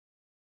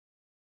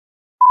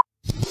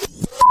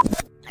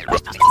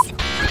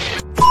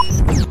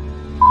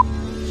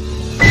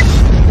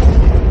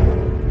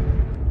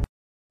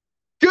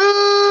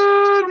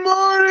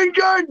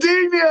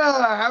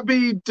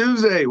Happy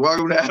Tuesday.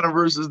 Welcome to Adam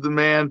versus the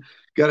Man.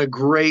 Got a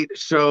great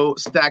show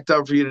stacked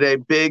up for you today.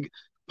 Big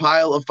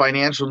pile of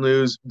financial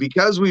news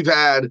because we've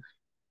had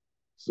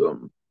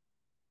some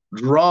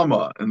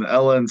drama in the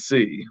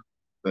LNC.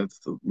 That's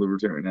the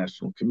Libertarian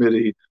National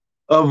Committee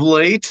of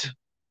late.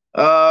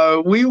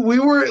 We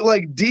were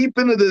like deep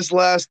into this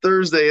last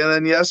Thursday, and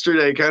then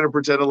yesterday kind of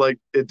pretended like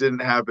it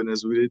didn't happen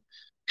as we did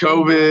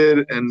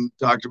COVID and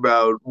talked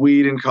about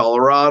weed in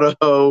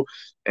Colorado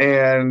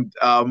and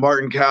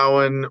Martin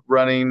Cowan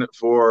running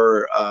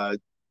for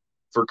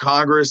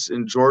Congress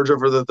in Georgia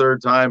for the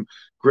third time.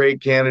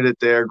 Great candidate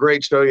there.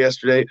 Great show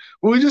yesterday.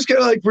 But we just kind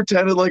of like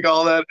pretended like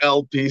all that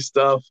LP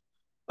stuff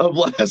of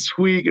last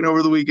week and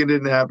over the weekend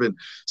didn't happen.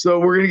 So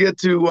we're going to get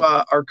to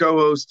our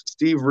co-host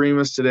Steve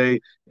Remus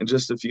today in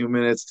just a few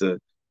minutes to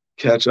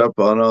catch up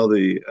on all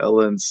the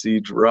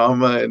LNC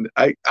drama. And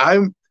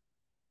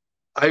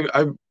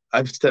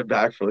I've stepped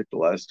back for like the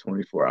last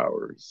 24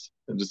 hours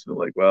and just been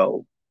like,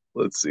 well,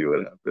 let's see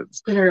what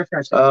happens.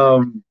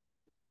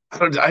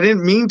 I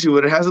didn't mean to,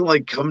 but it hasn't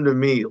like come to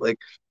me. Like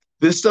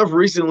this stuff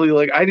recently,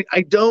 like I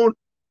don't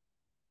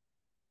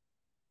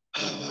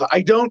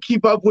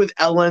keep up with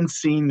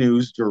LNC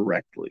news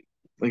directly.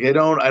 Like I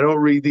don't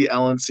read the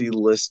LNC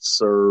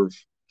listserv.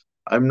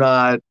 I'm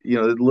not,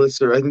 the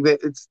listserv. I think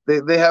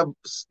that they have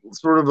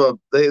sort of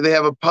they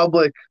have a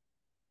public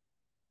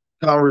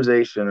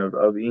conversation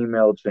of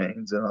email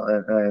chains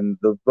and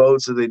the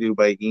votes that they do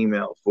by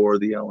email for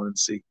the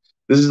LNC.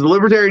 This is the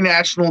Libertarian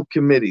National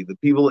Committee, the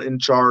people in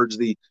charge,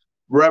 the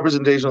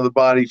representation of the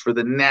body for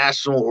the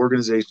national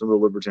organization of the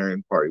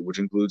Libertarian Party, which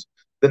includes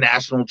the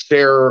national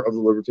chair of the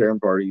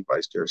Libertarian Party,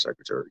 vice chair,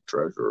 secretary,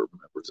 treasurer,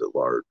 members at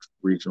large,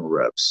 regional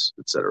reps,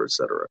 et cetera, et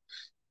cetera.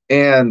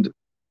 And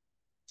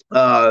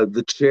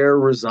the chair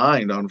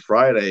resigned on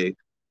Friday.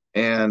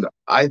 And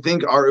I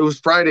think it was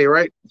Friday,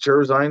 right? Chair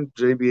resigned,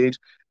 JBH.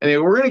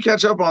 Anyway, we're going to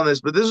catch up on this,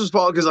 but this was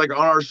followed because like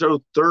on our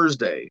show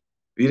Thursday,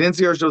 if you didn't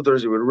see our show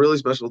Thursday, we had a really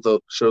special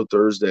show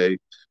Thursday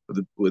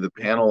with a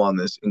panel on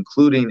this,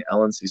 including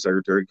LNC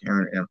Secretary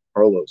Karen Ann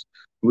Carlos,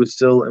 who is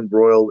still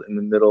embroiled in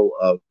the middle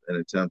of an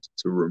attempt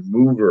to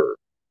remove her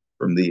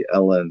from the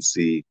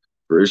LNC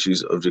for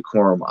issues of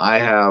decorum. I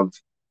have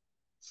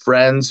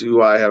friends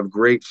who I have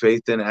great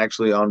faith in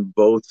actually on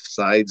both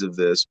sides of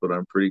this, but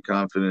I'm pretty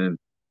confident in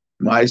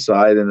my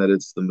side and that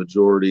it's the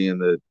majority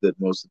and that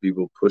most of the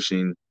people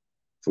pushing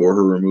for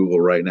her removal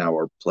right now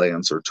are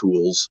plants or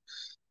tools.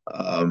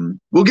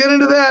 We'll get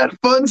into that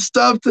fun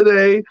stuff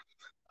today.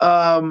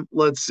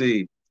 Let's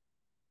see.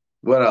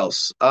 What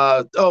else?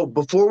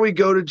 Before we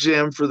go to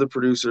Jim for the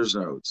producer's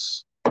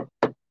notes,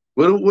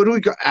 what do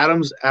we got?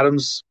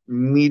 Adam's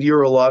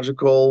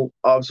meteorological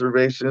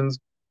observations.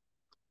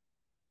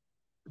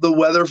 The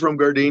weather from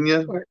Gardenia.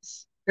 Of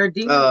course.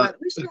 Gardenia.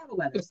 We should have a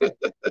weather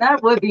segment.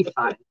 That would be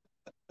fun.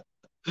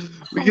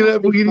 We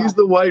can use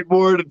the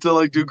whiteboard to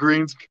like do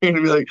green screen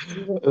and be like,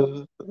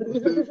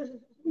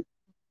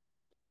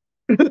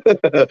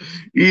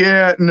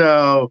 yeah,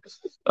 no.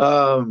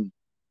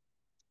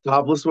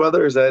 Topless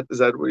weather, is that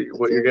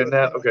what you're getting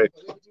at? Okay,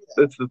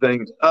 that's the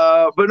thing.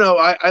 But no,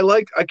 I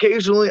like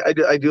occasionally I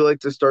do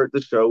like to start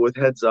the show with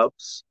heads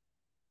ups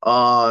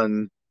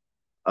on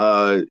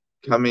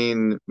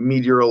coming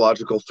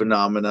meteorological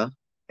phenomena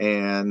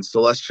and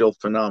celestial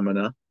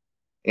phenomena.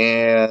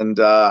 And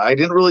I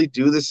didn't really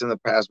do this in the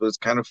past, but it's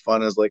kind of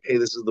fun as like, hey,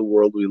 this is the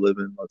world we live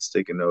in. Let's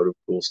take a note of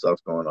cool stuff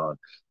going on.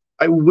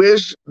 I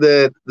wish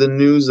that the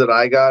news that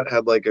I got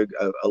had like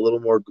a little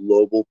more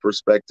global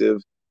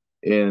perspective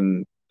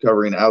in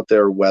covering out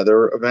there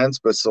weather events,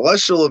 but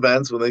celestial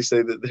events, when they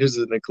say that there's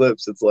an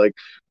eclipse, it's like,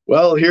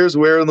 well, here's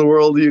where in the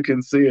world you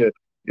can see it.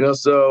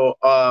 So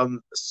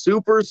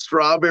super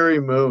strawberry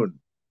moon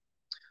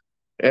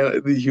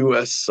and the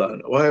U.S.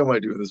 Sun. Why am I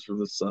doing this from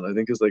the Sun? I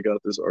think because I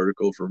got this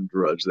article from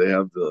Drudge. They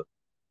have the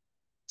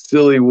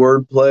silly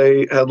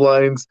wordplay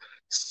headlines.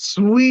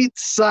 Sweet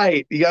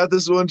sight. You got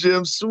this one,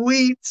 Jim?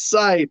 Sweet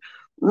sight.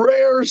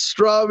 Rare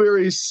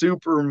strawberry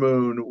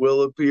supermoon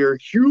will appear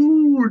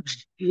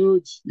huge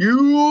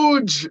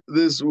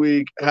this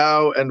week.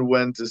 How and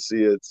when to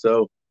see it?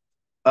 So,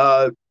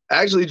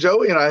 actually,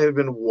 Joey and I have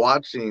been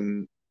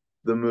watching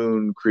the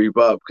moon creep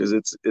up because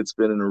it's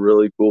been in a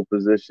really cool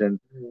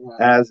position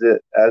as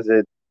it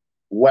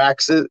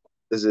waxes.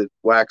 As it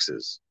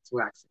waxes,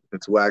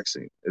 it's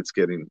waxing. It's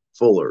getting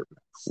fuller.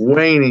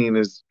 Waning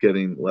is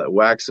getting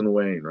wax and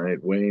wane,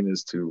 right? Wane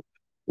is to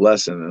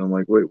lessen, and I'm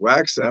like, wait,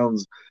 wax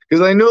sounds,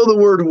 because I know the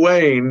word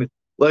wane.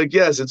 Like,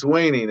 yes, it's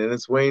waning and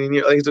it's waning.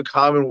 Like it's a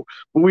common,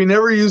 but we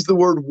never use the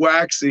word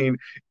waxing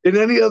in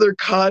any other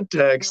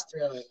context.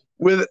 Not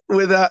really.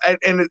 Without,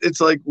 and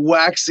it's like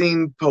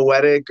waxing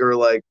poetic or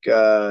like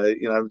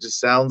it just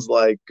sounds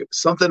like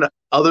something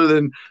other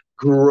than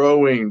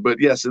growing. But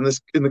yes, in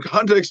the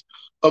context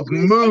of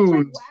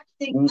moon,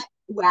 like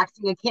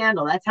waxing a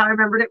candle. That's how I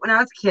remembered it when I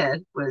was a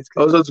kid.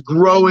 So it's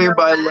growing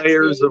by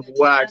layers of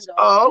wax.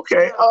 Oh,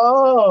 okay.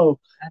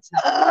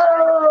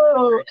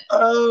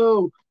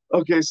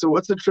 Okay. So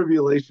what's a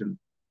tribulation?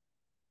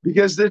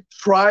 Because the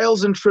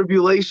trials and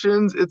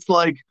tribulations, it's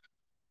like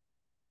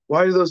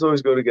Why do those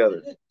always go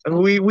together? And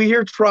we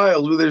hear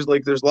trials.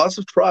 There's lots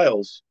of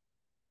trials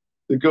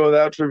that go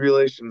without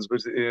tribulations,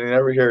 but you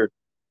never hear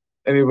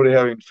anybody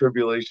having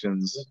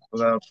tribulations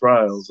without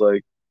trials.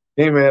 Like,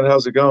 hey man,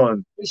 how's it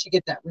going? We should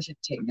get that. We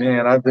should take that.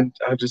 Man,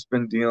 I've just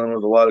been dealing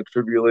with a lot of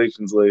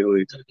tribulations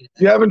lately.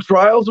 You having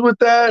trials with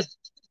that?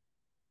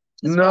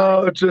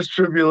 No, it's just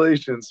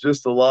tribulations,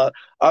 just a lot.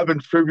 I've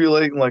been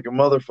tribulating like a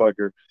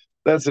motherfucker.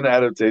 That's an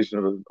adaptation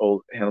of an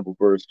old Hannibal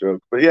Buress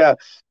joke. But yeah,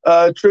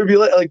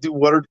 tribulate like dude,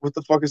 what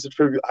the fuck is a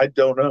tribute? I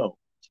don't know.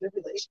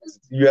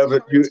 Tribulations. You have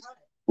it you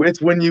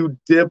It's when you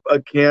dip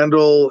a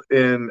candle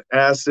in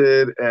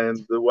acid and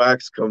the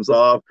wax comes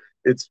off.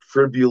 It's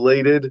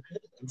tribulated.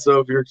 And so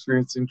if you're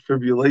experiencing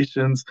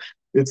tribulations,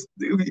 it's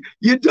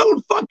you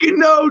don't fucking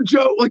know,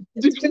 Joe. Like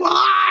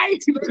why?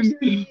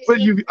 But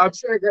I'm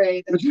sure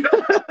great.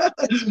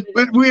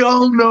 but we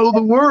all know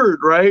the word,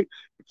 right?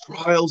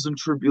 Trials and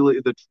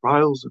tribulation. The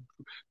trials.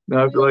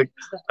 Now I feel like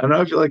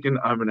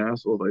I'm an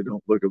asshole if I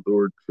don't look up the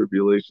word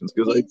tribulations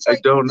because I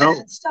don't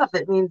know stuff.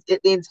 It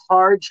means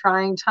hard,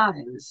 trying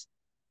times.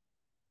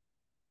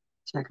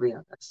 Check me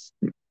on this.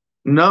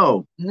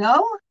 No.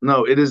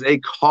 No. It is a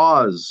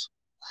cause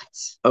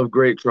of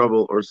great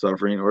trouble or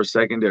suffering, or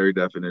secondary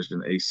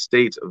definition, a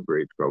state of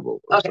great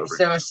trouble or suffering.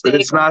 So a state, but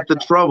it's not the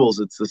troubles;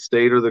 it's the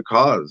state or the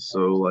cause.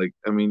 So, like,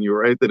 I mean, you're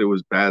right that it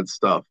was bad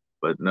stuff,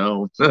 but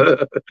no,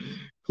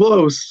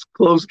 close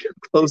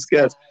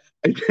guess.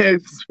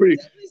 It's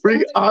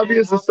pretty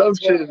obvious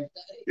assumption.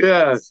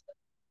 Yeah,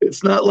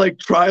 it's not like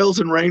trials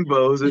and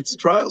rainbows. It's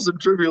trials and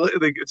tribulation.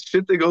 It's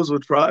shit that goes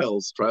with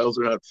trials. Trials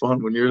are not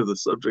fun when you're the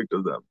subject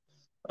of them.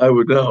 I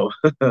would know.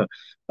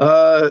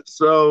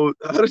 So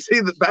how to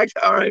see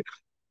all right.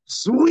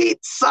 Sweet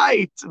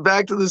sight.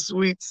 Back to the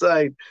sweet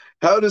sight.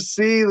 How to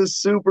see the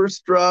super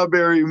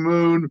strawberry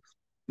moon.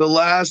 The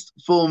last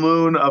full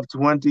moon of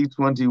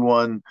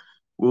 2021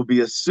 will be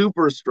a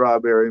super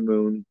strawberry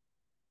moon.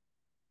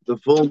 The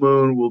full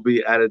moon will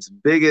be at its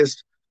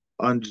biggest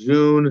on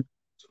June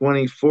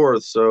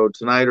 24th. So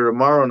tonight or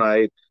tomorrow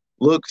night.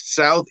 Look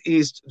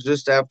southeast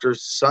just after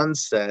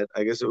sunset.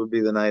 I guess it would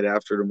be the night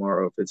after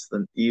tomorrow if it's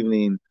the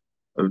evening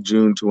of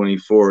June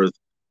 24th.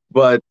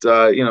 But,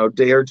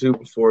 day or two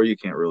before, you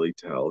can't really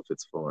tell if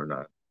it's full or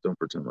not. Don't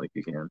pretend like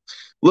you can.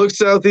 Look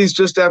southeast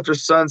just after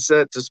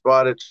sunset to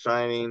spot it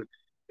shining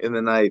in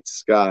the night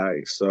sky.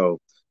 So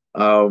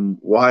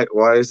why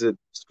is it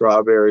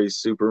strawberry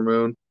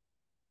supermoon?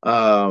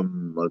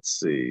 Let's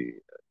see.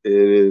 It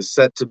is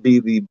set to be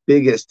the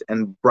biggest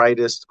and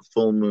brightest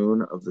full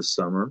moon of the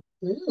summer,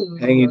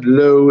 hanging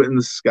low in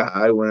the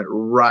sky when it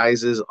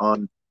rises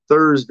on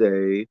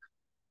Thursday.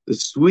 The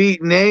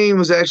sweet name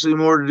was actually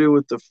more to do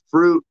with the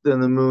fruit than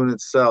the moon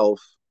itself.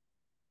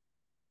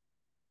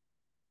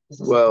 Is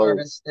this a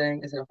harvest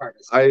thing? Is it a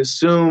harvest thing? I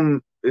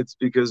assume it's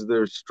because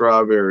there's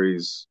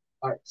strawberries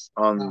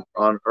on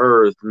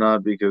Earth,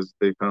 not because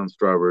they found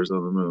strawberries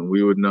on the moon.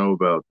 We would know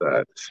about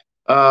that.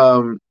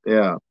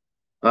 Yeah.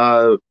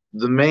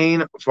 The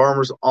Maine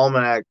Farmer's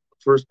Almanac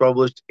first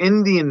published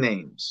Indian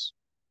names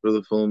for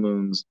the full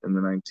moons in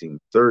the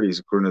 1930s.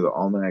 According to the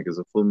almanac, is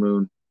a full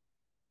moon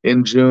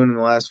in June and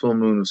the last full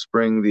moon of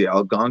spring. The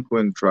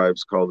Algonquin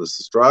tribes call this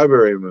the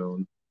strawberry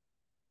moon.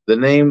 The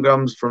name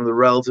comes from the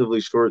relatively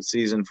short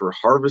season for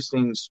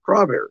harvesting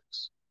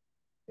strawberries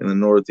in the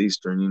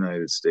northeastern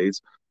United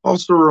States.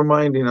 Also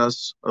reminding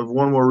us of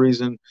one more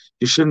reason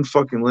you shouldn't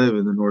fucking live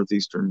in the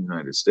northeastern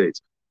United States.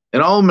 An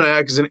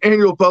almanac is an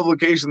annual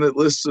publication that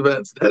lists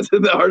events. That's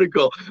in the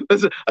article.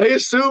 I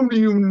assumed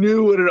you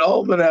knew what an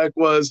almanac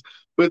was,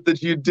 but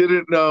that you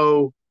didn't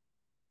know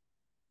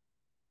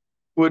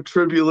what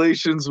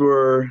tribulations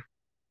were.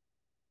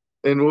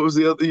 And what was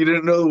the other? You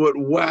didn't know what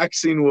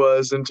waxing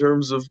was in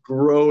terms of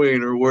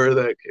growing or where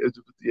that.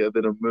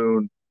 That a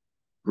moon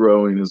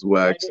growing is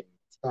waxing.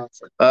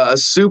 A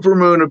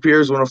supermoon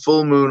appears when a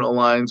full moon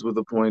aligns with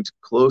the point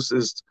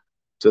closest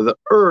to the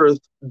Earth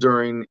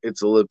during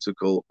its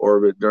elliptical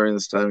orbit. During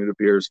this time, it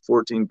appears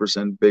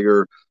 14%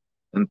 bigger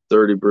and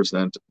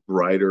 30%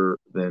 brighter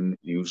than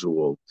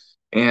usual.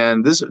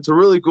 And it's a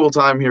really cool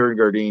time here in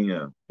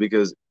Gardenia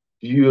because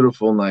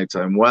beautiful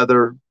nighttime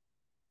weather.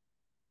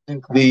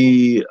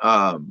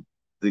 Incredible.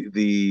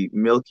 The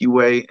Milky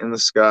Way in the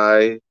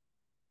sky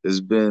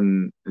has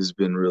been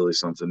really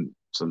something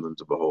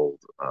to behold.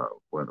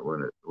 When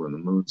the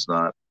moon's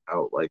not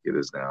out like it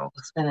is now,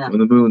 when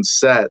the moon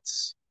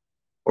sets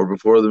or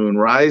before the moon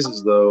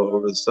rises, though,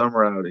 over the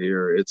summer out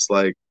here, it's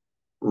like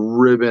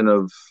ribbon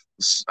of.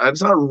 It's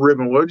not a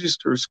ribbon. What would you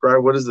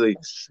describe? What is the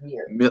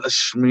a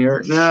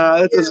smear? Nah,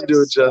 that doesn't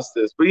do it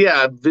justice. But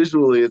yeah,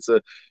 visually, it's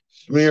a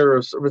smear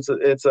of. It's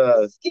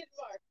a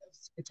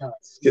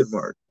skid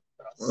mark.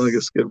 Like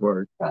a skid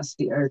mark across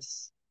the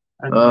earth.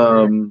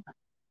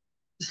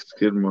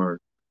 Skid mark.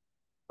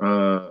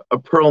 A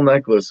pearl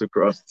necklace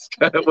across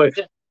the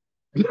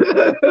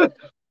sky.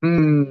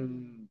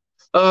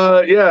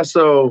 Yeah.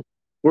 So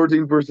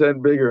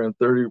 14% bigger and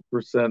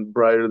 30%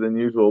 brighter than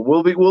usual.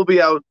 We'll be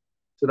out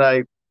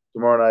tonight,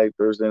 tomorrow night,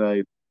 Thursday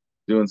night,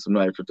 doing some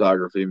night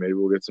photography. Maybe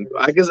we'll get some.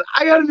 I guess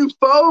I got a new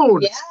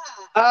phone. Yeah.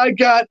 I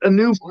got a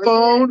new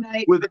phone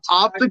with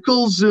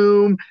optical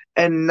zoom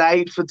and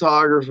night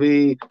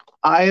photography.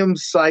 I am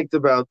psyched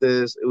about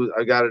this.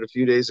 I got it a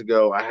few days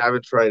ago. I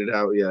haven't tried it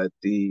out yet.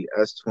 The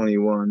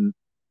S21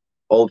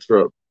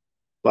 Ultra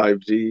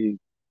 5G,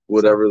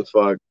 whatever the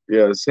fuck.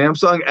 Yeah,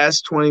 Samsung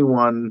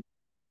S21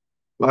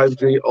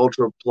 5G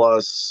Ultra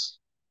Plus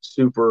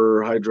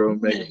super hydro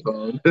mega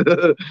phone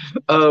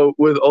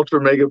with ultra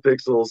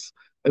megapixels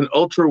and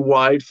ultra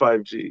wide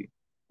 5G. It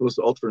was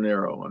ultra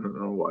narrow. I don't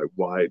know why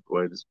wide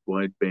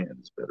band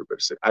is better.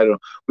 I don't know.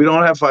 We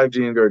don't have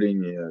 5G in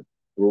Gardenia yet.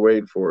 We're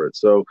waiting for it.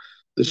 So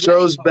the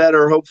show's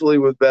better, hopefully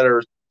with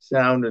better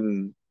sound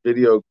and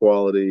video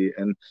quality.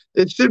 And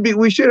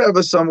we should have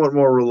a somewhat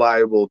more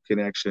reliable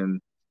connection.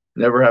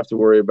 Never have to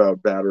worry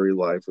about battery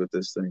life with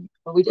this thing.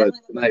 But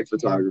night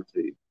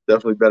photography.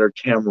 Definitely better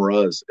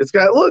cameras. It's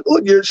got look.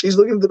 She's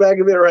looking at the back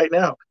of it right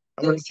now.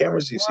 How many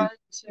cameras do you see?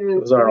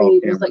 Those aren't all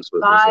cameras. There's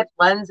like 5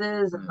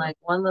 lenses and like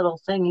one little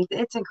thing.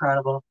 It's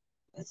incredible.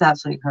 It's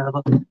absolutely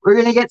incredible. We're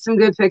gonna get some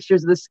good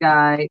pictures of the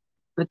sky.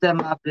 Put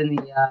them up in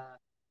the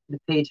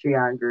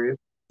Patreon group.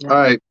 All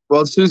right. Well,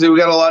 it's Tuesday. We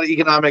got a lot of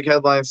economic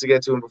headlines to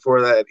get to, and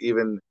before that,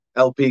 even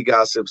LP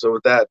gossip. So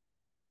with that,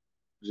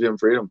 Jim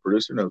Freedom,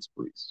 producer notes,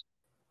 please.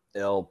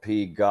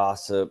 LP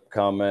gossip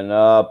coming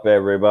up,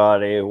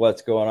 everybody.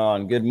 What's going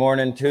on? Good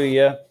morning to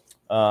you.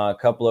 A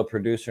couple of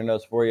producer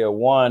notes for you.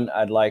 One,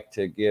 I'd like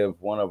to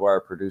give one of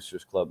our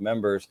Producers Club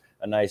members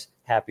a nice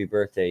happy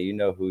birthday. You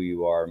know who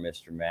you are,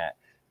 Mr. Matt.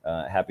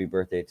 Happy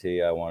birthday to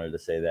you. I wanted to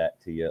say that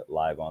to you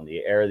live on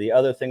the air. The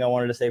other thing I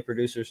wanted to say,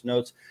 producers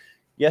notes,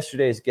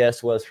 yesterday's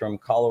guest was from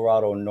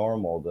Colorado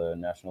NORML, the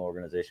National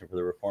Organization for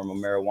the Reform of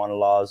Marijuana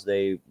Laws.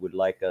 They would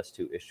like us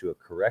to issue a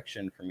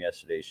correction from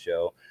yesterday's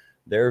show.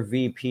 Their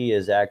VP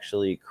is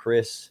actually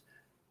Chris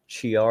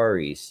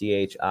Chiari,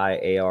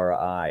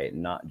 Chiari,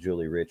 not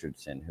Julie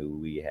Richardson, who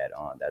we had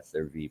on. That's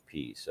their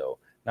VP. So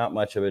not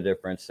much of a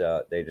difference.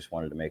 They just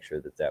wanted to make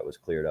sure that that was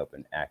cleared up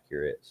and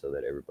accurate so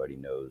that everybody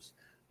knows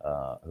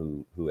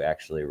who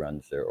actually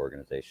runs their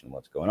organization,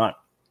 what's going on.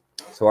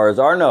 As far as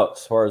our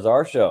notes, as far as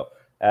our show,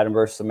 Adam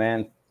vs. the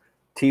Man,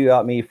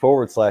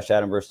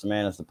 t.me/Adam vs. the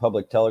Man is the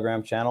public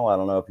Telegram channel. I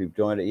don't know if you've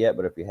joined it yet,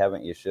 but if you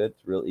haven't, you should.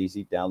 It's real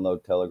easy.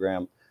 Download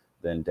Telegram.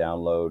 Then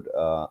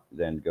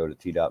then go to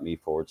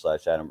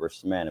t.me/Adam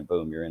vs. the Man, and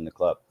boom, you're in the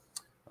club.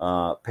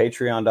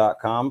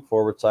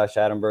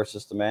 Patreon.com/Adam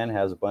vs. the Man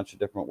has a bunch of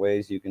different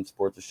ways you can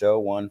support the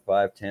show. $1,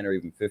 $5, $10, or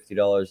even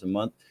 $50 a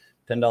month.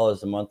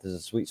 $10 a month is a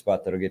sweet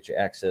spot that'll get you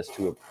access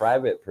to a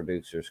private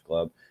producers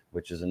club,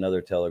 which is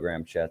another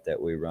Telegram chat that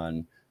we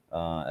run.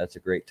 That's a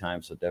great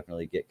time, so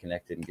definitely get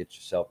connected and get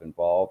yourself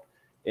involved.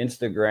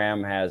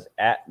 Instagram has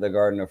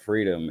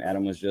 @theGardenOfFreedom.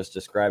 Adam was just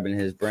describing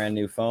his brand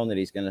new phone that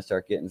he's going to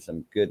start getting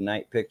some good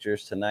night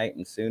pictures tonight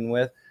and soon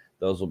with.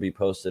 Those will be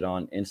posted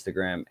on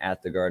Instagram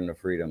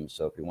 @theGardenOfFreedom.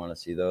 So if you want to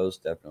see those,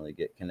 definitely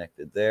get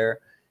connected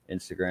there.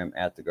 Instagram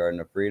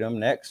 @theGardenOfFreedom.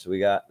 Next, we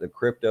got the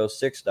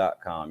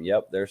Crypto6.com.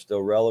 Yep, they're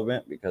still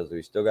relevant because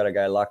we still got a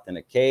guy locked in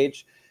a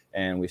cage,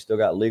 and we still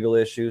got legal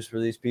issues for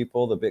these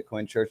people. The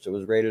Bitcoin church that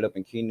was raided up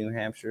in Keene, New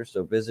Hampshire.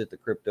 So visit the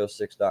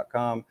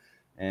Crypto6.com.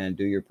 and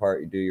do your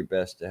part. You do your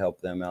best to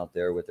help them out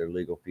there with their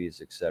legal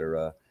fees,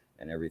 etc.,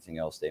 and everything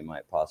else they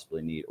might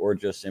possibly need, or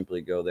just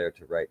simply go there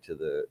to write to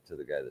the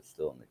guy that's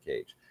still in the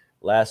cage.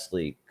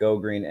 Lastly,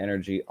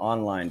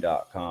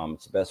 GoGreenEnergyOnline.com.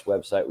 It's the best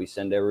website we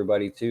send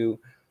everybody to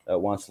that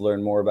wants to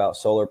learn more about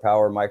solar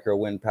power, micro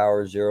wind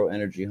power, zero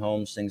energy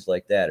homes, things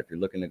like that. If you're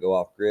looking to go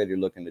off grid, you're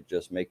looking to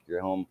just make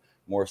your home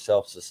more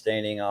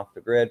self-sustaining off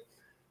the grid,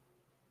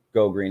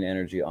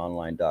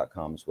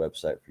 GoGreenEnergyOnline.com's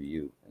website for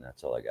you. And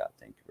that's all I got.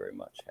 Thank you very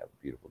much. Have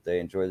a beautiful day.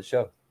 Enjoy the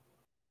show.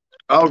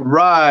 All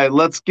right.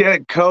 Let's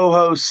get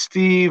co-host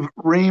Steve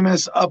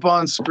Remus up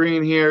on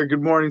screen here.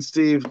 Good morning,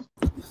 Steve.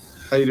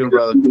 How you doing,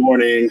 brother? Good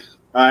morning.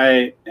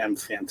 I am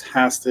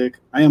fantastic.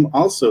 I am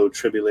also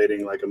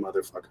tribulating like a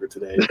motherfucker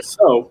today.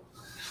 So,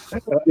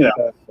 it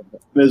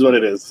is what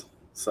it is.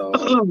 So,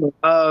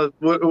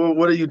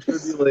 what are you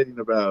tribulating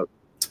about?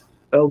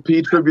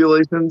 LP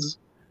tribulations?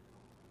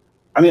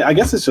 I mean, I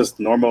guess it's just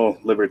normal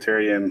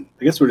libertarian.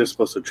 I guess we're just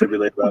supposed to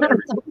tribulate about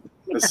everything.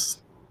 It's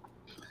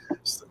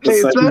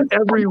not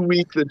every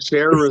week the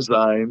chair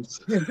resigns.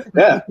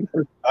 Yeah,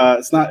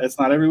 it's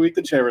not every week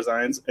the chair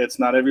resigns. It's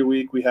not every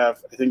week we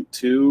have, I think,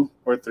 2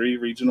 or 3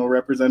 regional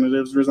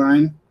representatives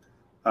resign,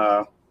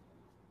 and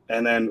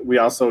then we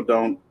also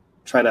don't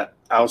try to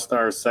oust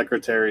our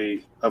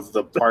secretary of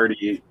the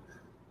party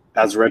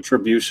as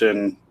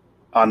retribution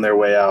on their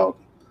way out.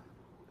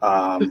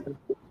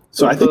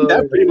 So I think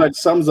that pretty much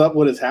sums up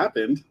what has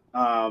happened.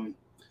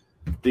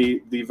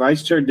 The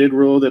vice chair did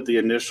rule that the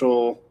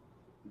initial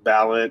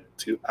ballot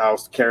to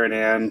oust Karen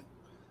Ann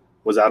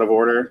was out of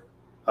order.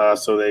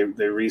 So they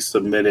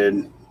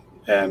resubmitted,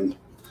 and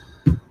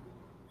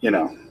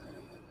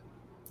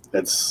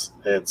it's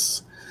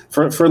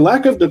for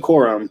lack of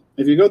decorum.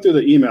 If you go through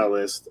the email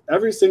list,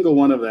 every single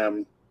one of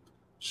them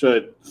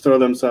should throw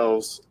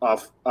themselves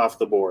off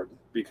the board.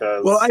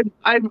 because. Well,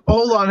 I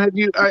hold on. Have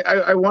you?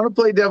 I want to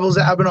play devil's.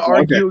 I'm going to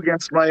argue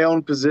against my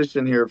own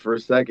position here for a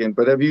second.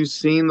 But have you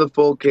seen the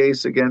full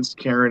case against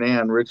Karen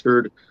Ann,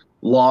 Richard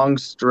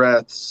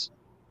Longstreth's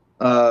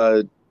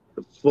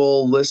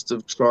full list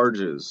of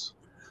charges?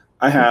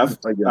 I have.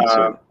 Against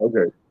her.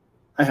 Okay.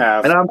 I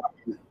have. And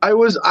I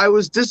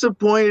was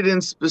disappointed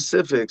in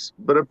specifics,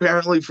 but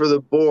apparently for the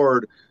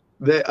board,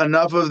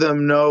 enough of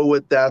them know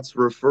what that's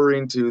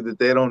referring to that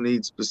they don't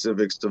need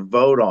specifics to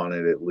vote on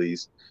it at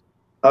least.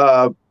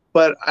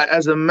 But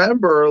as a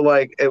member,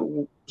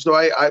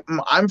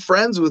 I'm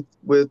friends with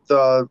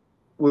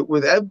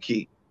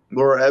Ebke,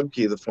 Laura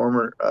Ebke, the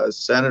former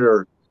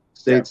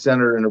state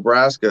senator in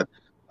Nebraska.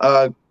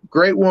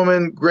 Great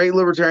woman, great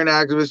libertarian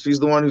activist. She's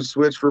the one who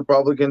switched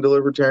Republican to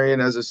Libertarian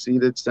as a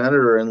seated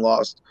senator and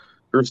lost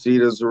her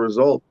seat as a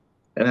result,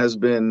 and has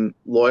been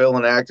loyal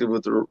and active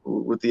with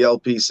the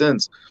LP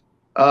since.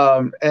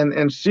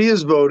 And she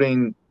is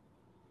voting,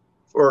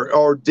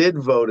 or did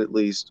vote at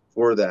least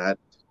for that.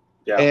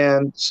 Yeah.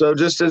 And so,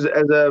 just as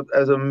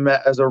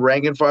a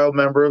rank and file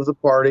member of the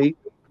party,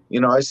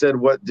 I said,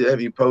 "What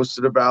have you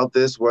posted about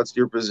this? What's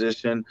your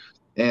position?"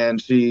 And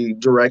she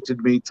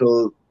directed me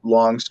to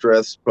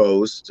Longstreth's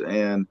post,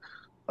 and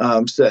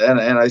I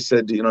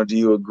said, "Do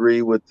you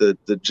agree with the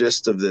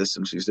gist of this?"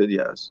 And she said,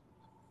 "Yes."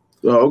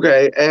 So,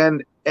 okay,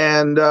 and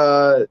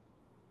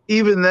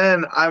even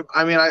then, I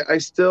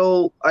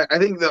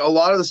think that a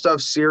lot of the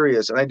stuff's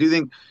serious, and I do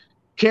think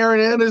Karen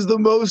Ann is the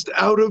most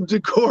out of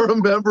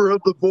decorum member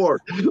of the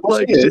board.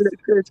 Like,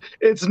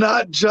 it's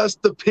not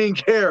just the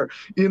pink hair,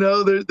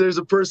 there's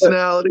a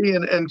personality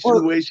and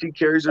the way she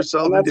carries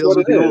herself and deals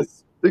with people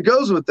that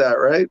goes with that,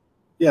 right?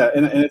 Yeah,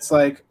 and it's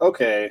like,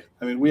 okay,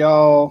 I mean, we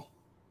all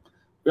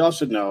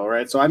should know,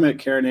 right? So I met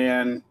Karen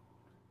Ann,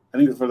 I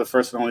think for the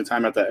first and only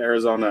time at the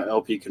Arizona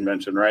LP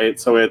convention, right?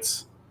 So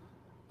it's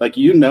like,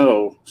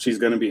 she's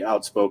going to be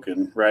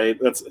outspoken, right?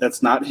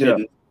 That's not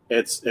hidden. Yeah.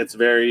 It's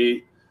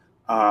very,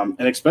 and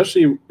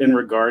especially in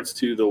regards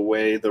to the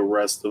way the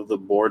rest of the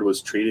board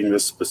was treating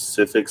this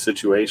specific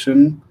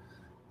situation.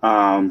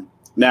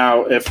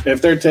 Now,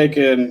 if they're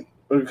taking,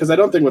 because I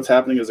don't think what's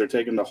happening is they're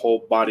taking the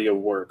whole body of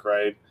work,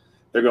 right?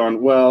 They're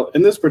going, well,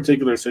 in this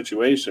particular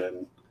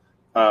situation,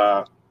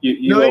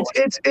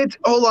 it's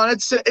hold on,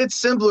 it's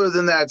simpler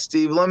than that,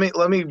 Steve. Let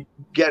me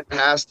get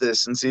past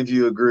this and see if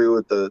you agree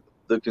with the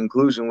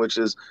conclusion, which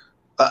is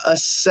a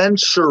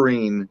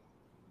censuring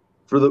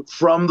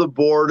from the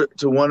board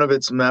to one of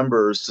its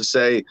members to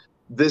say,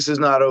 this is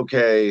not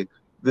okay,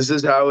 this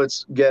is how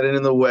it's getting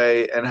in the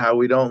way and how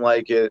we don't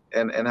like it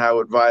and how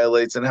it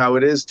violates and how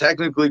it is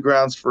technically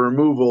grounds for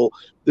removal.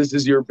 This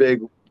is your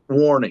big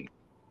warning,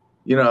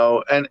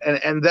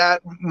 and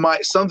that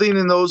might, something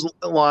in those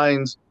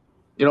lines,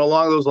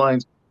 along those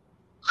lines,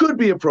 could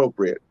be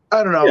appropriate.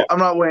 I don't know. Yeah. I'm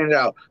not weighing it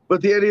out.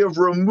 But the idea of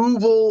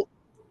removal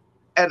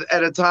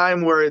at a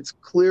time where it's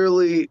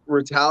clearly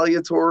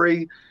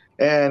retaliatory,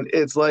 and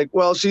it's like,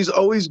 well, she's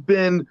always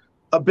been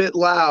a bit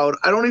loud.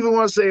 I don't even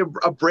want to say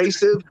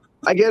abrasive.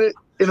 I get it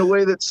in a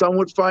way that some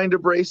would find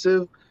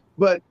abrasive,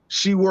 but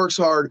she works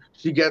hard.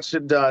 She gets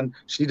it done.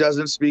 She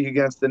doesn't speak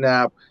against the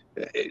NAP.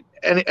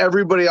 And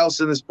everybody else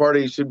in this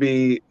party should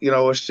be,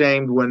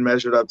 ashamed when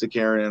measured up to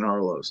Karen Ann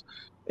Harlos.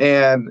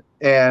 And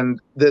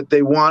that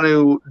they want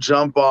to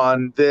jump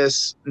on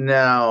this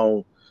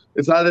now.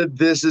 It's not that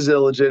this is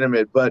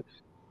illegitimate, but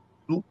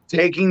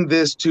taking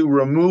this to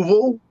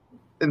removal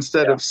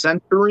instead of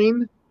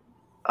censoring,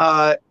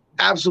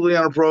 absolutely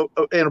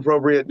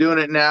inappropriate. Doing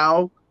it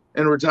now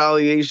in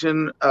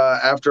retaliation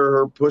after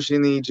her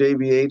pushing the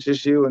JBH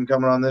issue and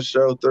coming on this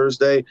show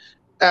Thursday,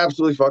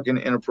 absolutely fucking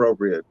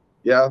inappropriate.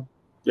 Yeah?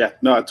 Yeah,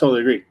 no, I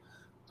totally agree.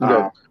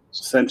 Okay.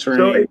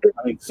 Censoring,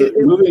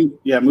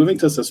 moving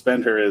to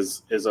suspend her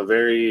is a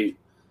very,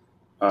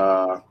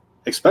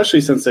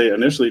 especially since they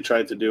initially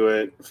tried to do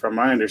it, from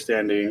my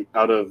understanding,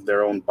 out of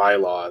their own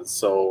bylaws.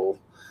 So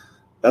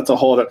that's a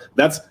whole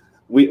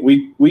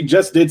we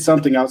just did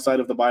something outside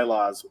of the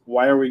bylaws.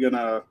 Why are we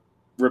gonna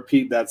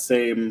repeat that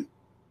same?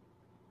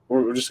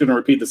 We're just gonna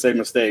repeat the same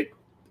mistake,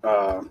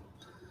 and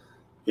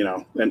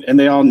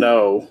they all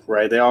know,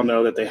 right? They all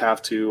know that they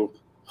have to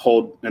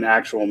hold an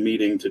actual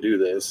meeting to do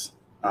this.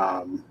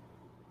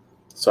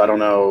 So I don't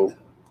know.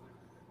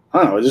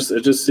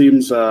 It just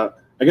seems. I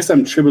guess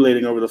I'm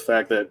tribulating over the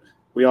fact that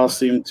we all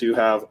seem to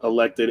have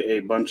elected a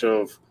bunch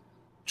of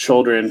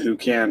children who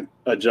can't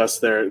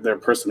adjust their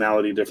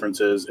personality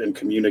differences and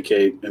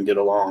communicate and get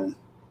along.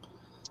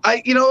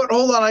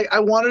 Hold on. I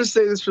wanted to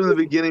say this from the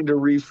beginning to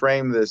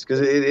reframe this,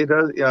 because it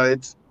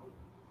does.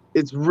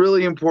 It's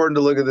really important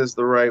to look at this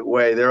the right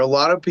way. There are a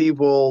lot of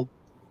people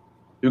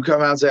who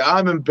come out and say,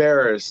 I'm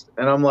embarrassed.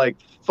 And I'm like,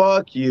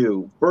 fuck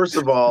you. First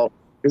of all,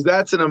 because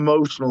that's an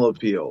emotional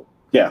appeal.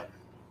 Yeah.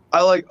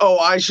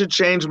 I should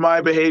change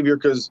my behavior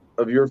because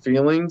of your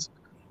feelings.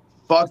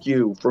 Fuck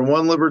you. From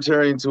one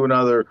libertarian to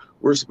another,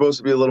 we're supposed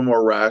to be a little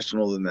more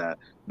rational than that.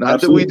 Not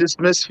Absolutely. That we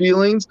dismiss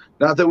feelings,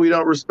 not that we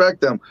don't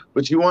respect them,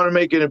 but you want to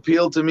make an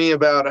appeal to me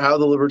about how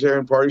the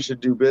Libertarian Party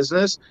should do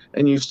business,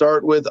 and you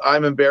start with,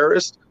 I'm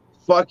embarrassed.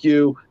 Fuck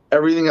you.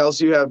 Everything else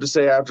you have to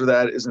say after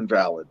that is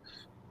invalid.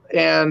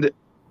 And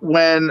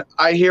when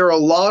I hear a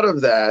lot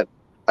of that,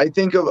 I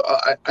think a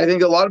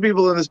lot of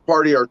people in this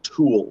party are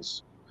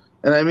tools.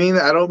 And I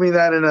don't mean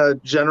that in a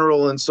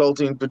general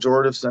insulting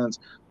pejorative sense,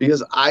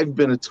 because I've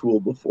been a tool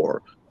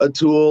before, a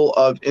tool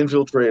of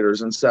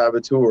infiltrators and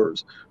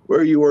saboteurs,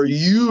 where you are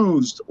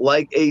used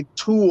like a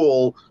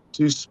tool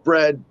to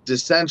spread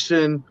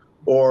dissension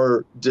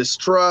or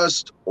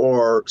distrust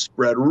or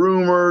spread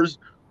rumors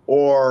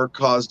or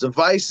cause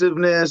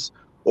divisiveness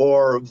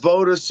or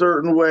vote a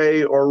certain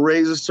way or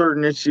raise a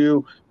certain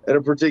issue at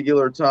a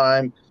particular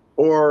time,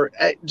 or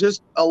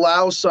just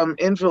allow some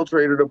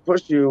infiltrator to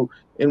push you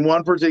in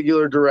one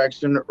particular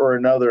direction or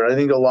another. I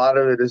think a lot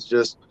of it is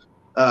just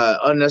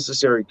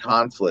unnecessary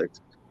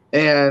conflict.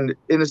 And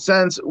in a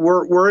sense,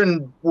 we're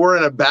in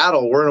a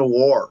battle. We're in a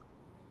war.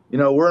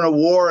 We're in a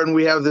war, and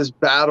we have this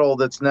battle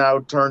that's now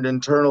turned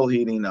internal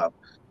heating up.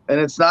 And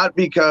it's not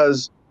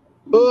because,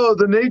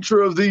 the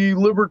nature of the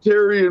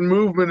libertarian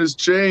movement has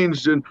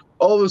changed, and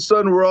all of a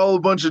sudden we're all a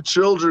bunch of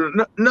children.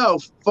 No,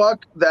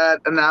 fuck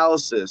that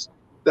analysis.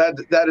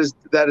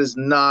 That is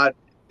not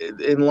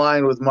in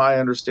line with my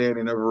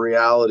understanding of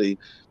reality.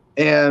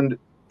 And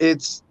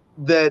it's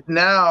that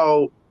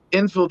now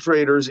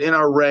infiltrators in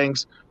our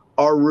ranks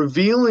are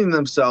revealing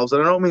themselves,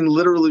 and I don't mean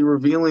literally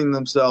revealing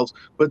themselves,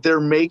 but they're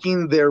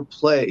making their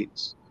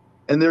plays.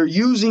 And they're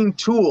using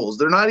tools.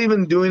 They're not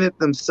even doing it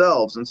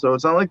themselves. And so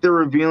it's not like they're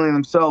revealing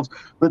themselves,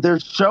 but they're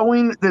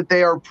showing that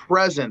they are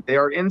present. They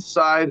are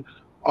inside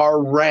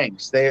our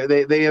ranks. They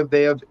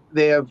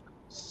have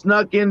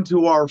snuck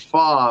into our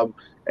fob,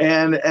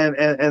 and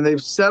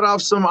they've set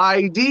off some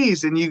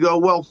IEDs. And you go,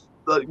 well,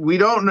 we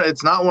don't know.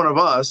 It's not one of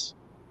us.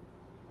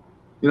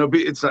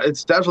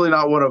 It's definitely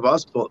not one of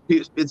us. But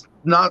it's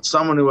not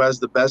someone who has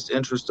the best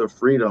interest of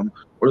freedom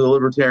or the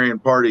Libertarian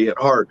Party at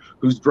heart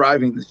who's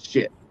driving this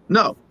shit.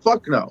 No,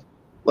 fuck no.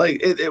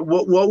 Like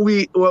what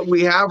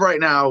we have right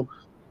now,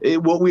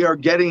 what we are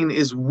getting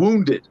is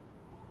wounded.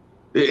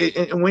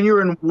 And when you're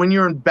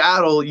in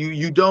battle,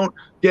 you don't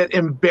get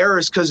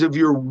embarrassed because of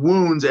your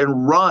wounds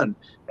and run.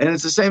 And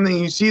it's the same thing.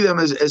 You see them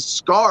as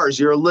scars.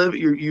 You're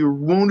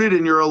wounded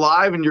and you're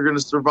alive and you're going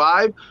to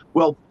survive.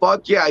 Well,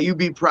 fuck yeah, you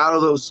be proud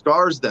of those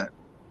scars then,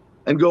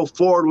 and go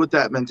forward with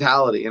that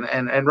mentality.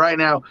 And right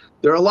now,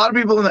 there are a lot of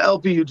people in the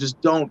LP who just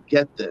don't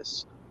get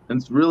this. And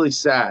it's really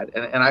sad.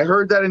 And I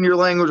heard that in your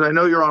language. I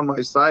know you're on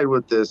my side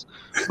with this,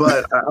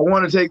 but I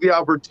want to take the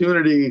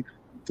opportunity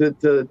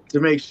to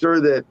make sure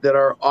that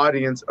our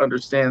audience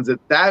understands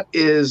that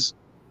is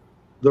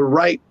the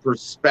right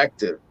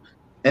perspective.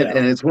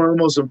 And it's one of the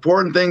most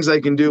important things I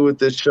can do with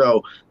this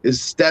show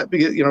is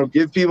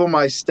give people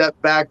my step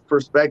back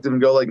perspective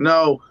and go like,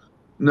 no,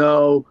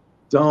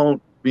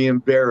 don't be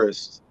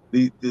embarrassed.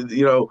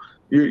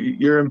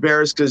 You're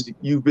embarrassed because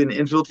you've been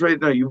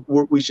infiltrated. No,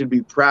 we should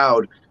be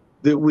proud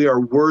that we are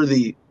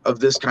worthy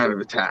of this kind of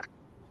attack.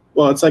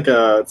 Well, it's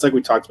like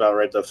we talked about,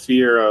 right? The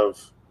fear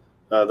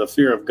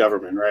of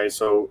government, right?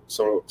 So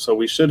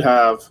we should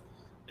have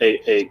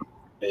a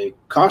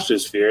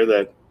cautious fear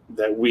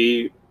that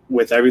we,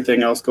 with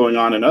everything else going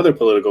on in other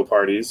political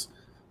parties,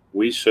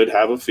 we should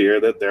have a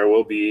fear that there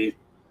will be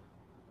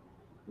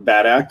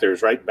bad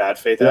actors, right? Bad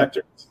faith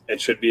actors.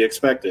 It should be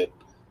expected.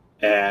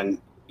 And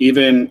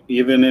even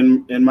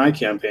in my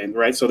campaign,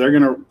 right? So they're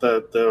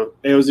the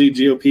AOZ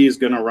GOP is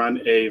gonna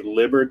run a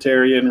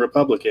libertarian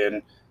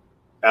Republican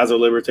as a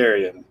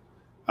libertarian.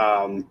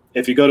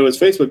 If you go to his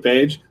Facebook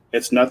page,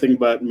 it's nothing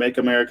but "Make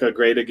America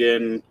Great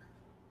Again,"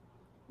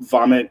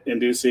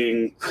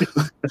 vomit-inducing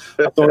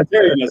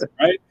authoritarianism,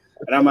 right?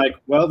 And I'm like,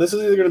 well, this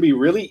is either going to be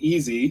really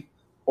easy,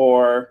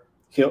 or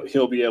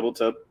he'll be able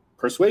to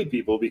persuade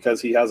people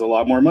because he has a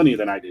lot more money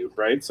than I do,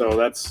 right? So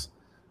that's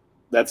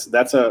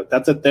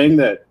a thing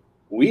that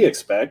we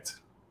expect.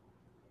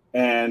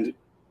 And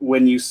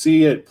when you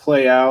see it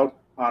play out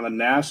on a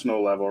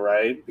national level,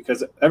 right?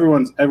 Because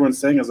everyone's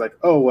saying is like,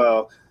 oh,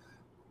 well,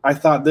 I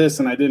thought this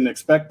and I didn't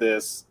expect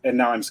this, and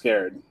now I'm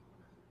scared.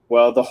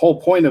 Well, the whole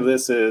point of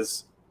this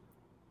is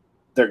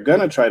they're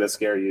gonna try to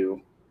scare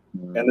you,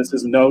 and this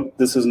is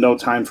no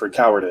time for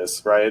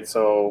cowardice, right?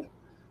 So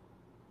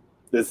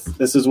this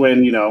is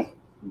when,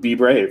 be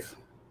brave.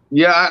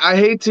 Yeah, I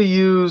hate to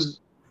use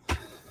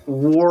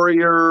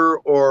warrior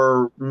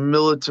or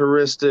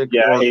militaristic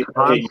or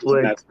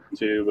conflict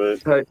too,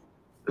 but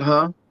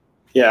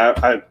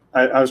Yeah,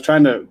 I was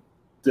trying to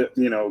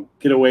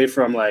get away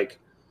from like,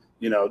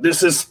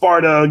 this is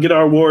Sparta, get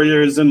our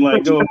warriors and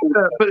like go.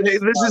 But hey,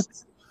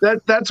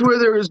 that's where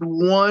there is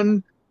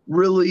one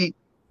really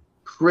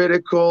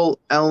critical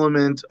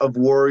element of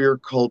warrior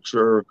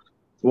culture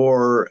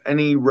for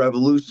any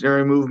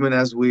revolutionary movement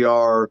as we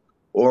are,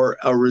 or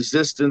a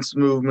resistance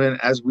movement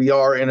as we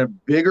are, in a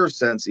bigger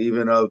sense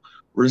even of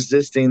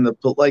resisting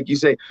like you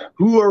say,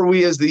 who are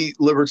we as the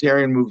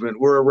libertarian movement?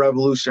 We're a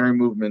revolutionary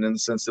movement in the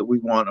sense that we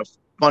want a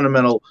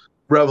fundamental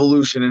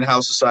revolution in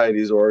how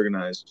society is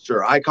organized.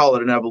 Sure, I call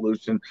it an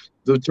evolution.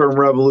 The term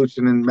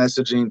revolution in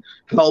messaging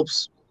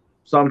helps,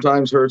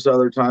 sometimes hurts,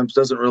 other times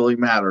doesn't really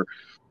matter.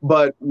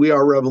 but we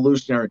are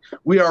revolutionary.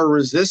 We are a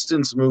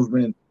resistance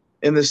movement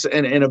in this,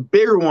 and a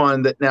bigger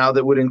one that now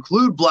that would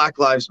include Black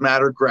Lives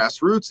Matter,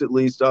 grassroots at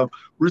least, of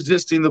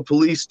resisting the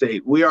police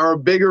state. We are a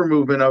bigger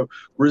movement of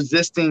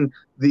resisting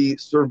the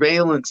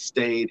surveillance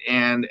state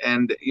and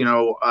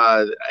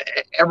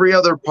every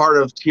other part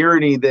of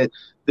tyranny that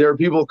there are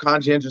people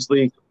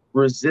conscientiously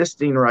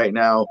resisting right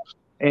now.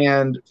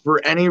 And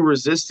for any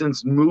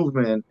resistance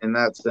movement in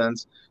that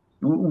sense,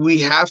 we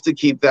have to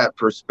keep that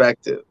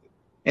perspective,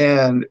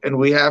 and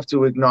we have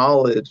to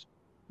acknowledge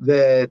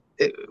that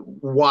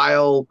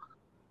while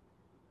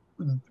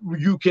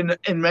you can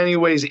in many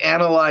ways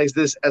analyze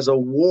this as a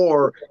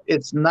war,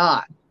 it's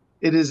not.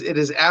 It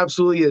is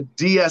absolutely a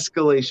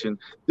de-escalation.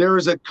 There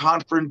is a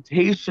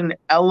confrontation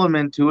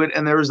element to it,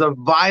 and there is a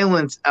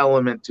violence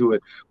element to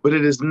it, but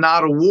it is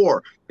not a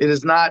war. It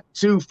is not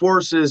two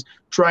forces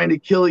trying to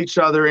kill each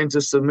other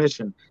into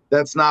submission.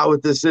 That's not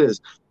what this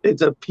is.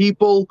 It's a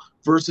people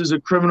versus a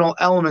criminal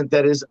element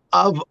that is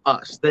of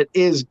us, that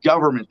is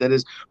government, that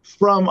is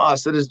from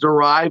us, that is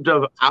derived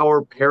of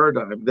our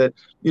paradigm. That,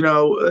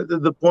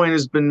 the point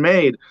has been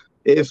made.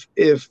 If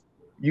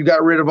you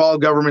got rid of all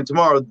government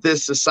tomorrow,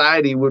 this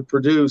society would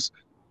produce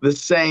the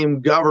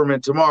same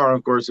government tomorrow.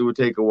 Of course, it would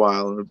take a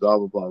while and blah,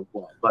 blah, blah,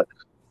 blah. But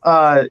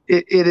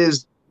it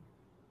is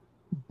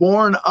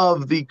born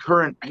of the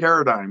current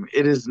paradigm.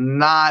 It is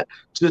not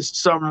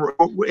just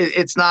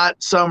it's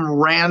not some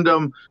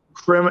random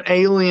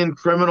alien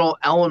criminal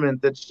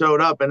element that showed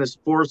up and is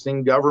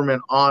forcing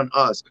government on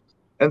us.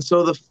 And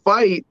so the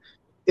fight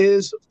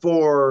is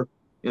for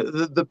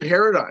the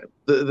paradigm,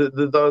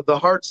 the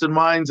hearts and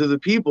minds of the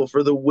people,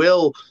 for the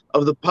will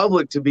of the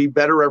public to be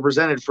better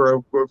represented,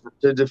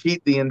 to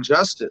defeat the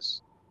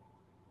injustice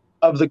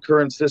of the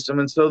current system.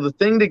 And so the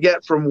thing to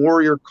get from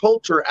warrior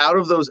culture out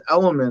of those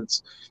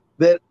elements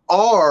that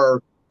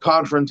are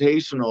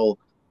confrontational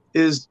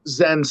is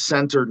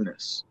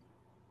Zen-centeredness.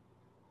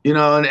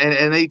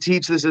 And they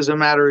teach this as a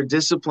matter of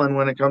discipline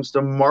when it comes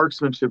to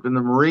marksmanship in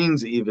the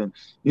Marines even.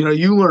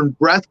 You learn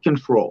breath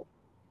control.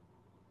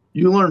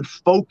 You learn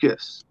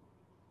focus.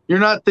 You're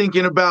not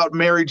thinking about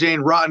Mary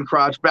Jane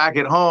Rottencrotch back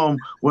at home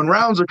when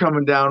rounds are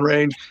coming down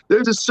range.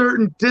 There's a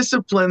certain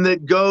discipline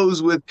that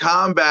goes with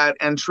combat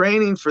and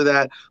training for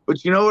that.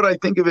 But you know what I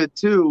think of it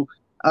too,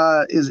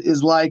 is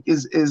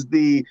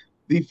the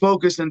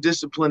focus and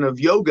discipline of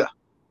yoga.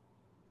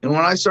 And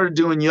when I started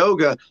doing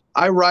yoga,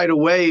 I right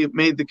away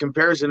made the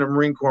comparison of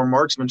Marine Corps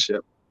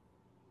marksmanship.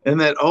 And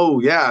that,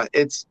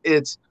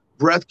 it's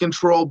breath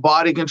control,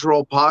 body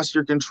control,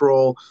 posture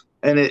control,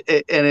 and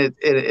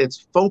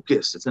it's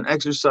focus. It's an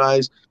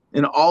exercise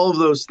in all of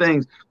those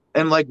things.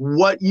 And like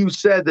what you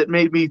said that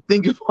made me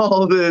think of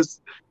all of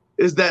this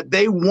is that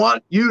they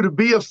want you to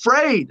be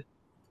afraid.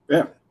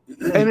 Yeah.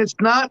 And it's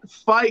not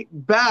fight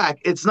back.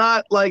 It's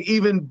not like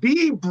even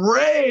be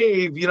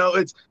brave.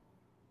 It's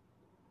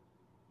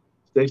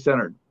stay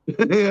centered.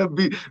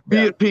 be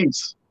at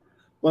peace.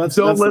 Well,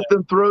 don't let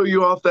them throw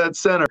you off that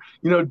center.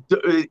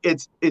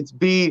 It's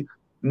be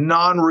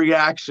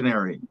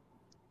non-reactionary,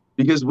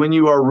 because when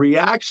you are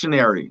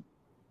reactionary,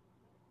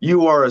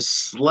 you are a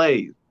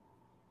slave.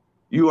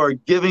 You are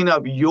giving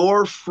up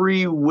your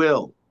free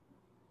will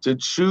to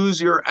choose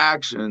your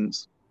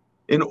actions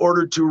in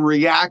order to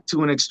react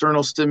to an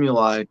external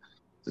stimuli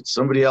that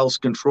somebody else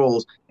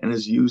controls and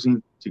is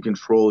using to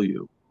control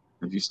you.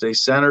 If you stay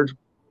centered,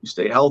 you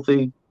stay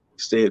healthy,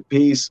 stay at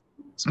peace.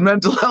 It's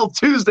Mental Health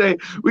Tuesday.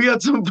 We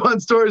got some fun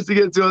stories to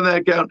get to on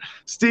that count.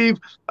 Steve,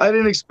 I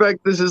didn't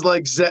expect this is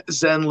like Zen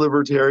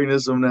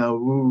libertarianism now.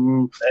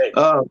 Ooh. Hey,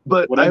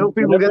 but I hope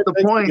people get the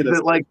point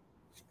that like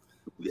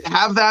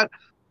have that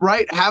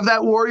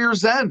warrior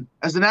Zen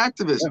as an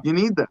activist. Yeah. You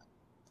need that.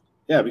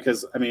 Yeah,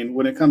 because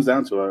when it comes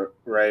down to it,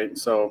 right?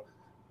 So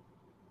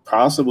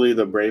possibly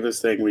the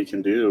bravest thing we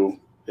can do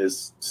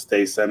is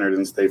stay centered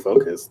and stay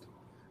focused.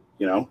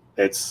 We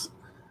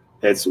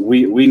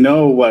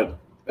know what,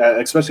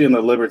 especially in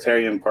the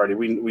Libertarian Party,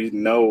 we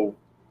know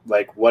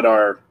like what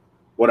our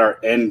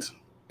end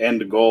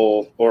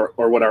goal or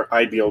what our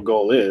ideal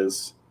goal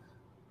is,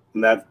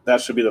 and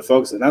that should be the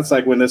focus. And that's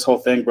like when this whole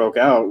thing broke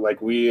out,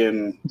 like we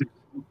in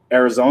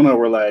Arizona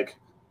were like,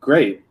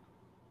 great,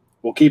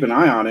 we'll keep an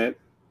eye on it,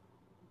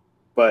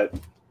 but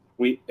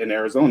we in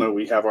Arizona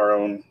we have our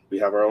own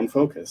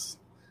focus.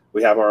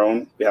 We have our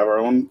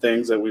own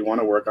things that we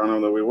want to work on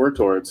and that we work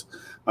towards.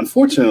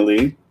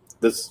 Unfortunately,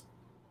 this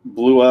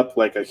blew up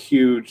like a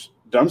huge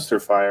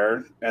dumpster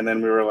fire, and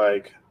then we were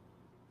like,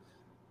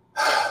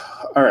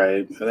 all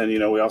right. And then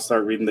we all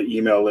start reading the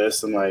email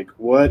list and like,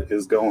 what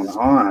is going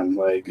on?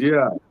 Like,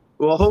 yeah.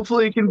 Well,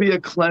 hopefully it can be a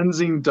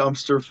cleansing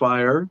dumpster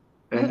fire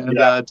and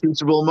a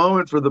teachable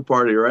moment for the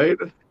party, right?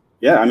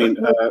 Yeah,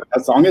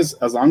 as long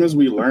as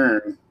we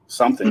learn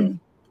something.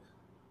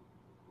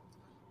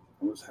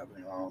 What's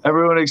happening?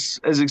 Everyone is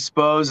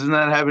exposed. Isn't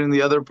that happening in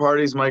the other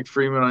parties? Mike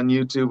Freeman on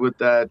YouTube with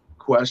that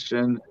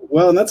question.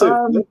 Well, and that's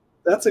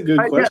a good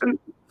question.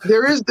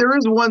 There is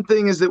one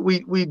thing is that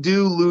we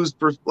do lose,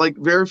 like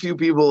very few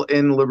people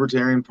in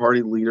Libertarian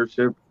Party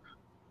leadership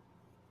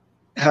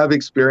have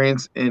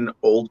experience in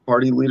old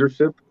party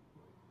leadership.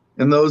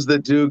 and those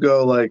that do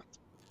go like,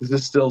 this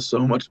is still so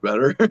much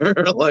better.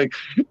 Like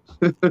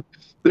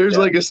there's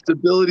like a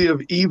stability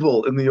of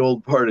evil in the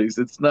old parties.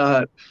 It's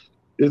not.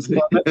 It's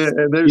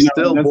and there's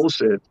still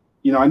bullshit.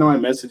 I know I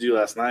messaged you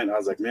last night, and I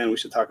was like, man, we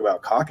should talk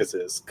about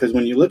caucuses, because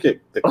when you look at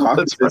the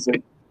caucuses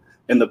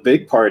in the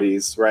big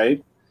parties,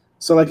 right?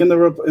 So like in the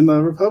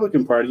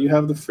Republican Party, you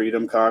have the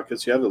Freedom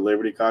Caucus, you have the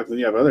Liberty Caucus, and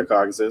you have other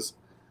caucuses,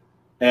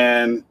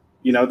 and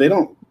they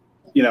don't,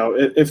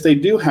 if they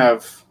do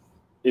have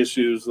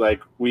issues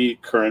like we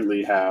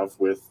currently have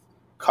with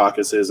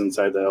caucuses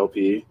inside the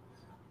LP,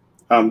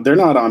 they're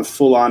not on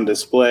full-on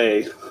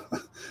display,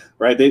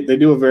 right? They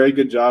do a very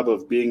good job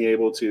of being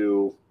able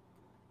to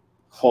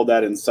hold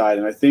that inside,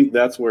 and I think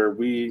that's where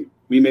we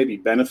maybe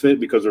benefit,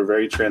 because we're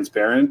very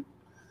transparent,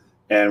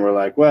 and we're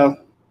like, well,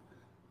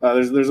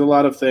 there's a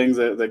lot of things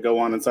that go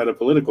on inside a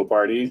political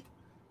party,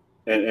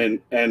 and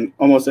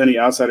almost any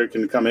outsider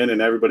can come in,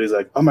 and everybody's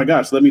like, oh my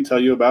gosh, let me tell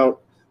you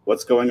about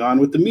what's going on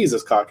with the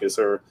Mises caucus,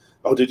 or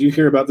oh, did you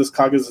hear about this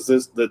caucus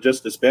that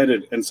just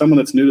disbanded? And someone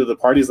that's new to the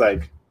party's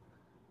like,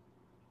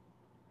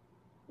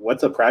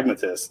 what's a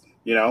pragmatist?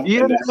 Yeah,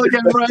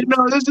 right.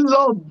 No, this is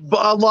all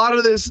a lot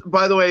of this.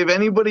 By the way, if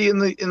anybody in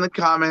the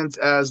comments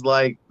as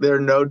like there are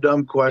no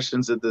dumb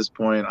questions at this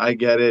point, I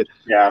get it.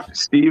 Yeah,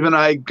 Steve and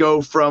I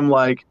go from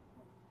like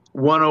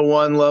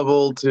 101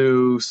 level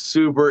to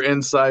super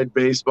inside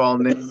baseball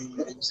naming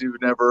names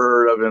you've never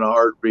heard of in a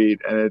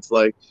heartbeat, and it's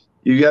like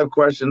you have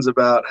questions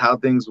about how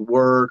things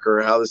work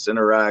or how this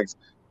interacts.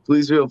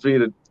 Please feel free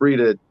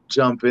to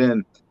jump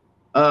in.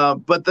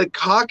 But the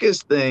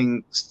caucus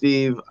thing,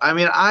 Steve. I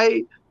mean,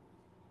 I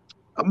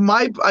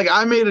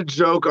made a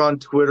joke on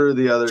Twitter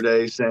the other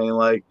day saying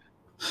like,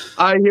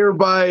 I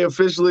hereby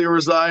officially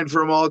resign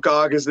from all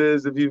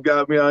caucuses. If you've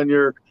got me on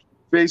your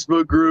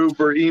Facebook group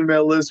or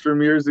email list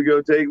from years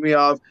ago, take me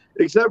off.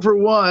 Except for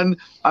one,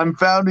 I'm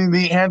founding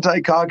the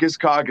Anti-Caucus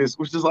Caucus,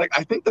 which is like,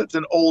 I think that's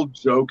an old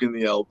joke in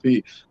the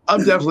LP.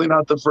 I'm definitely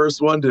not the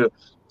first one to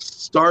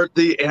start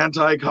the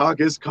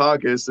Anti-Caucus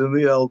Caucus in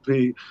the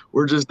LP.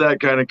 We're just that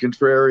kind of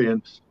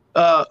contrarian.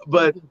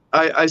 But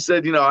I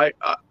said,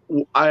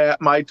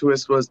 my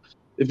twist was,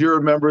 if you're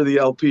a member of the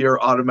LP,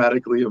 you're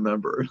automatically a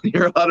member.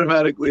 You're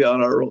automatically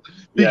on our roll,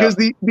 because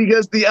the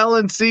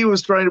LNC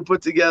was trying to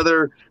put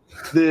together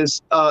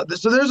this.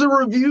 So there's a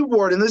review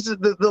board, and this is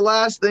the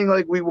last thing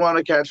like we want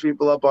to catch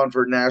people up on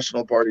for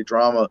national party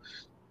drama.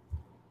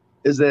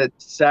 Is that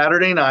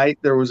Saturday night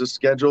there was a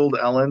scheduled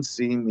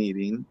LNC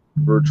meeting,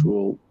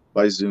 virtual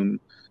by Zoom,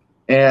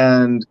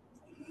 and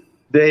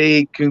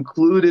they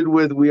concluded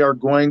with, we are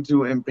going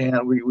to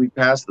we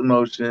passed the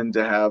motion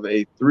to have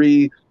a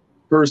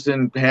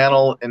 3-person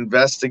panel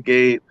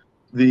investigate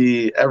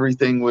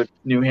everything with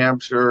New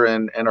Hampshire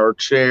and our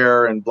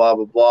chair and blah,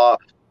 blah, blah.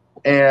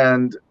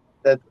 And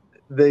that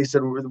they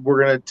said,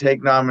 we're going to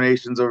take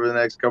nominations over the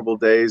next couple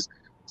of days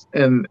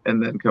and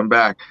then come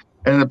back.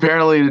 And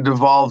apparently it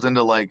devolved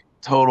into like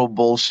total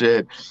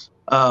bullshit,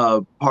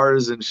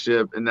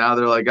 partisanship. And now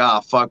they're like,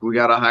 fuck, we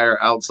got to hire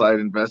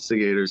outside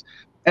investigators.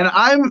 And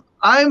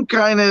I'm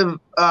kind of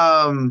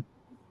I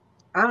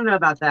don't know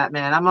about that,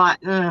 man. I'm not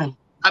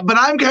but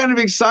I'm kind of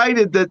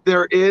excited that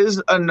there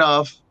is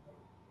enough,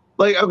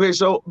 like, okay,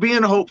 so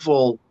being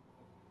hopeful,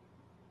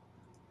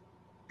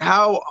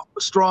 how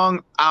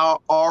strong are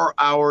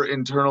our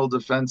internal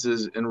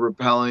defenses in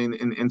repelling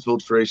an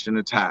infiltration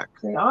attack?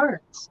 They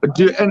are.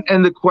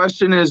 And the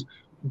question is,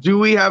 do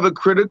we have a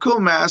critical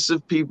mass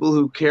of people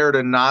who care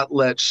to not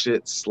let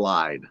shit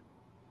slide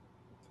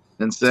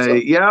and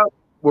say,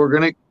 we're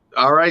going to,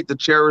 all right, the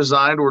chair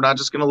resigned. We're not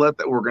just going to let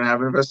that. We're going to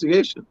have an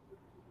investigation.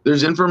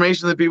 There's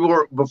information that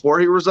before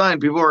he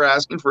resigned, people were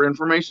asking for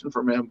information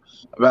from him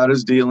about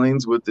his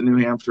dealings with the New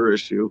Hampshire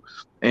issue.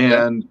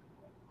 And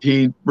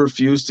he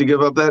refused to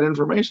give up that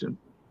information.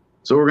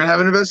 So we're going to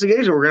have an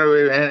investigation.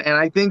 And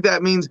I think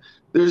that means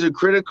there's a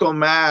critical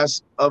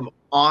mass of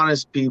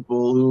honest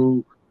people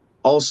who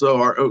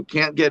also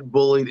can't get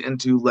bullied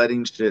into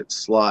letting shit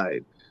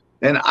slide.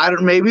 And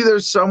maybe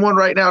there's someone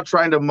right now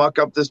trying to muck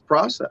up this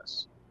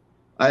process.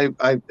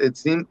 It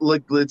seems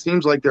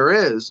like there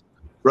is,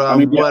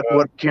 from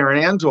what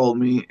Karen Ann told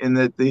me, and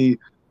that the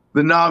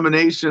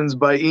nominations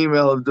by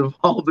email have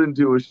devolved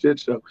into a shit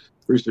show.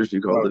 Pretty sure she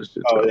called it a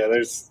shit show. Oh yeah,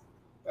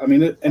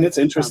 and it's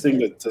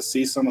interesting to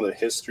see some of the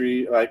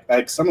history,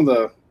 like some of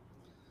the.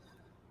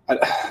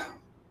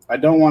 I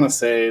don't want to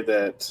say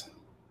that,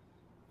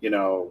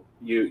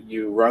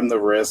 you run the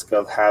risk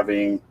of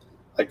having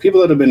like people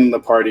that have been in the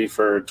party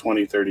for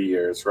 20, 30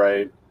 years,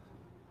 right?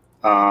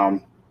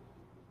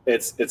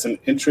 It's an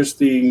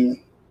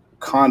interesting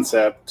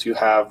concept to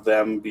have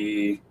them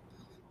be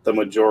the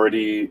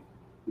majority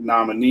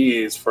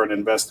nominees for an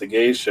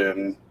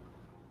investigation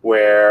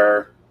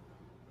where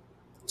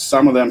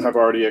some of them have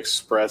already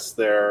expressed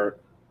their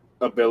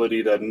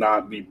ability to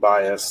not be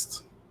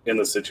biased in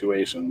the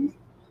situation.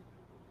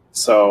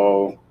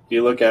 So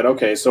you look at,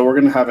 okay, so we're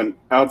going to have an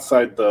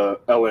outside the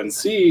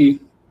LNC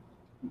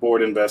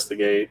board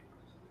investigate,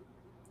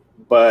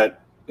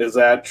 but is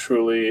that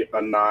truly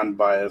a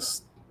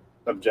non-biased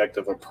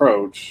objective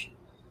approach?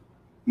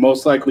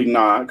 Most likely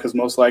not, because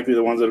most likely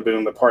the ones that have been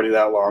in the party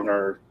that long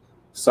are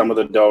some of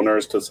the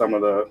donors to some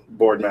of the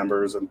board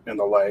members and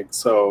the like.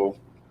 So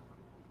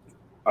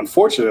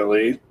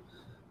unfortunately,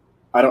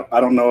 I don't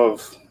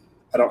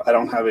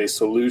have a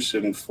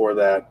solution for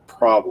that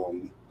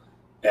problem,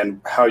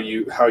 and how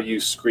you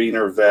screen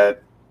or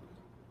vet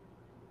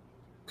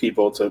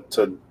people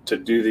to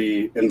do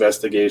the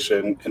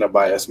investigation in a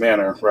biased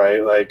manner,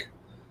 right? Like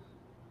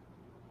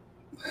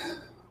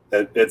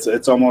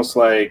it's almost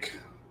like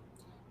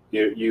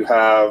you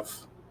have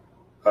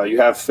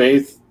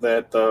faith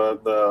that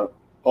the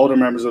older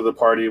members of the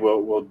party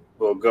will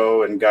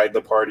go and guide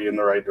the party in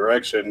the right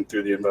direction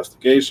through the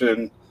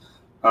investigation.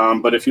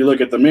 But if you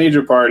look at the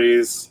major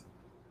parties,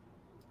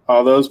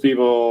 all those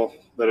people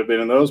that have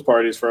been in those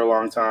parties for a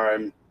long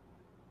time,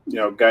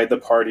 guide the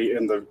party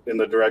in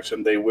the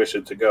direction they wish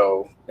it to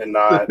go, and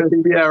not.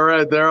 Yeah,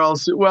 right. They're all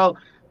well.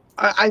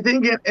 I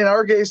think in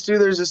our case too,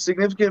 there's a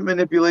significant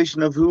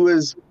manipulation of who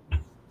is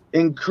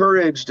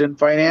encouraged and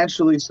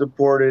financially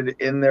supported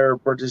in their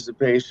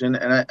participation,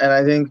 and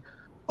I think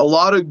a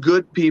lot of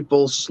good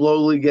people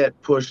slowly get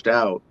pushed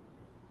out.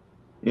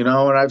 And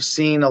I've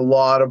seen a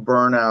lot of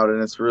burnout,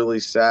 and it's really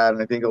sad.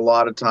 And I think a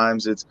lot of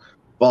times it's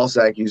false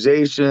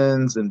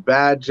accusations and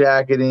bad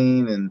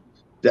jacketing and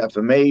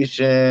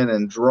defamation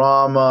and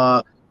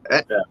drama.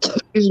 Yeah.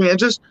 Excuse me, and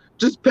just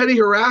petty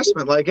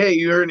harassment. Like, hey,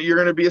 you're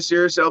going to be a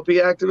serious LP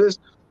activist?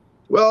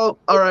 Well,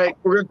 all right,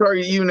 we're going to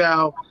target you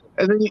now.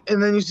 And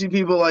then you see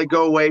people like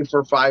go away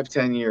for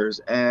 5-10 years,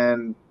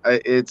 and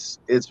it's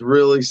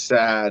really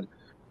sad.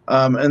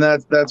 And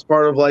that's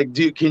part of like,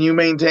 can you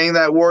maintain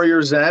that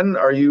warrior zen?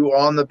 Are you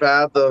on the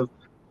path of,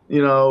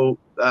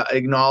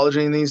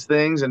 acknowledging these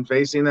things and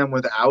facing them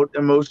without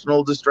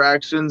emotional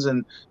distractions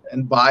and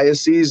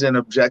biases, and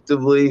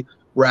objectively,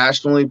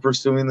 rationally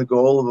pursuing the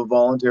goal of a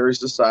voluntary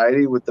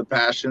society with the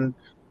passion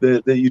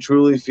that you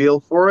truly feel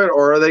for it?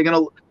 Or are they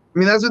going to? I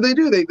mean, that's what they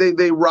do.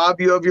 They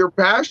rob you of your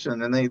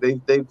passion, and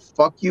they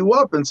fuck you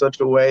up in such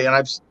a way. And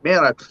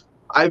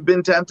I've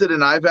been tempted,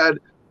 and I've had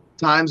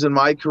times in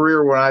my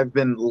career where I've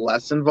been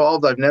less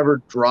involved. I've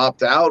never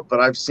dropped out, but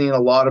I've seen a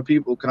lot of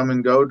people come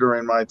and go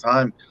during my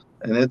time,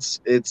 and it's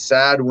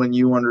sad when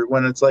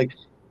it's like,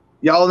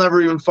 y'all never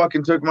even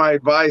fucking took my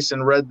advice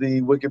and read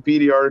the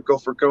Wikipedia article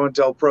for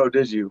COINTELPRO,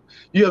 did you?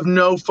 You have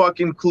no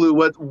fucking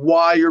clue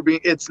why you're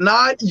being. It's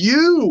not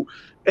you.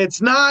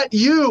 It's not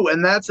you.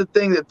 And that's the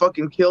thing that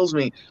fucking kills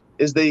me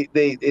is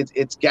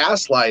it's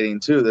gaslighting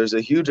too. There's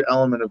a huge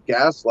element of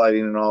gaslighting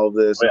in all of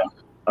this.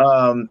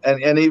 Oh, yeah.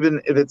 And even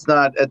if it's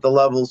not at the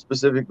level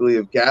specifically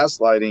of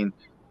gaslighting,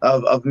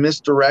 of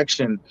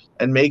misdirection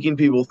and making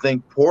people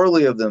think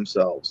poorly of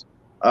themselves,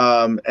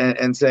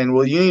 and saying,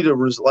 well, you need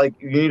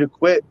to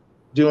quit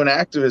doing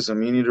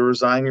activism. You need to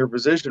resign your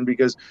position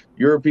because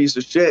you're a piece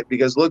of shit,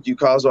 because look, you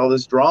caused all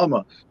this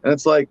drama. And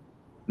it's like,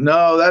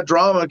 no, that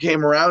drama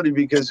came around you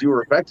because you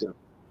were effective.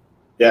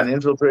 Yeah. And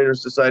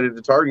infiltrators decided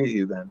to target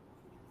you then.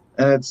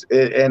 And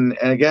and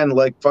again,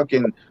 like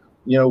fucking,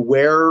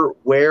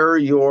 wear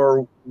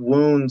your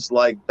wounds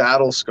like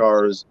battle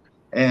scars,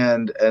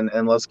 and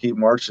let's keep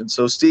marching.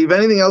 So Steve,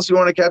 anything else you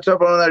want to catch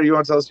up on that, or you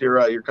want to tell us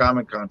your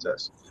comment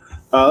contest?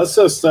 Let's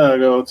just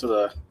go to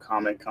the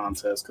comment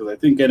contest, because I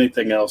think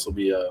anything else will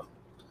be a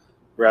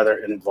rather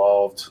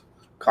involved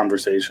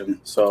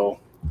conversation. So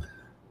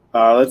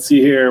let's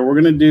see here. We're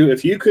going to do,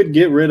 if you could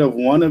get rid of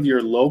one of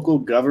your local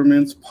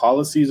government's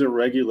policies or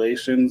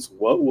regulations,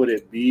 what would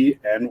it be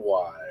and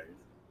why?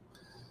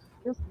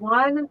 Just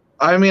one?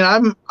 I mean,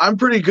 I'm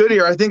pretty good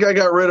here. I think I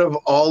got rid of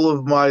all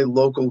of my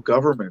local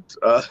government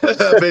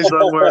based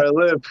on where I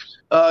live.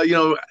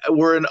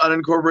 We're in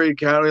unincorporated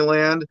county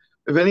land.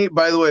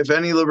 By the way, if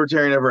any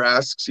libertarian ever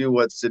asks you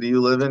what city you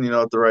live in, you know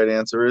what the right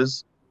answer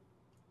is?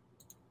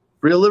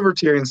 Real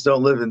libertarians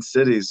don't live in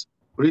cities.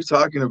 What are you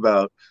talking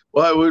about?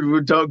 What,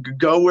 we don't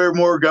go where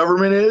more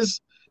government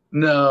is?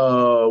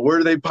 No. Where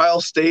do they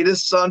pile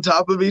statists on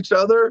top of each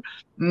other?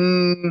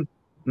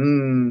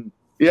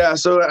 Yeah,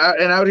 so,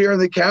 and out here in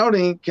the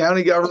county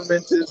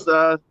government is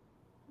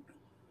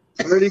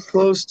pretty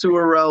close to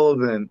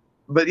irrelevant.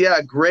 But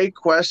yeah, great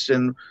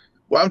question.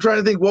 Well, I'm trying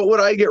to think, what would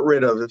I get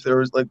rid of if there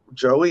was like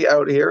Joey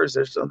out here? Is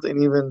there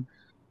something even?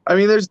 I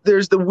mean,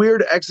 there's the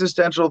weird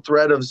existential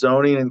threat of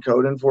zoning and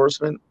code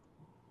enforcement.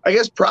 I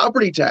guess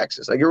property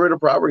taxes. I get rid of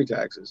property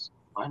taxes,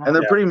 and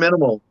they're pretty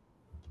minimal.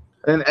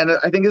 And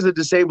I think as a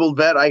disabled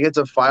vet, I get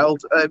to file.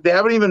 They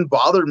haven't even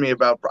bothered me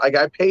about.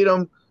 I paid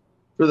them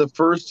for the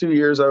first 2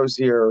 years I was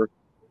here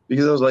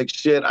because I was like,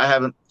 shit, I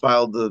haven't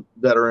filed the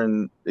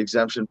veteran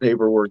exemption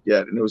paperwork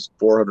yet, and it was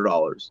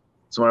 $400.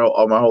 So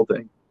my whole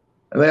thing.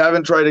 And they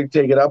haven't tried to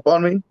take it up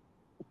on me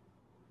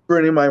for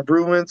any of my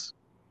improvements,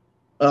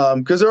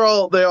 because they're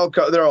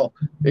all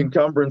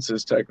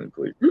encumbrances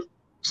technically.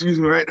 Excuse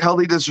me, right?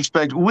 Healthy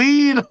disrespect.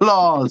 Weed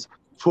laws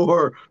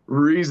for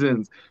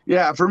reasons.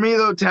 Yeah, for me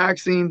though,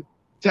 taxes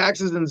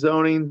and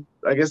zoning.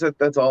 I guess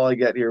that's all I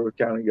get here with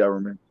county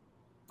government.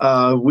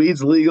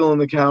 Weed's legal in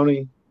the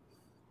county.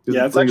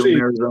 Yeah, it's actually in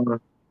Arizona.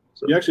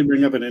 So. You actually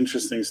bring up an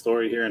interesting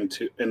story here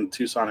in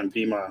Tucson and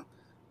Pima.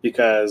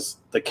 because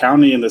the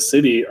county and the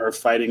city are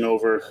fighting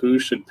over who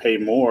should pay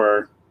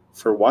more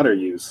for water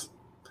use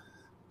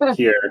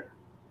here.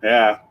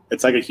 Yeah,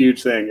 it's like a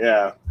huge thing.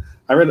 Yeah,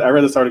 I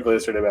read this article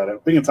yesterday about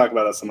it. We can talk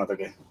about that some other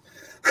day.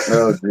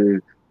 Oh,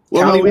 dude.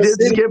 Well, no, we did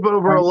skip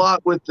over a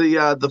lot with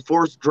the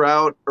forced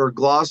drought, or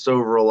glossed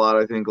over a lot,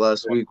 I think,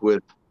 last week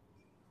with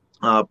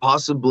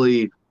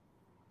possibly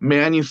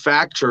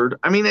manufactured.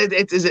 I mean,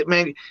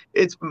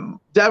 it's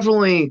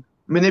definitely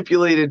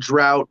manipulated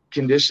drought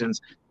conditions,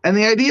 and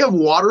the idea of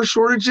water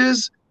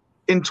shortages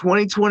in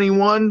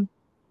 2021.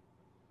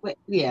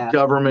 Yeah,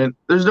 government.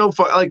 There's no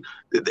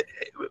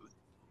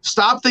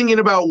stop thinking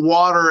about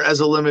water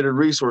as a limited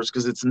resource,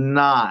 because it's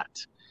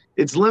not.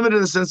 It's limited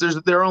in the sense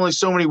there are only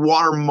so many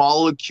water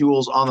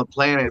molecules on the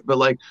planet, but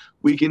like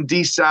we can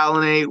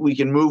desalinate, we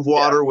can move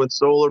water with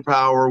solar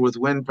power, with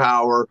wind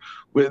power,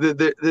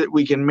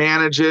 we can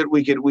manage it.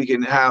 We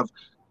can have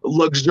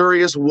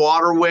luxurious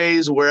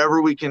waterways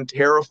wherever we can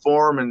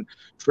terraform and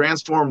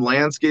transform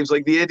landscapes.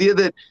 Like the idea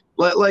that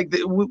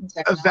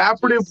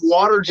evaporative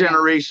water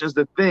generation is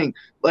the thing.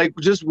 Like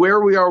just where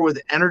we are with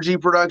energy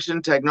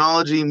production,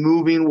 technology,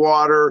 moving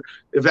water,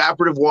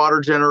 evaporative water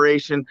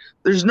generation,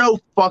 there's no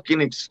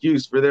fucking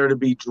excuse for there to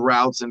be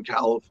droughts in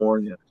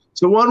California.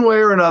 So one way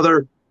or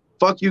another,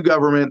 fuck you,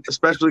 government,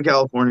 especially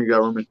California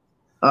government,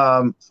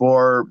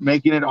 for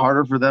making it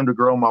harder for them to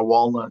grow my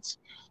walnuts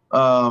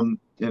in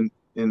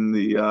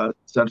the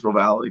Central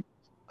Valley.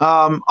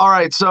 All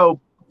right, so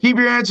keep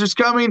your answers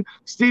coming.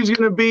 Steve's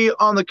going to be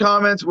on the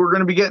comments. We're going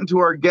to be getting to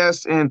our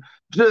guests in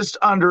just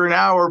under an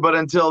hour, but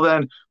until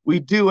then, we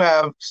do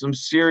have some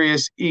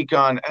serious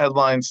econ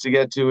headlines to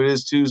get to. It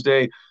is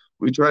Tuesday.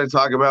 We try to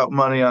talk about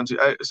money on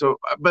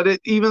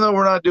even though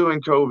we're not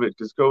doing COVID,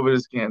 because COVID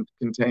is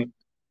contained.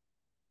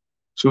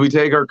 Should we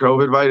take our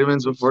COVID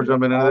vitamins before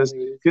jumping into this?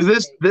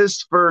 Because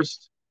this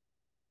first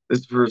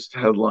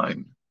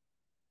headline,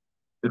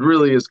 it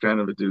really is kind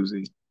of a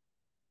doozy.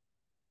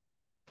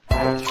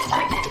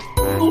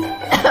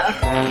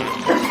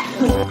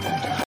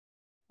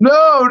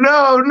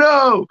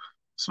 No.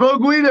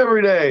 Smoke weed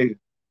every day.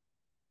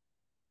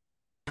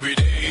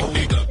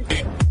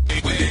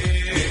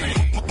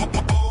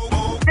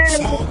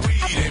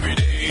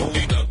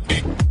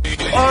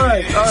 All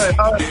right.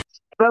 Enough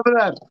of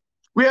that.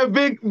 We have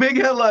big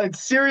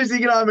headlines, serious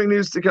economic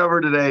news to cover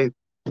today,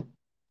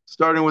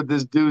 starting with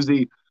this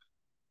doozy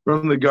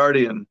from The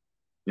Guardian.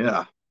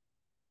 Yeah.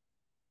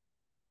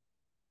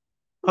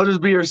 I'll just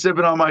be here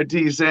sipping on my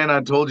tea saying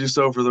I told you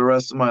so for the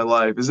rest of my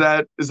life. Is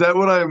that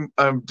what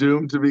I'm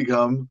doomed to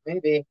become?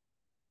 Maybe.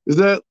 Is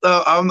that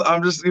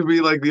I'm just gonna be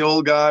like the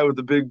old guy with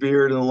the big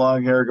beard and the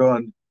long hair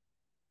going,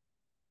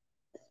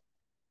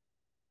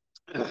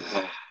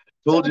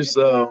 told you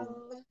so.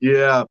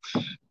 Yeah.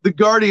 The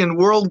Guardian: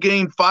 world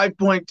gained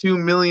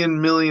 5.2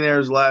 million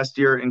millionaires last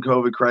year in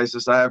COVID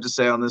crisis. I have to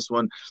say on this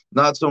one,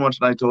 not so much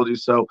and I told you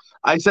so.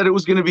 I said it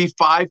was going to be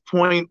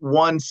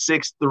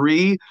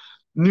 5.163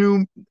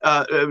 new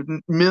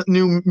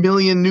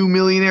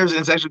millionaires, and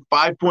it's actually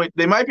 5 point.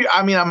 They might be.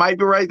 I mean, I might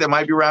be right. They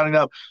might be rounding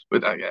up,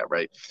 but yeah,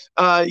 right.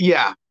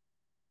 Yeah.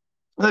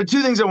 The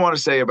two things I want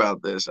to say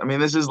about this. I mean,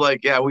 this is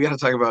like, yeah, we got to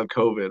talk about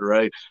COVID,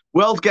 right?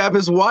 Wealth gap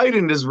has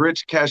widened as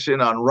rich cash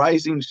in on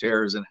rising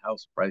shares and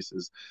house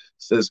prices,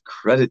 says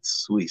Credit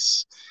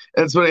Suisse.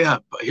 And so, yeah,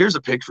 here's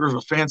a picture of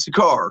a fancy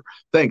car.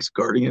 Thanks,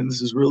 Guardian.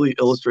 This is really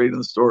illustrating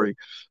the story.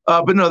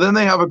 But no, then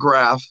they have a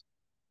graph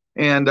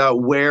and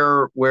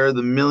where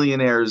the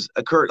millionaires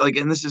occur. Like,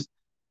 and this is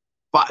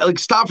like,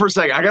 stop for a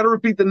second. I got to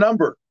repeat the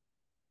number.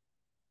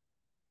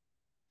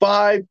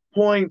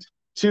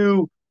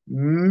 5.2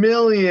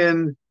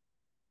 million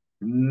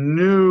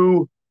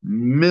new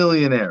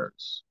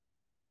millionaires.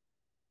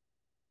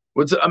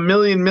 What's a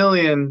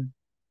million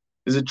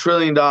is $1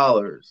 trillion.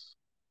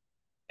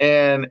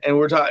 And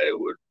we're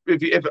talking,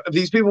 if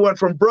these people went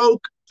from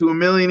broke to $1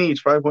 million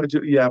each,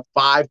 5.2, you have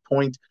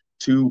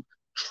 $5.2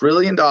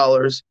 trillion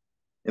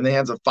in the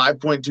hands of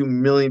 5.2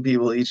 million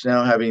people, each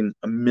now having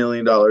 $1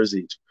 million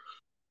each.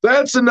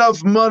 That's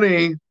enough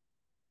money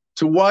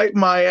to wipe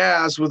my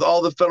ass with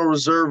all the Federal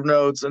Reserve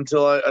notes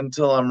until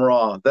I'm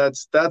raw.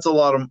 That's a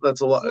lot.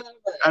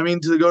 I mean,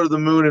 to go to the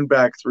moon and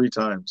back 3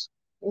 times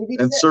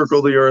and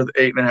circle the earth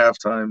 8.5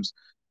 times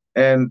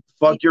and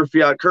fuck your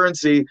fiat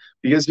currency,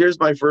 because here's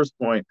my first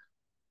point.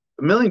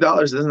 $1 million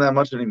isn't that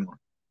much anymore.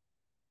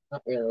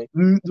 Not really.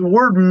 The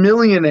word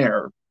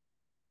millionaire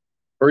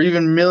or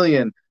even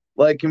million,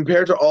 like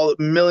compared to all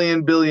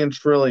million, billion,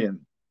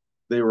 trillion,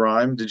 they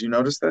rhyme. Did you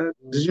notice that?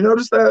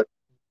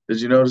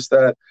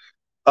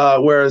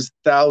 Whereas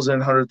 1,000,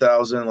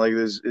 100,000, like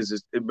this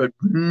is, but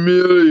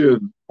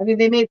million. I mean,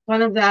 they made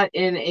fun of that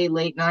in a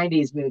late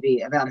 '90s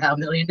movie about how $1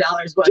 million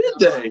was.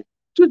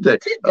 Did they?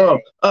 Oh,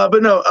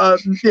 but no,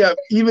 yeah.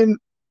 Even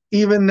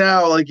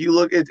now, like you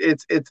look,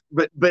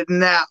 but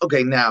now,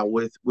 okay, now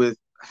with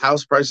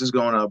house prices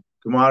going up,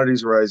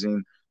 commodities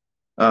rising,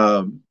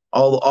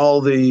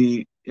 all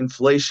the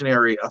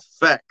inflationary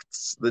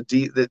effects,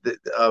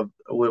 of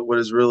what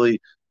is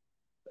really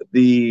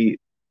the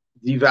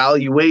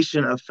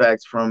devaluation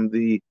effects from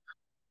the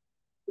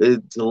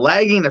It's a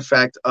lagging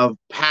effect of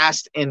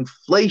past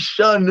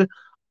inflation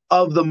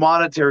of the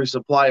monetary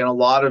supply, and a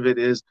lot of it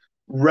is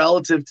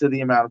relative to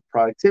the amount of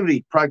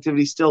productivity.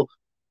 Productivity still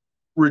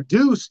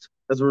reduced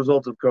as a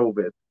result of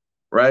COVID,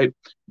 right?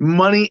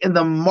 Money in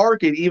the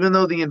market, even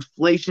though the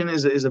inflation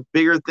is a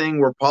bigger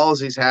thing where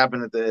policies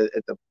happen at the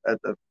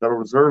Federal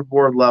Reserve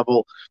Board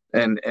level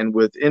and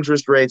with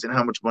interest rates and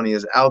how much money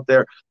is out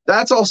there,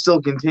 that's all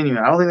still continuing.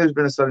 I don't think there's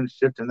been a sudden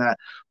shift in that.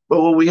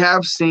 But what we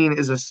have seen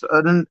is a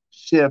sudden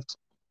shift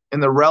in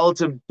the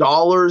relative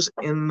dollars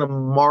in the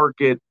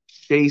market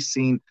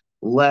chasing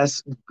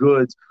less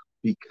goods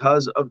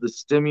because of the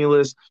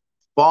stimulus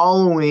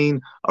following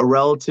a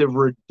relative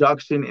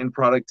reduction in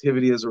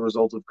productivity as a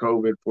result of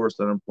COVID, forced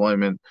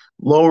unemployment,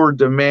 lower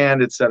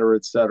demand, et cetera,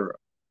 et cetera.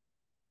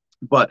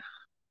 But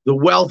the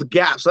wealth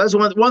gap, so that's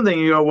one thing,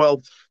 you go,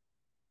 well,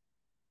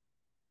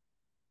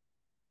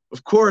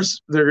 of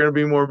course there are going to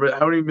be more, but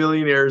how many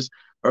millionaires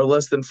are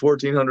less than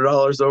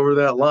 $1,400 over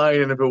that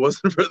line? And if it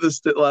wasn't for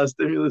the last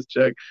stimulus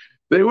check,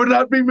 they would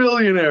not be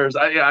millionaires.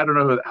 I don't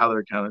know how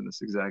they're counting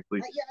this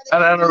exactly.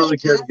 And I don't really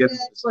care to get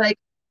into this. Like,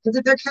 because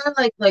if they're kind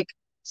of like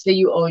say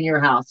you own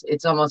your house,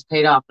 it's almost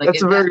paid off. Like,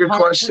 that's a very good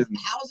question.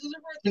 Houses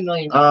are worth $1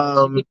 million.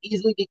 You could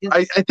easily be.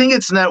 I think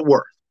it's net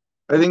worth.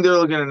 I think they're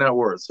looking at net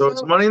worth. So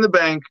it's money in the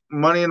bank,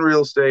 money in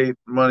real estate,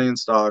 money in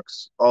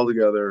stocks, all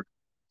together.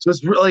 So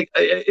it's like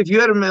if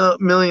you had $1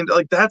 million,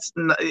 like that's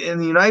in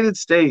the United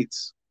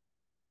States,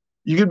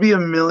 you could be a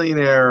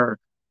millionaire,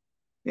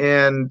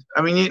 and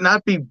I mean, you'd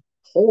not be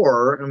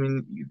poor. I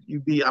mean,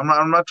 you'd be. I'm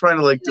not trying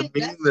to like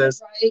demean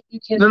this. Right.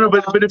 No,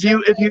 but if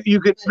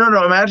you could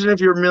imagine if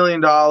your $1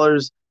 million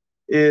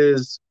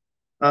is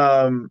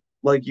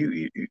like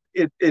you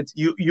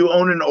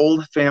own an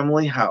old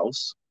family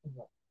house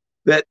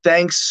that,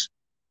 thanks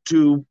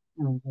to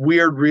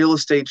weird real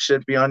estate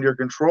shit beyond your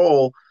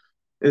control,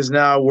 is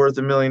now worth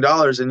 $1 million,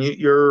 and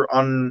you're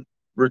on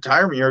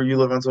retirement, or you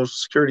live on Social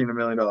Security in $1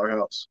 million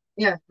house.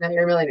 Yeah, now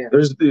you're a millionaire.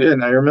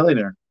 Now you're a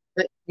millionaire.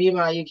 But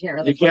meanwhile, you can't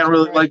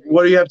really. Like,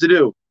 what do you have to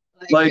do?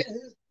 Like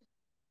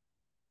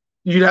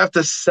you'd have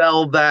to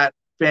sell that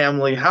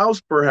family house,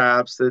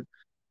 perhaps, that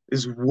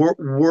is worth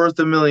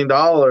 $1 million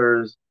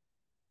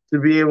to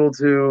be able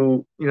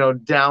to,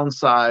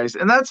 downsize.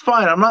 And that's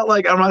fine. I'm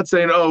not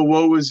saying, oh,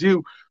 woe is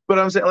you, but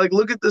I'm saying, like,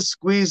 look at the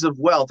squeeze of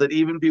wealth that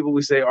even people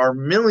we say are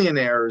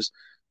millionaires,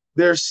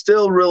 they're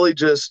still really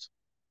just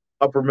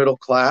upper middle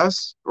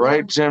class,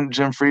 right? Yeah.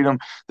 Jim Freedom.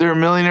 There are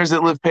millionaires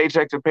that live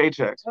paycheck to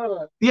paycheck.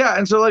 Totally. Yeah,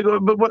 and so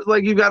but what,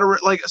 like, you got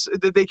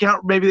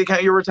to maybe they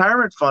count your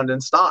retirement fund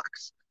in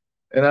stocks,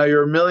 and now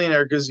you're a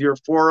millionaire because your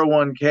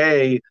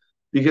 401k,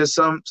 because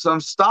some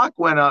stock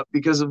went up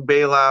because of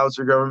bailouts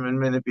or government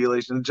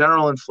manipulation,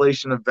 general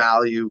inflation of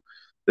value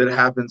that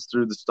happens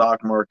through the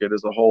stock market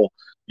as a whole.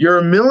 You're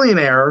a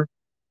millionaire,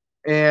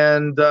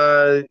 and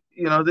I'm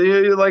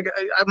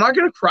not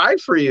going to cry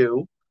for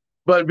you,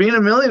 but being a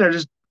millionaire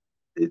just.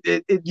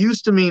 It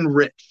used to mean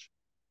rich.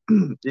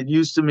 It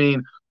used to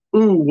mean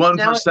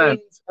 1%.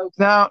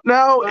 Now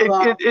well,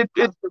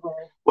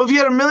 if you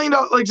had $1 million,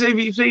 like say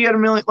you had $1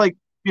 million, like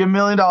 $1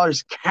 million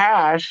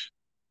cash,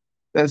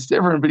 that's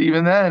different. But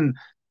even then,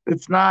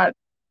 it's not,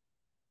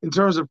 in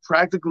terms of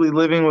practically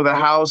living with a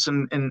house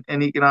and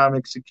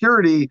economic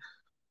security.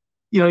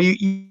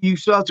 You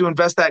still have to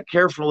invest that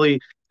carefully.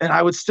 And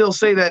I would still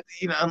say that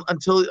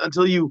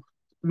until you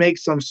make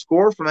some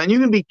score from that, and you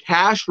can be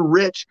cash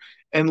rich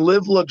and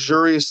live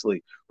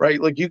luxuriously,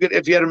 right? Like, you could,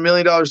 if you had $1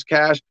 million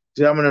cash,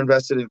 say, I'm going to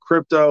invest it in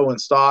crypto and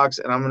stocks,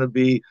 and I'm going to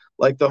be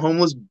like the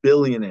homeless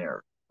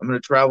billionaire. I'm going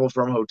to travel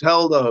from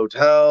hotel to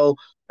hotel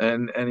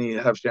and you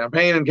have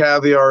champagne and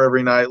caviar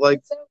every night.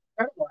 Like,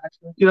 incredible,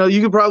 actually. You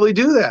could probably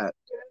do that,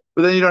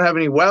 but then you don't have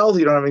any wealth,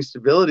 you don't have any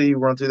stability. You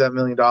run through that $1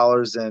 million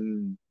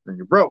and then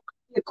you're broke.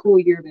 A cool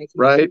year making,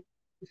 right?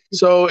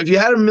 So if you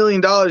had $1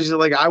 million, you're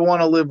like, I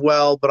want to live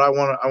well, but I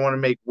want to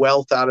make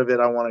wealth out of it.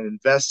 I want to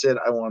invest it.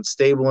 I want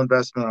stable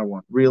investment. I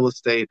want real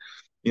estate.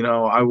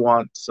 I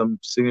want some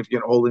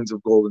significant holdings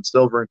of gold and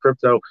silver and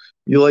crypto.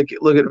 You look at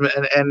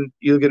and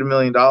you look at $1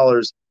 million,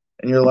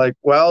 and you're like,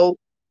 well,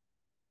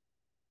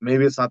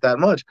 maybe it's not that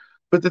much.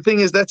 But the thing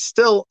is, that's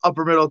still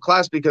upper middle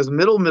class, because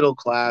middle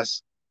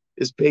class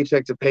is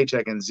paycheck to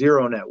paycheck and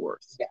zero net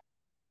worth. Yeah.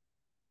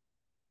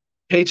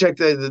 Paycheck,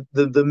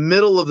 the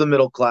middle of the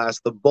middle class,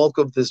 the bulk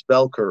of this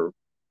bell curve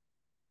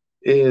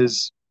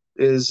is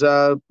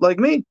like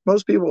me,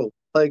 most people.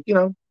 Like,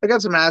 I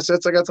got some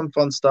assets, I got some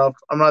fun stuff.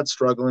 I'm not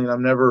struggling.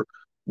 I'm never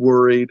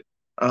worried.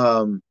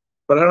 But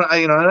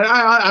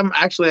I'm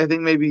actually, I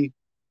think maybe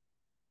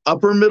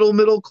upper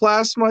middle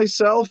class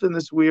myself, in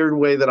this weird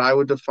way that I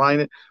would define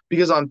it,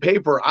 because on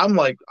paper I'm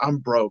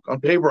broke. On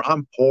paper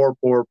I'm poor.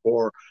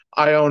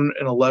 I own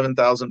an $11,000,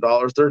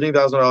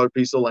 $13,000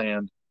 piece of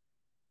land.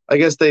 I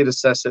guess they'd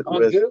assess it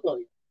on Google.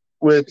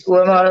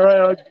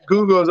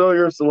 Google goes, oh,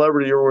 you're a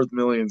celebrity, you're worth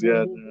millions.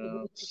 Yeah.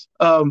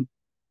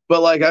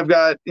 But like, I've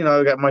got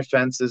my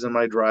fences and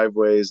my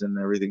driveways, and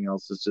everything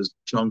else is just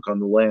junk on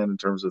the land in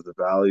terms of the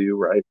value,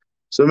 right?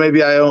 So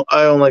maybe I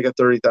own like a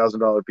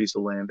 $30,000 piece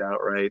of land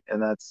outright,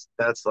 and that's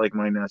like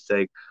my nest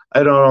egg.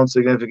 I don't own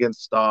significant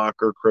stock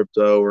or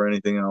crypto or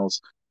anything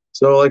else.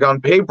 So like on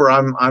paper,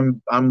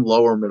 I'm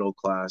lower middle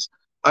class.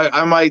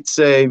 I might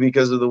say,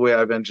 because of the way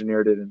I've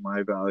engineered it in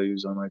my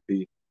values, I might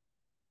be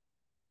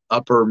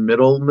upper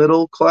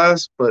middle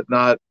class, but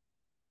not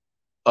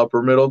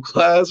upper middle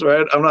class,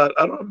 right? I don't have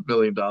 $1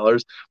 million.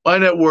 My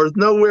net worth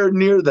nowhere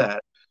near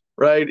that,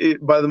 right?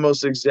 By the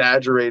most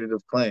exaggerated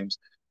of claims.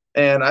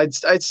 And I'd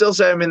still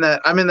say I'm in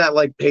that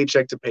like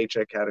paycheck to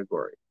paycheck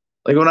category.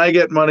 Like when I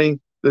get money,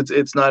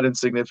 it's not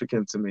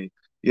insignificant to me.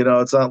 You know,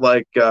 it's not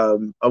like a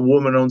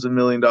woman owns $1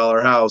 million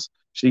house.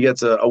 She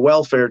gets a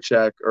welfare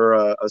check or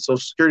a social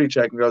security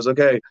check and goes,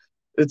 okay,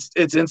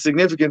 it's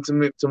insignificant to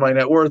me, to my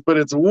net worth, but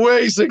it's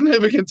way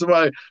significant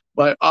to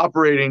my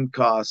operating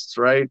costs,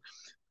 right?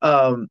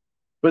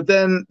 But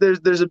then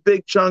there's a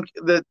big chunk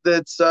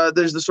that's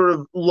there's the sort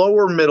of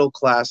lower middle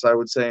class, I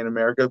would say, in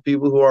America,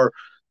 people who are,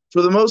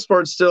 for the most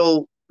part,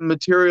 still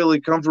materially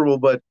comfortable,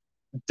 but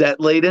debt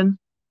laden,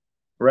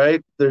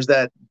 right? There's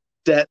that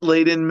debt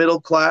laden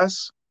middle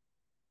class.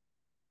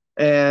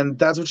 And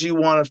that's what you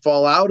want to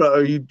fall out of,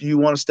 or you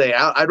want to stay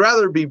out. I'd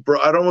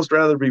almost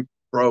rather be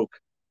broke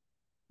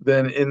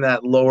than in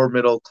that lower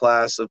middle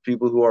class of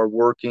people who are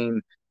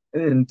working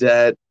in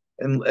debt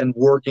and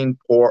working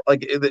poor.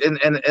 Like, and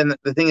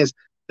the thing is,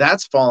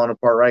 that's falling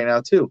apart right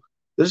now too.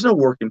 There's no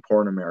working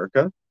poor in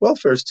America.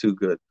 Welfare's too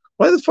good.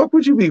 Why the fuck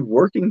would you be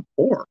working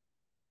poor?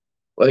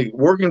 Like,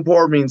 working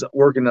poor means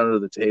working under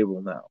the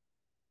table now,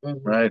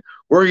 right?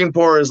 Working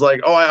poor is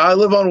like, oh, I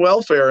live on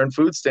welfare and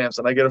food stamps,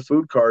 and I get a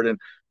food card, and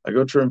I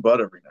go trim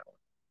butt every now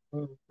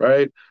and then,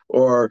 right?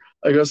 Or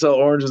I go sell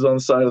oranges on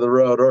the side of the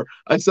road, or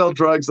I sell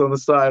drugs on the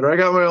side, or I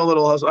got my own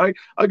little hustle.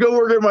 I go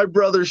work at my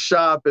brother's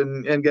shop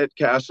and get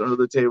cash under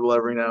the table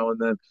every now and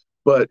then.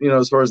 But, you know,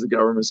 as far as the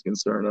government's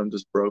concerned, I'm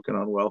just broken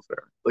on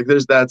welfare. Like,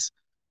 there's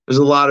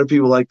a lot of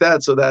people like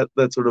that. So that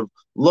sort of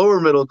lower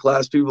middle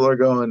class people are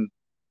going,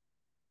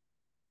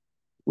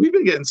 we've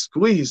been getting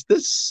squeezed.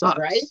 This sucks.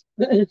 Right?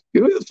 Get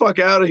me the fuck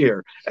out of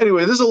here.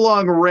 Anyway, this is a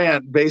long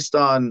rant based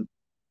on,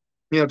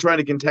 you know, trying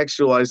to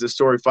contextualize this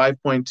story.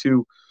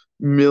 5.2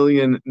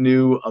 million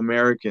new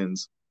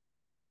Americans.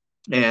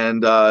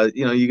 And,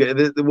 you know, you get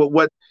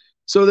what,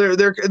 so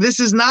this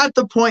is not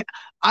the point.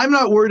 I'm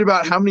not worried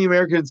about how many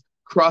Americans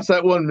cross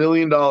that $1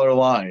 million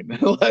line.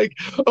 Like,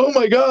 oh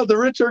my God, the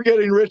rich are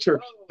getting richer.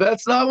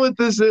 That's not what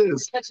this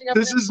is.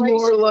 This is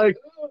more like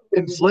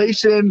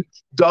inflation,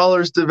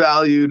 dollars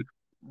devalued,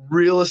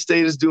 real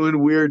estate is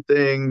doing weird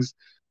things,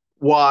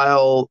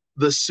 while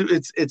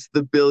it's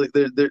the billion.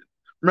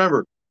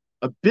 Remember,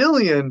 a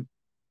billion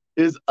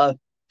is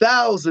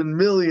 1,000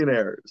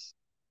 millionaires.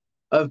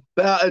 Of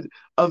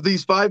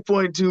these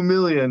 5.2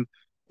 million,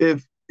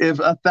 if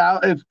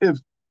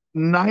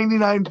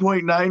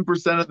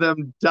 99.9% of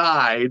them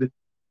died,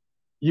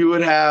 you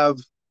would have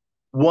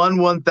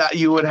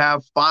you would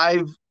have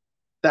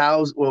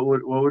 5,000. What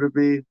would it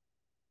be?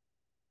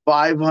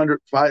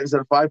 500. Is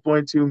that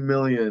 5.2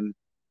 million?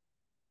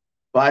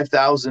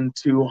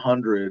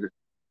 5,200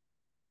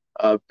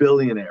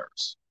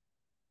 billionaires.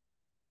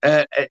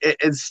 And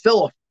it's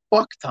still a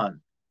fuck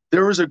ton.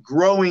 There was a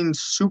growing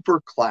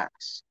super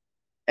class.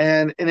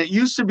 And it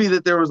used to be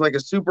that there was like a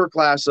super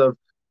class of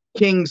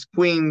kings,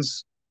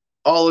 queens,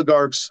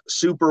 oligarchs,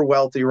 super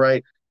wealthy,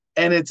 right?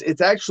 And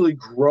it's actually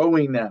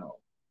growing now.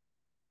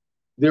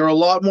 There are a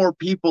lot more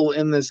people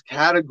in this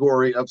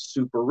category of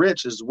super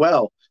rich as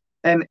well.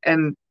 And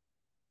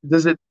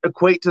does it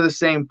equate to the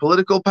same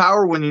political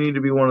power when you need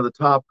to be one of the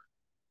top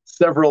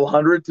several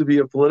hundred to be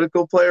a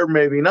political player?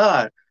 Maybe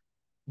not.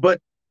 But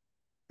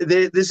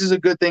this is a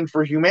good thing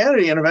for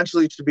humanity, and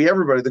eventually it should be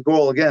everybody. The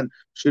goal, again,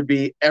 should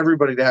be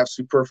everybody to have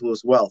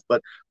superfluous wealth.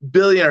 But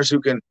billionaires who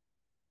can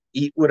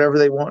eat whatever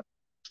they want,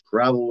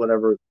 travel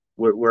wherever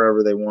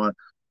they want,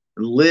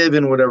 live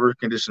in whatever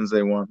conditions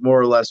they want, more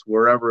or less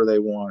wherever they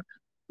want,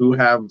 who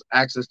have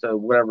access to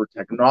whatever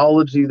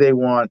technology they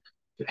want,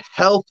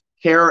 health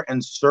care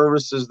and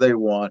services they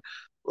want.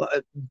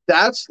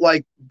 That's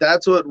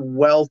what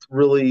wealth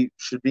really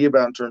should be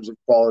about in terms of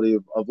quality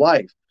of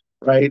life,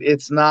 right?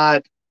 It's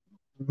not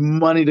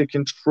money to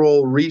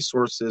control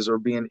resources or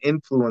be an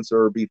influencer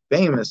or be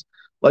famous.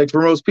 Like,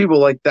 for most people,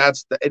 like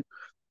that's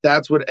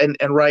what. And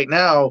right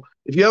now,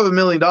 if you have $1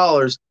 million,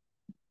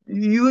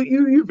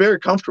 you're very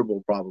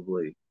comfortable,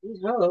 probably.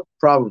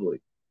 Probably.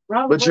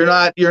 But you're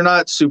not rich.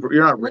 Unless you're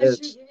giving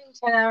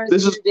 10 hours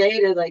of your day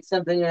to like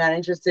something you're not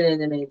interested in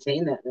to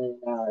maintain that $1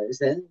 million,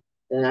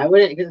 then I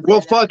wouldn't.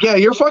 Well, fuck yeah,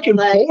 you're fucking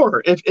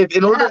poor. If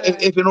in order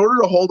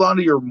to hold on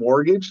to your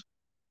mortgage,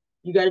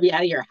 you got to be out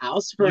of your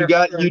house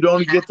you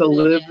don't get to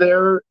live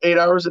there 8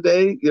 hours a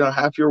day. You know,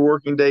 half your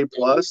working day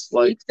plus. You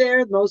sleep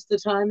there most of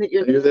the time that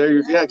you're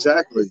there. Yeah,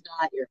 exactly. It's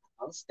not your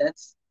house.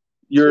 That's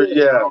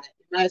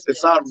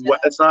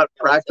It's not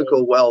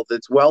practical wealth.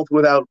 It's wealth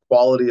without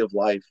quality of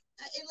life.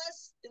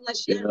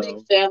 Unless you have a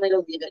big family to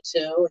leave it to,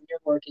 and you're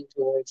working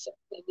towards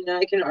something. You know,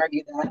 I can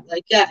argue that.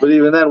 Like, yeah. But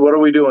even then, what are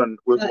we doing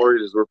with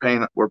mortgages? We're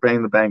paying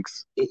the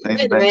banks, paying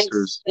the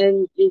banksters,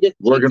 and you get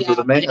working for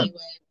the man. Anyway,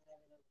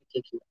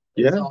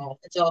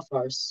 it's all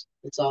farce.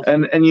 It's all.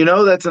 And you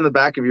know that's in the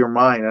back of your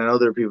mind. I know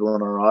there are people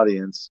in our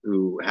audience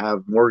who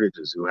have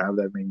mortgages, who have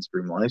that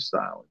mainstream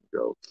lifestyle. You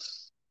go,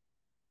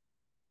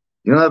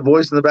 you know that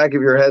voice in the back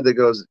of your head that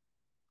goes,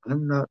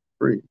 "I'm not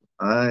free.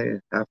 I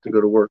have to go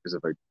to work, because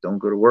if I don't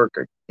go to work,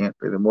 I can't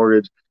pay the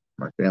mortgage.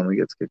 My family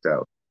gets kicked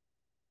out."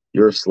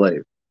 You're a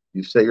slave.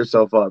 You set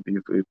yourself up.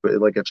 You put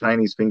like a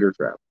Chinese finger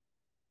trap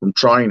from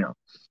China.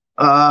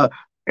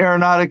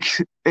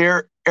 Aeronicus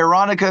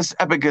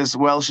epicus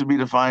wealth should be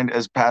defined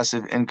as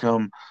passive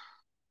income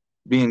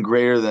being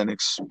greater than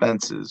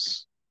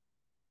expenses.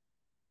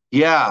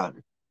 Yeah.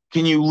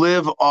 Can you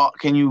live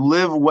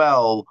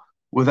well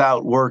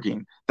without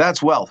working?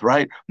 That's wealth,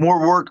 right?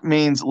 More work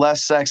means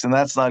less sex, and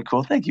that's not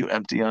cool. Thank you,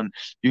 Empty on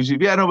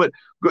YouTube. Yeah, no, but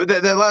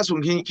that last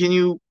one, can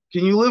you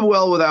live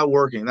well without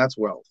working? That's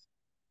wealth.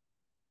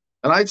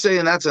 And I'd say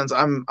in that sense,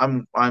 I'm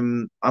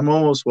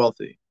almost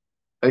wealthy.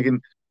 I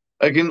can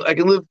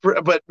live,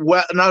 but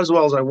not as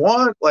well as I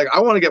want. Like, I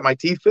want to get my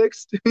teeth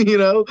fixed, you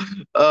know.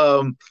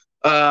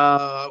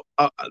 I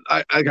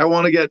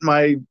want to get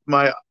my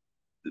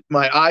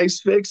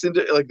eyes fixed, and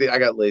I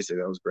got LASIK.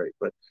 That was great,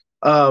 but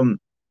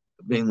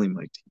mainly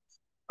my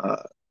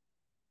teeth.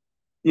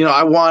 You know,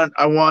 I want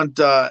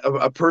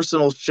a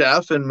personal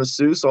chef and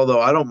masseuse, although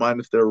I don't mind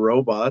if they're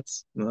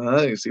robots.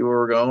 You see where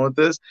we're going with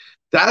this?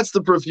 That's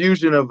the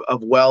profusion of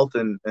wealth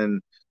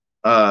and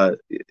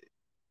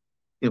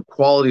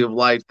quality of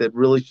life that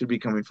really should be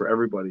coming for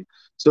everybody.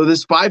 So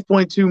this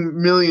 5.2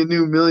 million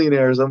new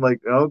millionaires, I'm like,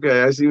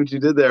 okay, I see what you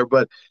did there,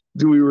 but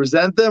do we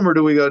resent them, or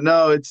do we go,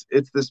 no, it's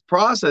this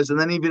process? And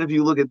then even if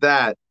you look at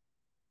that,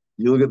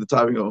 you look at the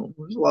top and go,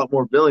 there's a lot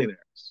more billionaires.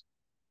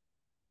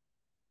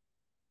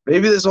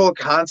 Maybe this whole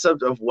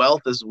concept of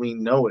wealth as we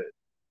know it.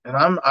 And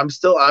I'm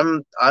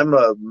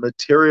a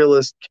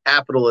materialist,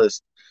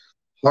 capitalist,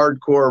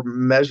 hardcore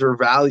measure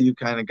value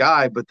kind of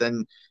guy, but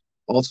then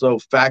also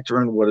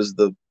factor in what is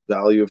the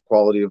value of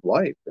quality of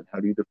life, and how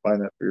do you define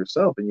that for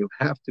yourself? And you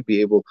have to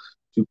be able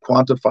to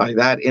quantify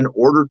that in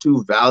order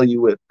to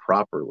value it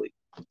properly.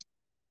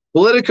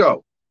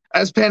 Politico.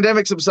 As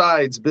pandemic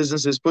subsides,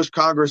 businesses push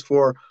Congress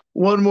for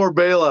one more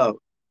bailout.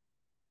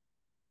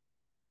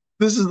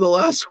 This is the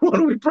last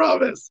one, we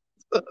promise.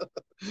 Wait,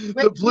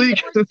 the plea.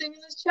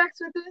 Stimulus checks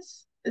with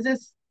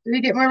this? Do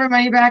we get more of our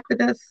money back with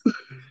this?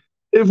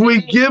 If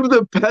we give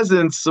the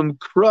peasants some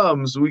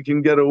crumbs, we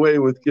can get away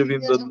with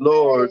giving the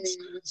lords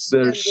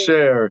their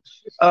share.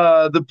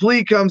 The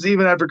plea comes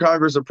even after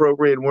Congress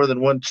appropriated more than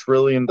 $1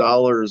 trillion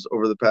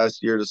over the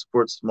past year to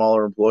support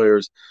smaller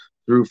employers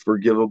through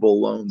forgivable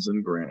loans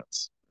and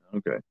grants.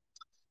 Okay.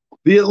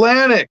 The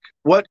Atlantic.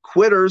 What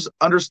quitters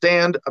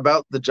understand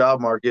about the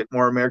job market?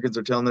 More Americans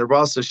are telling their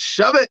boss to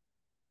shove it.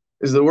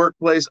 Is the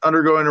workplace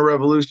undergoing a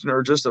revolution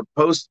or just a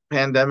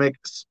post-pandemic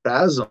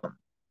spasm?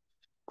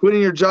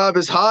 Quitting your job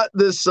is hot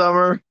this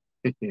summer.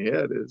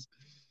 Yeah, it is.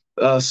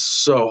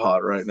 So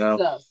hot right now.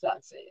 So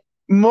sexy.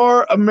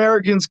 More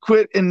Americans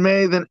quit in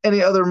May than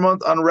any other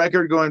month on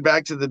record, going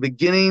back to the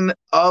beginning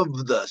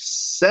of the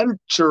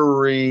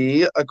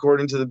century,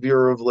 according to the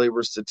Bureau of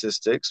Labor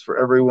Statistics. For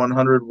every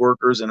 100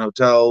 workers in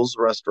hotels,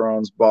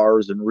 restaurants,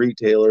 bars, and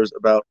retailers,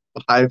 about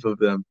 5 of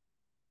them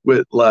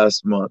quit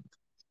last month.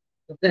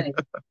 Okay.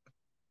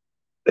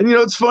 And you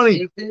know, it's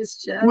funny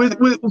because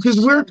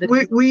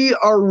we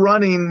are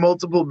running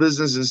multiple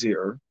businesses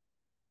here.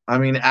 I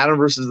mean, Adam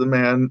versus the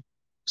Man,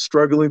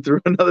 struggling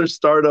through another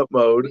startup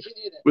mode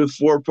with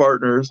 4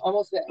 partners.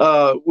 Almost there.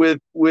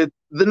 With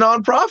the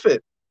nonprofit,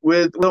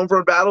 with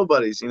Homefront Battle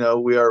Buddies. You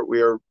know, we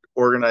are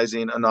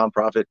organizing a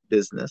nonprofit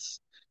business.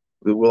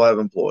 We will have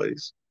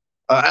employees.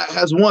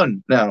 Has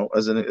one now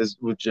as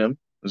with Jim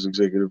as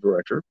executive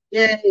director.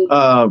 Yay.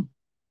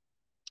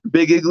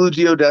 Big Igloo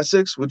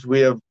Geodesics, which we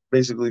have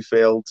basically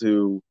failed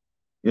to,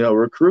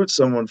 recruit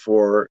someone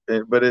for,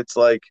 but it's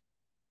like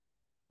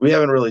we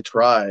haven't really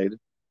tried.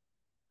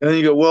 And then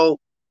you go, well,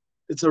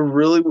 it's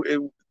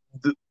the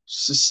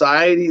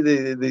society,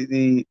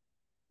 the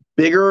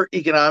bigger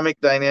economic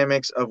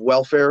dynamics of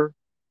welfare,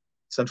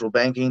 central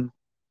banking,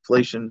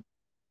 inflation,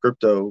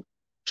 crypto,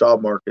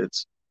 job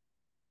markets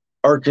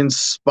are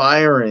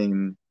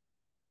conspiring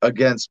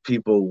against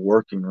people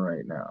working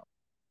right now.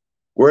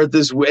 We're at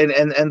this,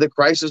 and the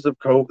crisis of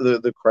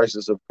COVID, the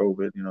crisis of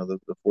COVID,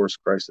 the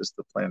forced crisis,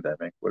 the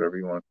pandemic, whatever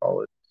you want to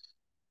call it.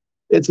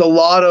 It's a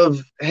lot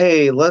of,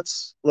 hey,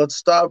 let's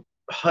stop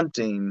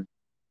hunting.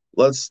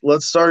 Let's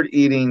start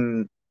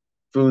eating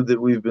food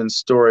that we've been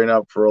storing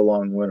up for a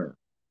long winter,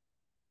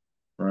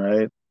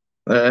 right?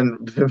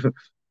 And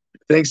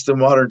thanks to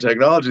modern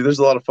technology, there's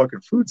a lot of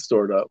fucking food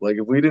stored up. Like,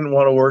 if we didn't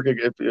want to work,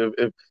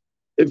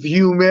 if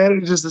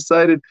humanity just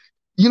decided,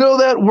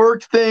 that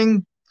work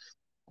thing,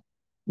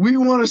 we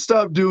want to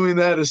stop doing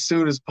that as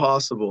soon as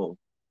possible.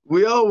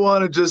 We all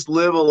want to just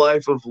live a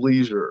life of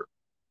leisure.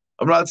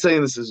 I'm not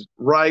saying this is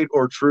right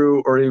or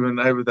true or even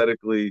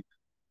hypothetically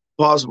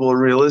possible or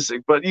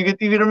realistic. But you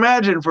can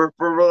imagine for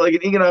like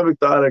an economic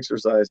thought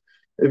exercise,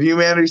 if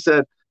humanity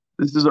said,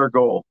 "This is our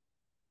goal.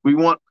 We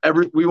want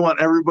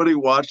everybody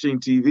watching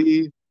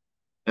TV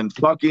and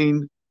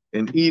fucking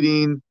and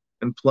eating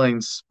and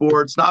playing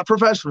sports, not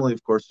professionally,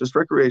 of course, just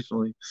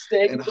recreationally,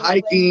 and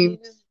hiking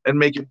and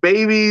making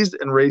babies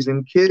and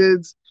raising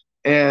kids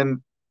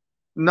and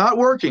not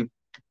working,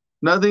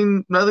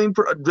 nothing,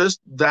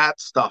 just that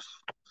stuff.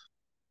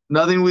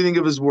 Nothing we think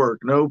of as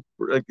work. No,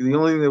 like the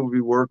only thing that would be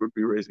work would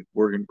be raising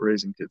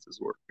kids as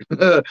work.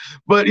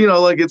 But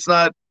like it's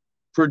not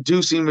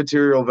producing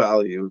material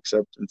value,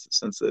 except in the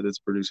sense that it's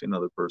producing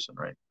another person,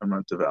 right? I'm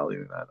not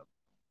devaluing that. I'm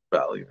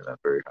valuing that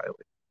very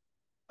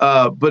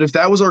highly. But if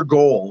that was our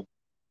goal,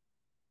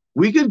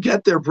 we could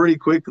get there pretty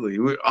quickly.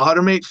 We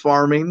automate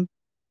farming.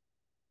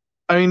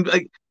 I mean,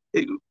 like,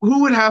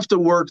 who would have to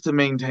work to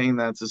maintain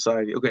that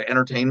society? Okay,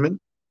 entertainment.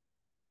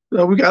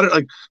 No, we got it.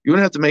 Like, you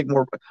wouldn't have to make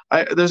more.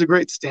 There's a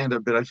great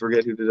stand-up bit. I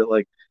forget who did it.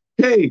 Like,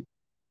 hey,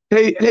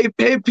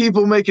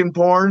 people making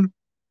porn.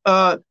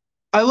 I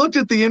looked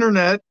at the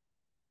internet.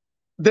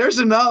 There's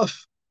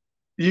enough.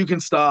 You can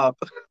stop.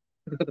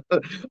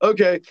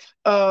 Okay.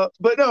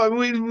 But no, I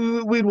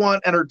mean, we'd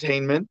want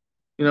entertainment.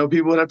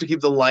 People would have to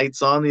keep the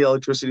lights on, the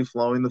electricity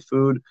flowing, the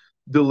food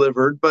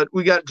delivered. But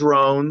we got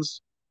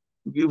drones.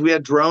 We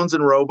had drones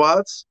and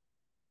robots.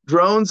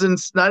 Drones and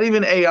not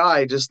even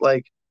AI, just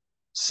like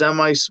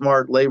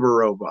semi-smart labor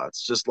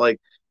robots, just like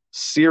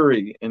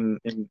Siri and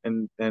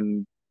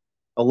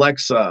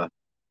Alexa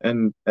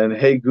and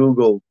Hey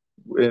Google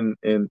and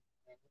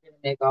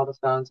make all the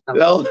phones come.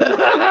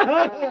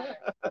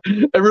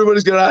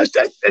 Everybody's gonna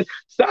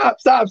stop.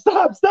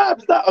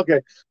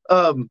 Okay.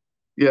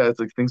 Yeah, it's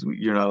like things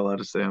you're not allowed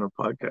to say on a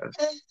podcast.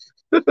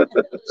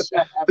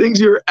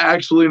 Things you're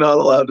actually not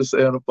allowed to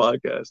say on a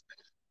podcast.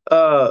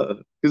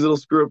 Because it'll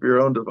screw up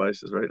your own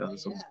devices right now.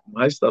 So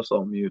my stuff's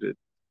all muted.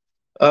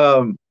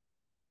 But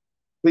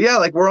yeah,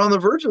 like we're on the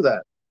verge of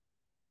that.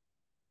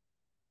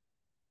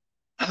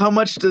 How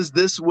much does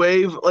this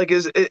wave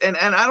and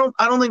I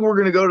don't think we're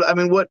gonna go to, I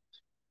mean,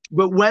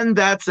 but when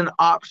that's an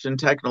option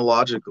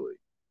technologically,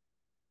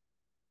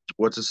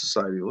 what does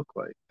society look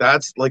like?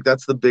 That's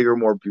the bigger,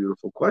 more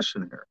beautiful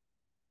question here.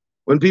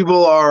 When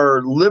people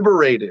are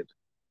liberated,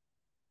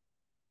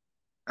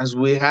 as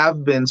we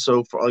have been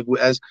so far, like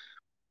as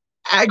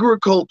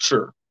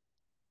agriculture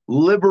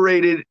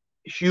liberated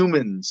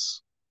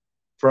humans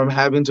from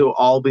having to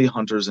all be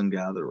hunters and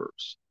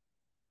gatherers.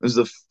 It was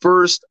the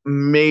first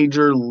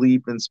major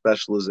leap in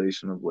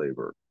specialization of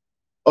labor.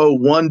 Oh,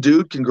 one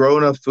dude can grow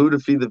enough food to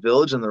feed the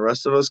village and the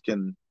rest of us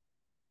can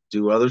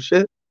do other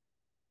shit?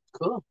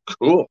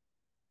 Cool.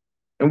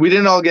 And we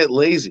didn't all get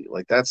lazy.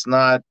 Like, that's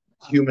not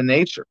human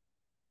nature.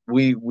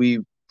 We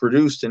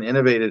produced and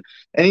innovated.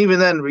 And even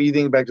then, when you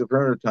think back to the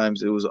primitive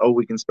times, it was,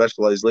 we can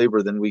specialize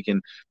labor, then we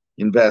can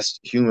invest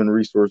human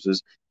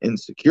resources in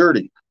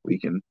security. We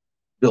can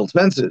build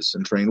fences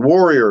and train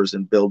warriors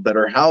and build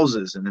better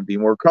houses and be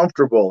more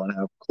comfortable and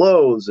have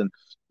clothes and,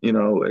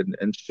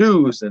 and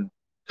shoes and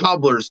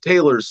cobblers,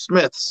 tailors,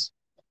 smiths,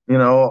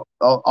 all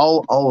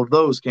of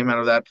those came out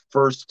of that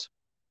first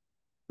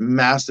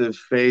massive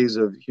phase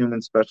of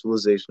human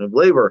specialization of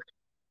labor.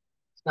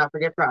 Let's not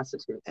forget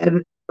prostitution.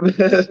 And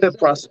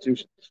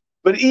prostitution.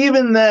 But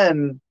even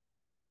then,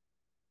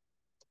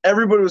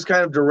 everybody was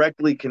kind of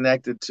directly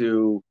connected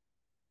to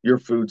your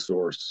food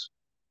source,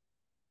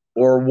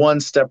 or one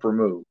step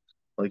removed.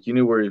 Like, you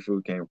knew where your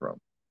food came from.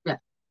 Yeah.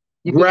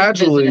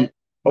 Gradually,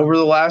 over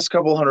the last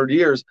couple hundred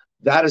years,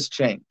 that has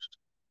changed.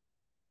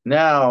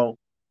 Now,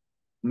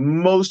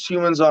 most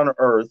humans on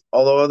Earth,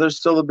 although there's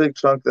still a big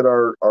chunk that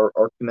are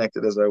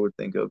connected, as I would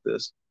think of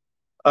this,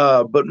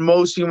 but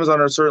most humans on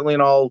Earth, certainly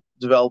in all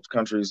developed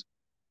countries,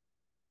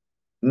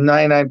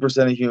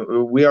 99%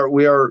 of we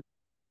are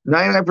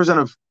 99%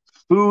 of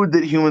food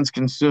that humans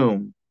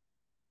consume,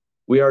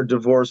 we are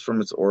divorced from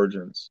its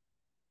origins.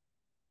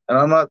 And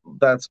I'm not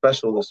that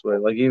special this way.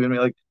 Like, even me,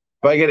 like,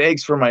 if I get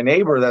eggs from my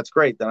neighbor, that's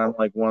great. Then I'm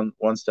like one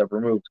step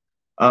removed.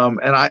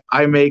 And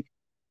I make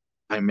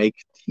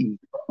tea,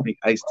 make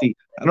iced tea.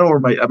 I don't know where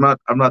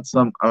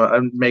I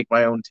make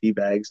my own tea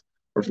bags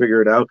or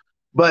figure it out.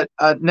 But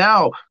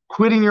now,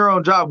 quitting your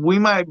own job, we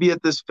might be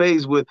at this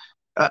phase with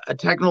a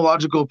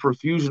technological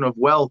profusion of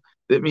wealth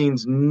that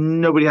means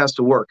nobody has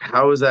to work.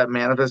 How does that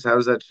manifest? How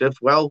does that shift?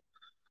 Well,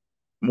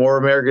 more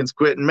Americans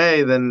quit in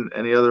May than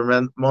any other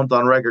month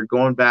on record,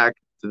 going back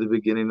to the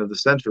beginning of the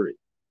century.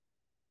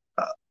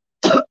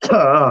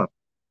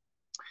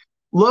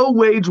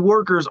 Low-wage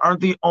workers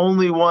aren't the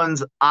only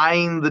ones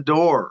eyeing the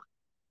door.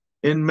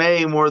 In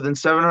May, more than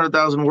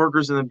 700,000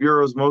 workers in the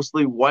Bureau's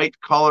mostly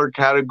white-collar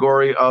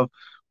category of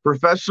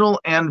professional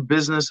and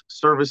business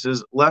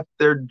services left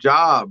their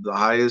job, the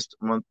highest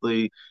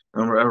monthly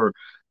number ever.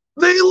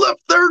 They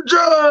left their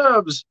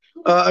jobs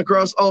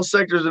across all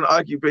sectors and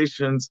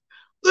occupations.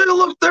 They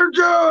left their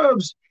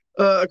jobs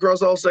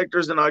across all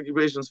sectors and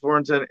occupations.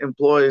 Foreign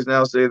employees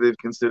now say they've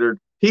considered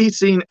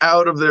piecing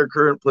out of their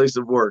current place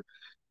of work.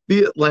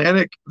 The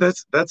Atlantic,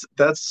 that's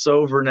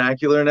so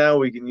vernacular now.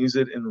 We can use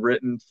it in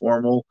written,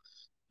 formal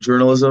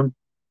journalism,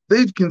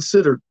 they've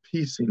considered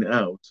piecing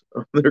out.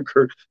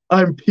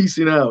 I'm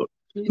piecing out.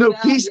 No,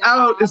 peace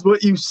out is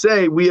what you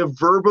say. We have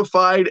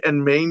verbified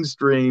and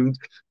mainstreamed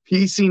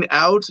piecing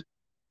out.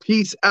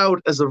 Peace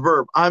out as a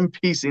verb. I'm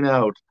piecing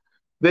out.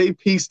 They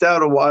pieced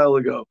out a while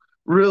ago.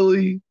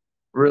 Really?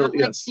 Not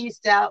Yes. Like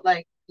pieced out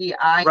like the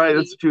Right,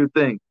 that's a true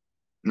thing.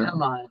 No.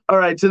 Come on. All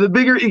right, to the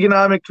bigger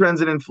economic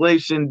trends in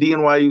inflation,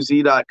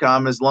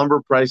 DNYUZ.com, as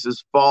lumber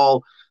prices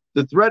fall,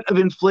 the threat of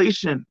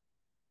inflation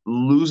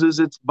loses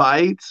its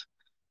bite.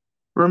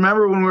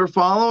 Remember, when we were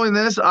following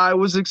this, I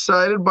was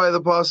excited by the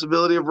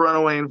possibility of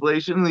runaway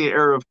inflation in the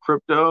era of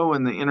crypto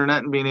and the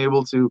internet and being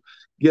able to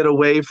get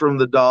away from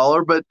the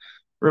dollar. But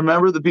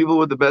remember, the people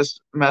with the best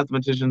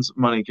mathematicians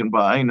money can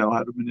buy know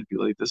how to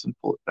manipulate this and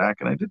pull it back.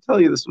 And I did tell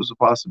you this was a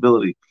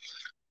possibility.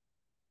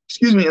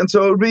 Excuse me. And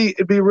so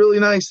it'd be really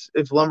nice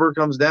if lumber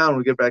comes down.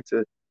 We get back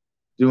to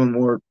doing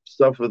more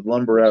stuff with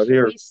lumber out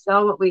here. We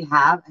sell what we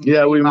have.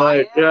 Yeah, we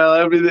might. Yeah,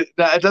 I mean,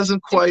 it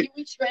doesn't quite. Can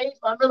we trade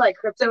lumber like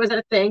crypto? Is it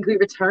a thing? Can we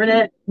return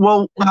it?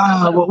 Well,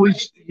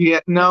 because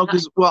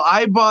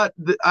I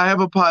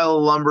have a pile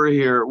of lumber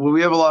here. Well,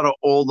 we have a lot of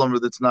old lumber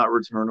that's not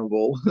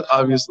returnable,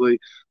 obviously,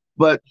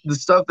 but the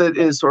stuff that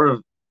is sort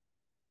of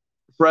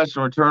fresh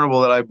and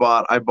returnable that I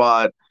bought,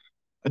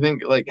 I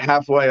think like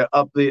halfway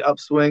up the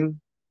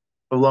upswing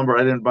of lumber.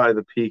 I didn't buy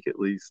the peak at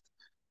least,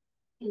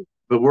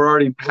 but we're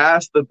already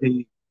past the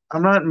peak.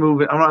 I'm not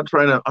moving. I'm not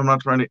trying to.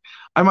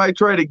 I might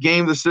try to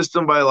game the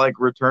system by like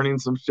returning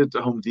some shit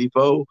to Home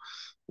Depot,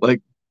 like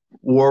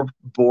warped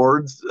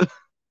boards.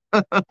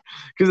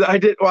 Because I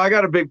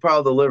got a big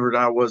pile delivered,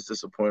 and I was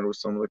disappointed with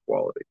some of the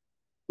quality.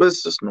 But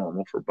it's just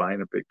normal for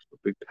buying a big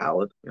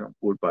pallet.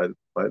 Would buy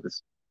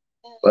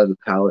the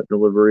pallet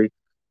delivery.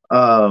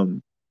 But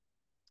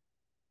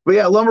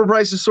yeah, lumber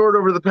prices soared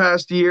over the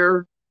past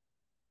year.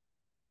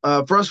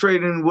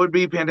 Frustrating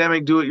would-be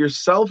pandemic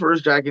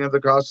do-it-yourselfers jacking up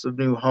the costs of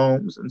new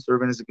homes and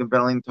serving as a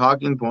compelling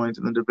talking point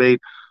in the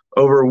debate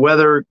over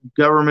whether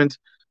government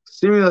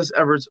stimulus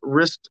efforts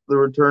risked the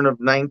return of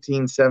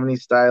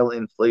 1970-style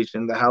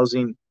inflation. The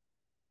housing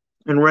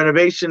and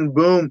renovation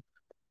boom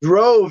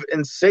drove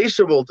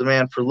insatiable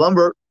demand for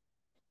lumber,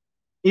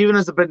 even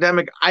as the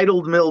pandemic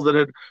idled mills that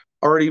had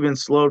already been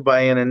slowed by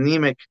an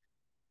anemic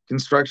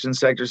construction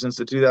sector since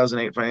the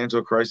 2008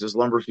 financial crisis.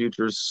 Lumber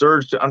futures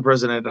surged to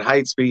unprecedented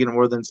heights, peaking at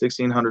more than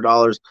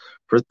 $1,600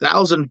 per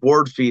 1,000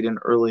 board feet in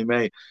early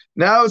May.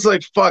 Now it's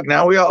like, fuck,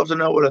 now we all have to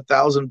know what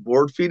 1,000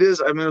 board feet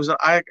is. I mean,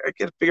 I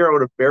can't figure out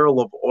what a barrel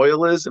of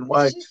oil is and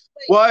why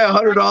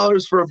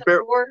 $100 for a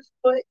barrel. Board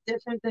foot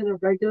different than a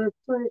regular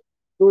foot?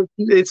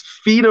 It's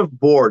feet of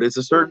board. It's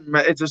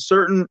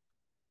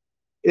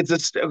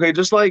okay,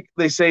 just like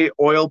they say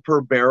oil per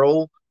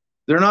barrel.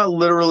 They're not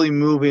literally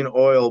moving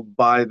oil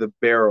by the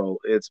barrel.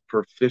 It's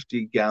per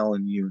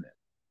 50-gallon unit.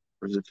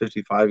 Or is it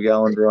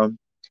 55-gallon drum?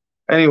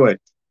 Anyway,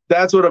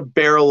 that's what a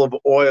barrel of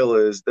oil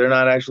is. They're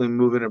not actually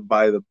moving it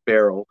by the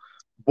barrel.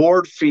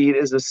 Board feet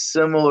is a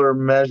similar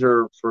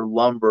measure for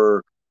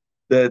lumber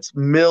that's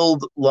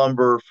milled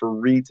lumber for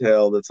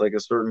retail that's like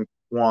a certain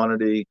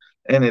quantity,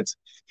 and it's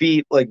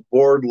feet, like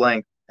board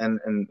length. And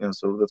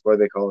so that's why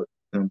they call it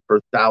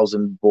per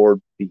 1,000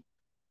 board feet.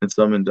 It's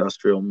some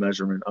industrial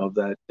measurement of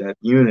that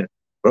unit.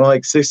 But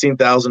like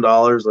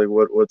 $16,000, like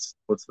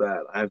what's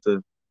that?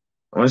 Am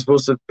I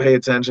supposed to pay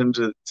attention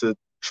to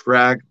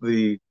track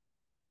the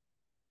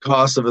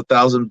cost of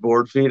 1,000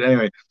 board feet?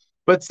 Anyway,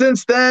 but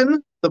since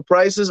then, the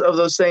prices of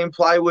those same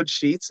plywood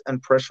sheets and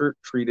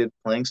pressure-treated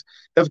planks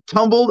have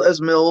tumbled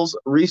as mills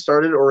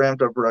restarted or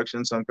ramped up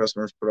production. Some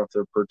customers put off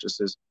their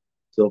purchases.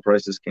 Still,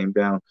 prices came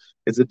down.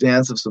 It's a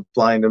dance of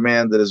supply and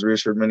demand that has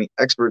reassured many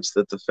experts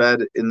that the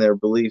Fed, in their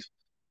belief,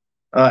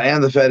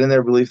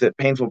 that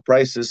painful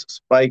price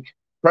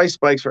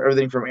spikes for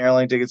everything from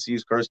airline tickets to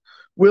used cars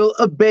will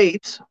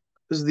abate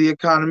as the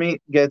economy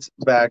gets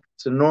back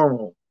to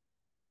normal.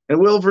 It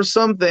will for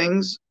some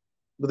things,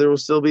 but there will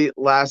still be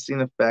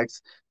lasting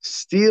effects.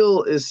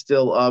 Steel is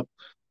still up,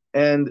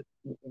 and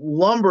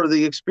lumber,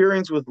 the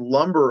experience with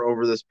lumber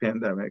over this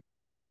pandemic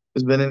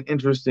has been an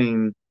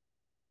interesting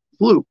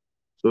fluke,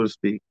 so to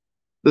speak.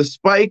 The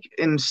spike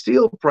in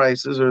steel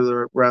prices, or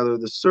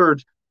the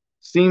surge,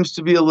 seems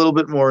to be a little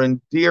bit more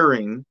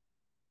enduring,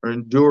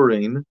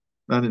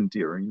 not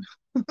endearing.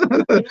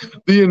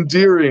 The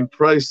endearing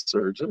price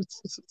surge.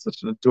 It's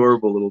such an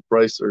adorable little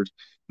price surge.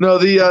 No,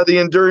 the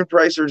enduring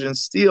price surge in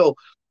steel,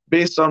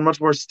 based on much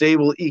more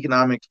stable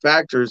economic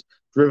factors,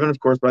 driven, of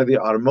course, by the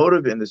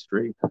automotive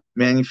industry,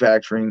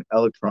 manufacturing,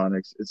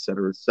 electronics, et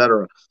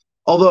cetera.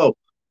 Although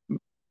new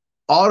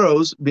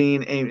autos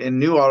being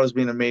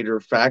a major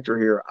factor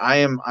here, I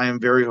am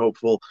very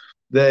hopeful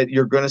that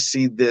you're going to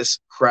see this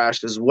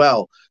crash as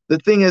well. The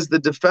thing is, the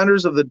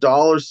defenders of the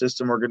dollar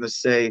system are going to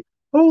say,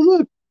 oh,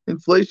 look,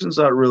 inflation's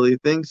not really a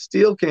thing.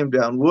 Steel came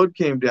down, wood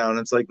came down.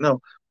 It's like,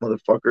 no,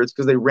 motherfucker, it's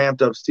because they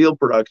ramped up steel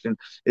production.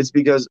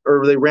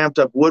 Or they ramped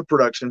up wood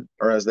production,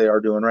 or as they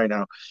are doing right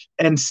now,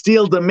 and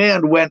steel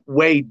demand went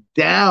way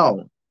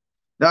down.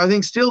 Now, I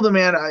think steel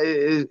demand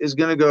is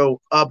going to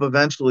go up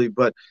eventually,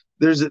 but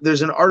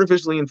there's an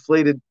artificially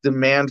inflated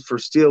demand for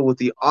steel with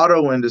the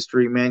auto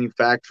industry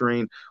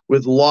manufacturing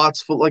with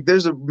lots full, like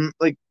there's a,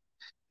 like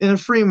in a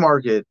free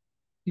market,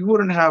 you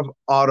wouldn't have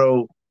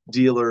auto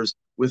dealers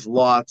with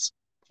lots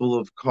full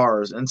of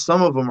cars, and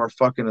some of them are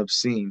fucking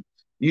obscene.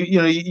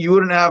 You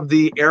wouldn't have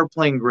the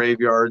airplane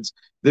graveyards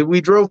that we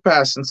drove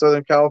past in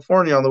Southern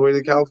California on the way to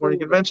the California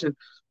Convention.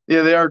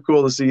 Yeah, they are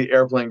cool to see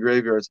airplane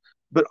graveyards.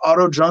 But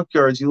auto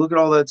junkyards, you look at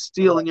all that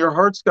steel, and your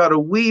heart's got to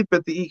weep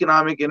at the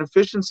economic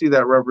inefficiency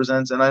that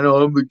represents. And I know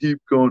I'm going to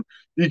keep going,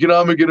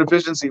 economic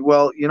inefficiency.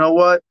 Well, you know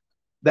what?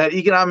 That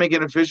economic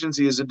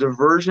inefficiency is a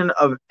diversion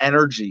of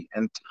energy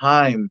and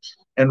time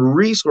and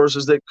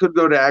resources that could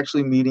go to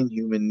actually meeting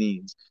human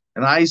needs.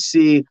 And I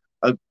see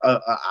a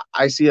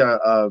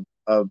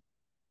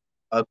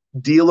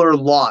dealer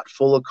lot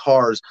full of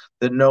cars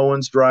that no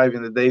one's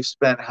driving, that they've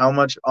spent how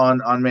much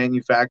on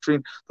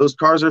manufacturing. Those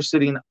cars are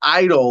sitting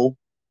idle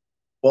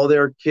while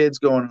there are kids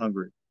going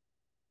hungry,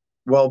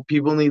 while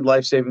people need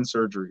life-saving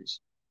surgeries.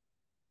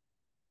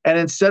 And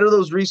instead of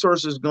those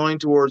resources going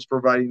towards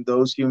providing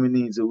those human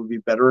needs, it would be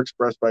better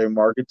expressed by a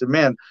market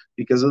demand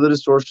because of the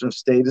distortion of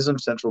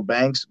statism, central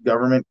banks,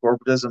 government,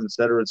 corporatism, et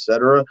cetera, et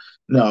cetera.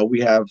 No,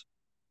 we have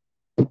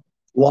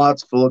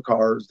lots full of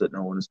cars that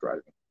no one is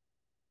driving,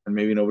 and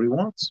maybe nobody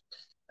wants.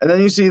 And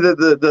then you see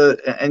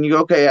that and you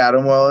go, okay,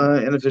 Adam, well,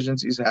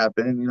 inefficiencies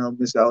happen,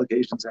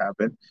 misallocations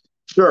happen.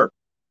 Sure.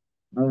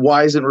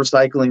 Why isn't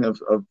recycling of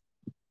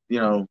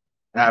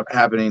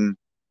happening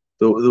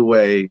the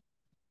way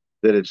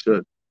that it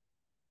should?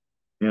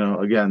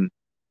 Again.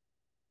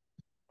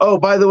 Oh,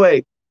 by the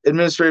way,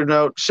 administrative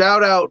note,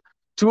 shout out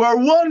to our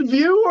one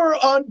viewer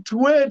on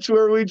Twitch,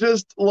 where we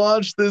just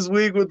launched this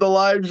week with the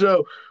live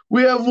show.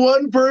 We have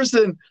one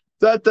person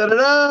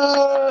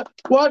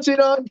watching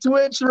on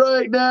Twitch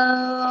right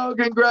now.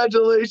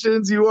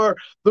 Congratulations. You are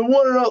the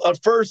one and only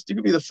first. You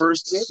could be the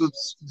first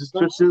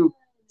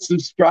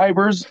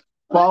subscribers,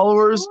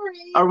 followers.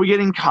 Are we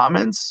getting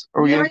comments?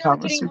 Are we getting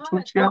comments from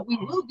Twitch yet? We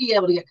will be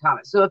able to get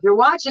comments. So if you're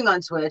watching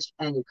on Twitch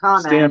and you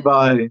comment, stand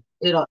by.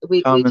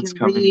 We can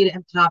read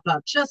and pop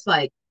up just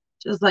like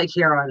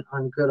here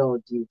on good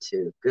old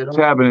YouTube. It's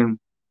happening.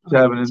 It's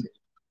happening.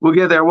 We'll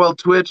get there. Well,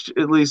 Twitch,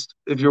 at least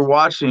if you're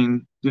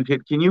watching,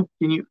 can you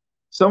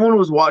someone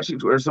was watching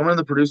Twitter, someone in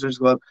the Producers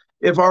Club,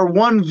 if our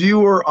one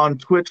viewer on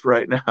Twitch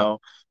right now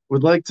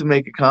would like to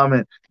make a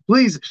comment,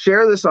 please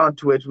share this on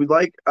Twitch. We'd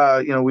like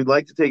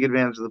to take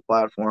advantage of the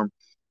platform.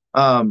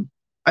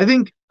 I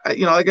think,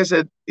 like I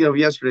said,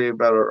 yesterday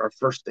about our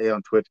first day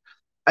on Twitch,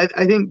 I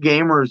think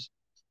gamers,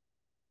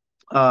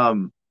 are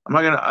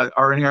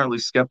inherently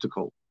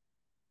skeptical.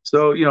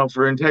 So,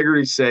 for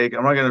integrity's sake,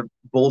 I'm not gonna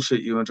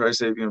bullshit you and try to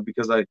say,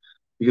 because I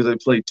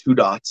play Two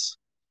Dots,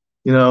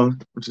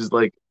 which is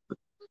like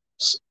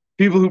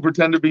people who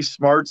pretend to be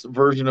smart's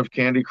version of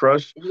Candy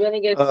Crush. You're gonna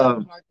get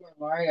some hardcore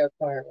Mario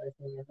Kart with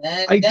me,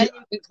 and then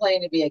you can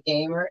claim to be a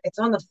gamer. It's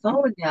on the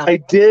phone now. I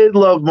did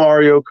love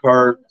Mario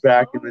Kart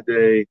back in the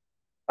day.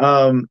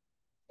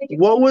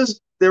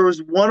 There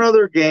was one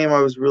other game I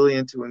was really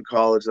into in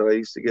college that I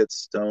used to get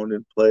stoned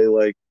and play,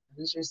 like.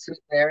 Is your Super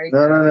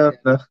Mario?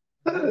 No.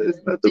 It's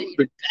not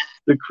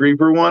the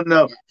creeper one.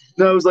 No,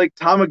 it was like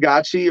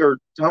Tamagotchi, or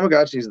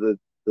Tamagotchi's the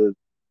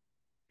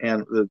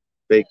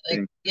fake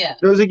thing. Yeah.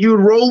 It was like you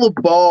would roll a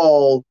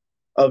ball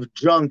of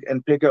junk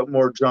and pick up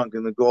more junk,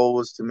 and the goal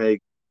was to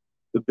make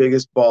the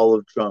biggest ball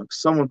of junk.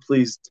 Someone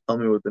please tell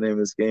me what the name of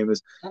this game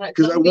is,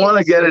 because I want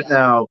to get it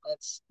now,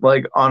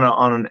 like on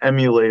an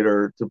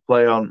emulator to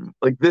play on.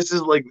 Like this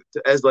is like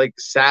as like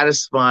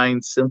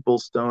satisfying simple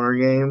stoner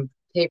game.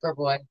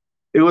 Paperboy.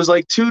 It was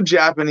like two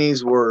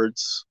Japanese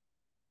words.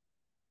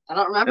 I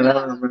don't remember that.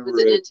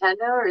 Was it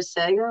Nintendo or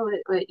Sega?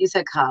 Wait, you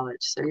said college,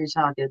 so you're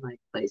talking like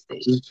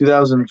PlayStation. It was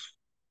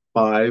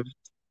 2005,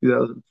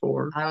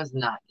 2004. I was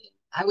not.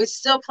 I was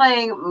still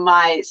playing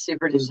my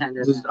Super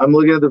Nintendo. I'm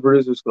looking at the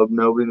Producers Club.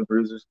 Nobody in the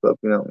Producers Club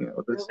can help me out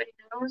with this. Nobody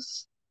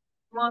knows.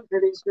 Come on,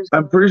 Producers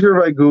Club. I'm pretty sure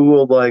if I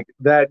Googled like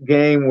that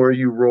game where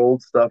you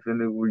rolled stuff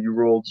into, where you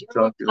rolled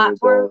junk into the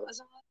ball.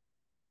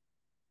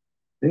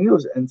 I think it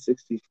was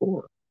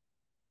N64.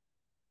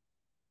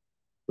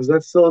 Was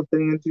that still a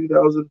thing in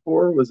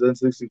 2004? Was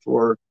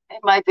N64? It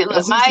might be. Look,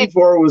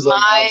 N64 was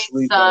like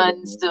my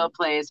son still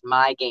plays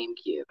my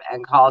GameCube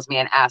and calls me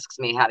and asks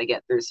me how to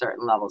get through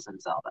certain levels in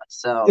Zelda.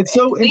 So it's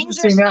so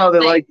interesting now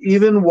that like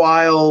even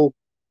while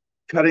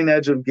cutting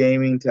edge of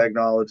gaming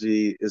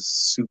technology is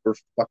super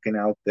fucking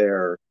out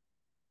there,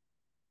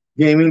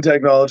 gaming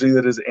technology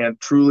that is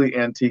truly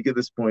antique at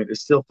this point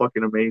is still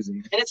fucking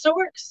amazing. And it still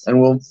works.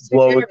 And will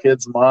blow a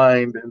kid's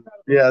mind. And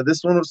yeah,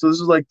 this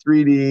was like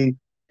 3D.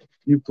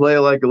 You play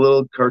like a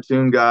little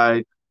cartoon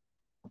guy.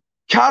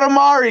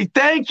 Katamari,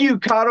 thank you,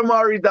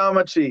 Katamari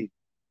Damacy.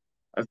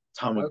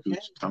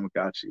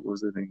 Tamagotchi, what was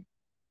the thing?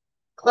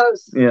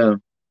 Close. Yeah.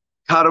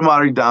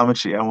 Katamari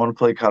Damacy. I want to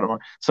play Katamari.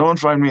 Someone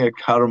find me a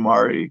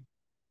Katamari.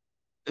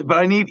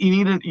 But you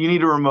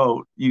need a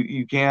remote.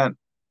 You can't.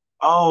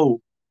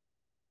 Oh,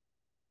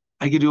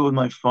 I could do it with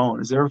my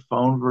phone. Is there a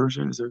phone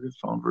version? Is there a good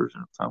phone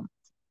version of Tom?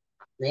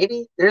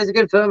 Maybe there's a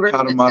good phone version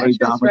of Katamari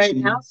Tetris right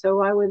Damacy. now, so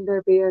why wouldn't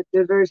there be a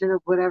good version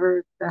of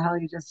whatever the hell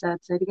you just said?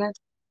 Say it again.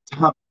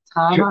 Ta-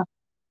 Tama.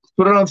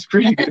 Put it on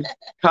screen.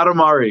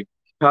 Katamari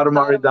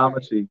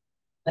Damacy.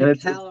 Like And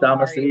it's calamari,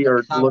 Damacy, or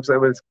it like looks like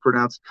it's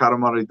pronounced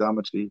Katamari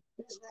Damacy.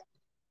 It's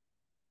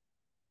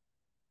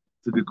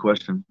a good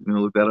question. I'm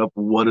gonna look that up.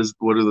 What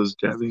are those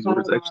Japanese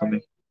words actually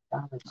mean?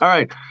 All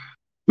right.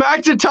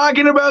 Back to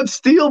talking about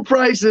steel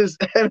prices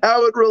and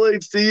how it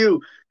relates to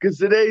you. Because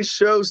today's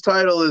show's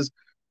title is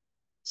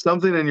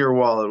something in your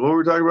wallet. What were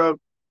we talking about?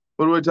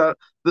 What do we talk?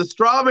 The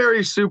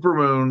strawberry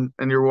supermoon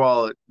in your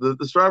wallet. The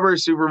strawberry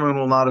supermoon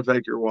will not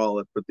affect your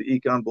wallet, but the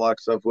econ block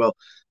stuff will.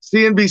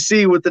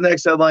 CNBC with the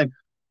next headline: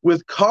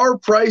 with car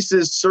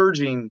prices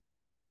surging,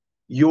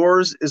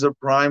 yours is a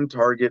prime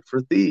target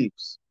for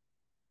thieves.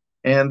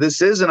 And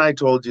this is an I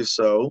told you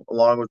so,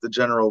 along with the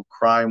general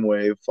crime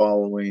wave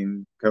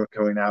following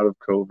coming out of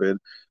COVID,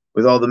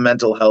 with all the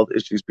mental health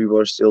issues people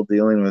are still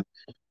dealing with.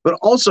 But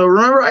also,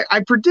 remember,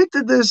 I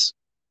predicted this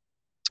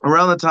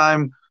around the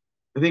time,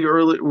 I think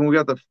early when we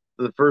got the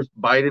first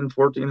Biden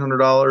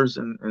 $1,400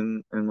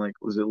 and like,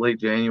 was it late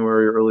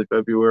January or early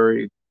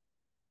February?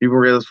 People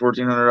were getting this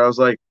 $1,400. I was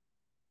like,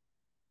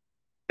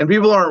 and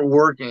people aren't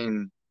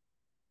working.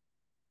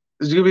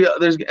 At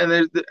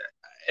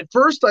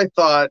first I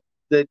thought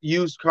that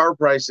used car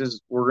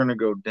prices were going to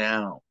go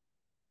down,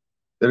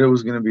 that it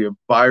was going to be a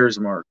buyer's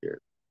market.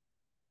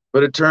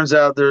 But it turns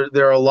out there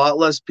are a lot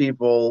less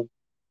people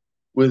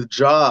with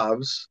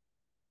jobs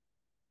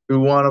who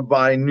want to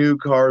buy new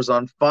cars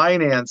on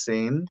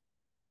financing,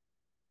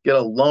 get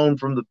a loan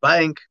from the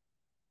bank,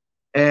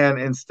 and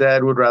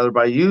instead would rather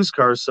buy used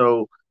cars.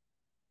 So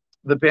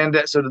to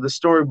the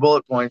story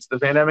bullet points, the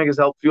pandemic has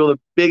helped fuel the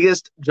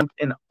biggest jump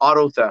in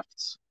auto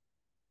thefts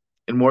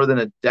in more than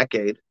a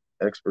decade.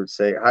 Experts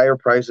say higher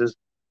prices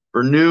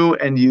for new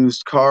and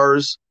used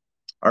cars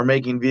are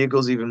making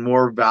vehicles even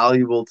more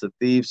valuable to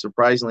thieves.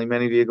 Surprisingly,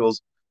 many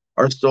vehicles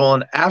are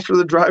stolen after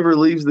the driver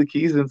leaves the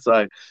keys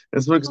inside.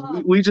 And so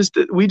we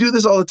do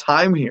this all the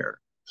time here.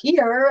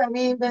 Here, I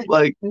mean, but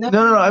like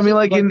no. I mean,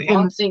 like in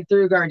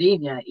through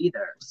Gardenia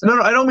either. So.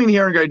 No, I don't mean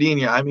here in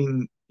Gardenia. I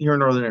mean here in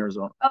Northern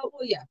Arizona. Oh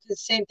well, yeah, the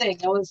same thing.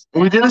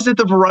 We did this at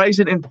the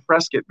Verizon in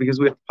Prescott because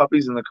we have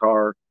puppies in the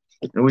car.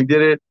 And we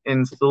did it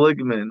in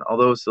Seligman,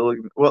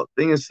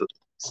 thing is,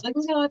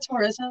 Seligman's got a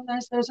tourism.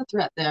 There's a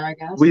threat there, I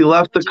guess. We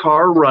left the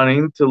car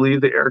running to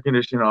leave the air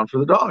conditioning on for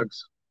the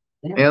dogs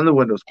and the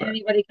windows cracked.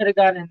 Anybody could have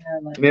gone in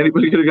there.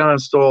 Anybody could have gone and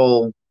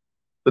stole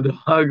the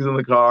dogs in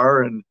the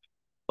car. And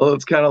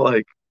it's kind of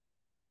like,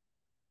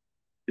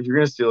 if you're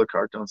gonna steal a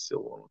car, don't steal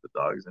one with the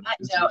dogs in it. No,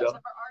 except for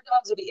our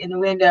dogs would be in the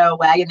window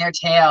wagging their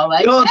tail.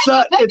 Like, no, it's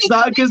not. It's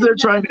not because they're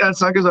trying.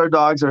 It's not because our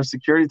dogs are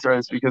security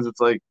threats. Because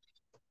it's like,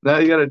 now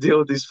you got to deal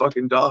with these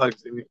fucking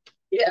dogs.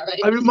 Yeah,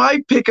 right. I mean,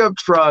 my pickup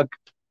truck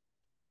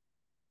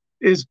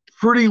is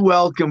pretty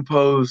well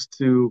composed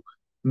to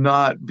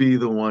not be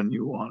the one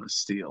you want to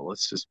steal.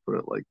 Let's just put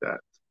it like that.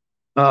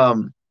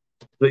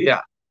 But yeah,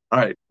 all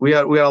right. We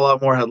got a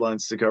lot more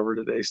headlines to cover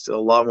today. Still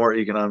a lot more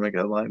economic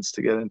headlines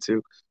to get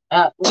into.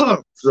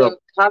 So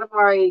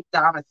Katamari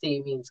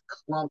Damacy means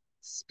clump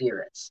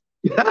spirits.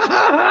 And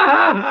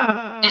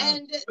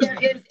there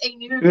is a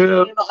new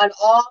game on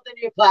all the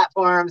new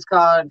platforms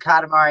called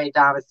Katamari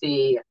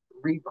Damacy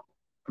Revo.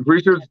 I'm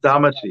pretty sure it's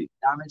Damacy.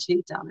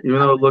 Damacy. Even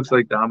though it looks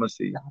like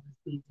Damacy.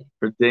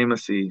 Or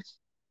Damacy.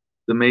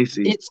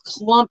 Damacy. It's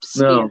Clump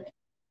Spirit. No.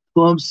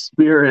 Clump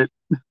Spirit.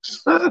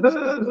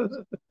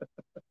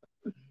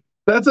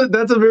 That's a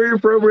very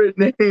appropriate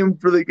name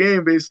for the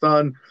game based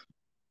on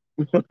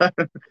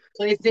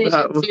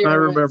PlayStation 2 I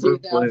remember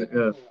playing.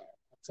 Yeah.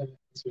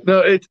 No,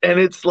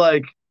 it's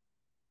like,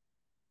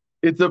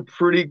 it's a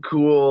pretty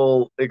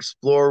cool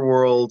explore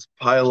worlds,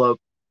 pile up.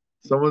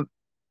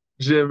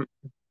 Jim,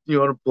 you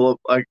want to pull up?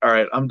 Like, all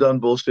right, I'm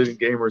done bullshitting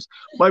gamers.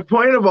 My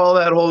point of all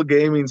that whole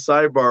gaming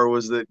sidebar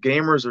was that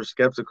gamers are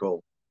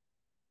skeptical,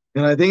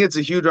 and I think it's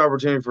a huge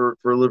opportunity for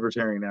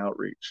libertarian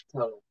outreach.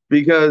 Totally.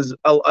 Because,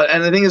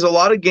 and the thing is, a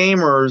lot of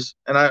gamers,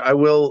 and I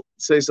will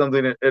say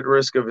something at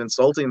risk of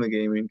insulting the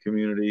gaming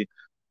community.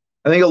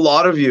 I think a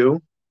lot of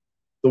you,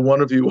 the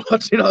one of you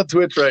watching on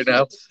Twitch right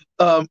now,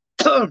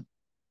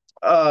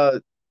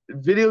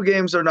 video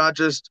games are not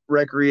just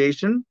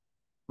recreation,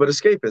 but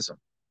escapism.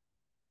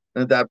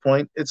 And at that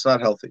point, it's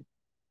not healthy.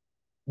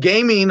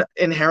 Gaming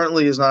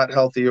inherently is not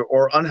healthy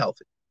or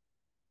unhealthy,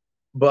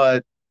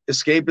 but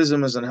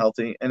escapism is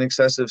unhealthy, and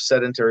excessive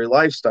sedentary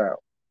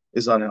lifestyle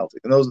is unhealthy.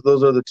 And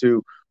those are the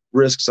two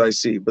risks I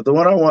see. But the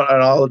one I want,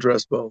 and I'll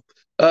address both.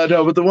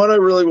 But the one I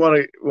really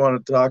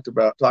want to talk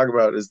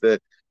about is that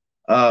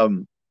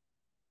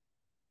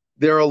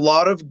there are a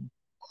lot of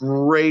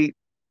great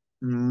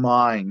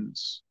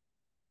minds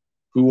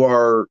who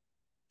are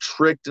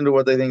tricked into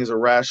what they think is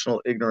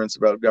irrational ignorance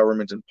about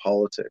government and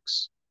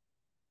politics,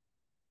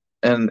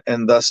 and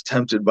thus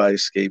tempted by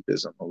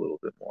escapism a little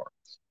bit more.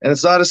 And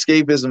it's not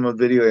escapism of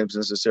video games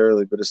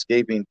necessarily, but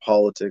escaping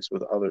politics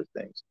with other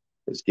things,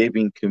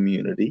 escaping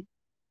community,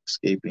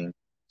 escaping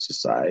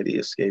society,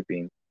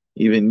 escaping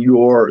even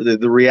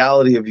the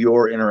reality of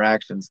your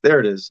interactions. There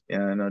it is.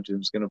 Yeah, I know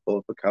Jim's going to pull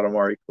up a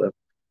Katamari clip.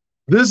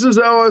 This is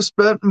how I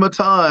spent my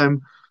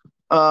time.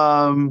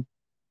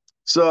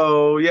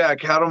 So yeah,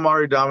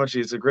 Katamari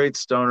Damacy. It's a great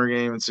stoner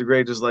game. It's a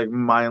great just like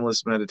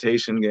mindless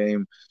meditation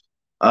game.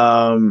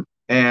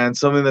 And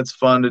something that's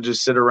fun to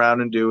just sit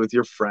around and do with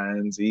your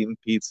friends, eating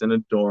pizza in a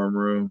dorm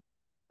room.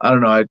 I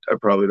don't know. I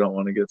probably don't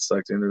want to get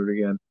sucked into it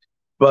again.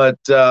 But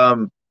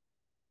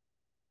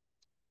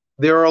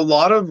there are a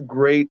lot of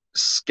great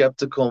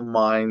skeptical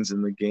minds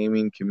in the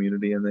gaming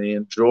community, and they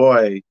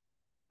enjoy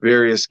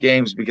various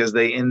games because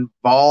they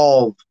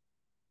involve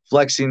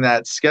flexing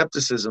that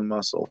skepticism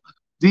muscle.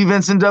 D.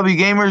 Vincent W.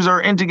 Gamers are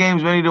into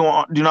games. Many do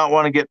not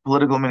want to get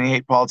political. Many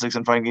hate politics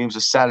and find games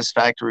a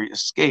satisfactory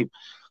escape.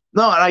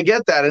 No, and I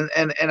get that,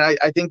 and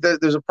I think that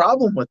there's a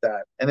problem with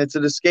that, and it's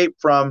an escape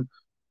from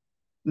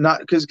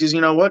not because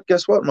you know what?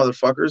 Guess what,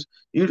 motherfuckers?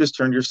 You just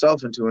turned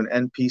yourself into an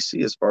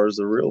NPC as far as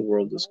the real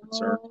world is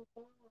concerned.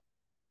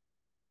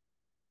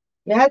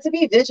 You have to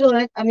be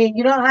vigilant. I mean,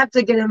 you don't have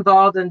to get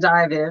involved and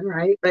dive in,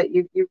 right? But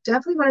you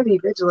definitely want to be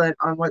vigilant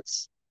on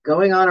what's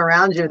going on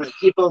around you. And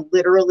people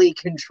literally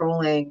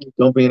controlling.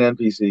 Don't be an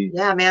NPC.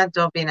 Yeah, man,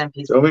 don't be an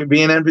NPC. Don't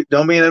be an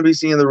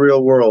NPC in the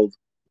real world.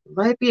 You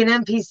might be an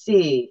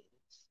NPC.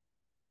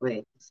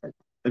 Wait.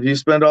 If you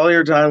spend all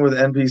your time with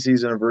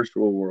NPCs in a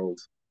virtual world,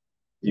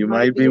 you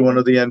might be one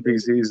of the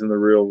NPCs in the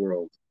real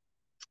world.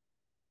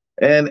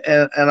 And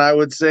I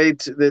would say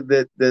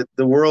that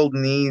the world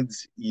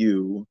needs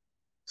you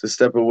to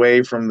step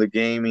away from the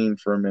gaming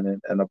for a minute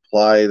and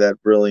apply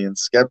that brilliant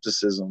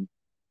skepticism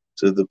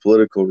to the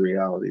political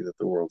reality that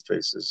the world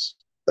faces.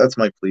 That's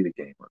my plea to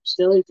gamers.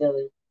 Dilly.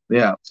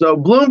 Yeah. So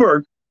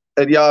Bloomberg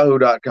at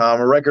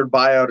yahoo.com, a record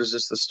buyout is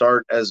just the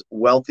start as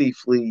wealthy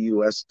flee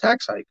U.S.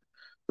 tax hike.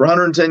 For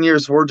 110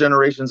 years, 4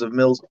 generations of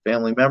Mills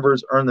family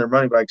members earned their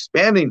money by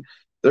expanding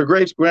their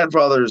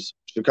great-grandfather's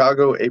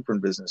Chicago apron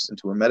business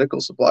into a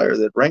medical supplier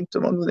that ranked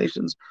among the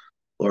nation's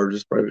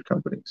largest private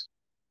companies.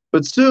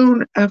 But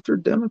soon after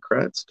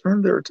Democrats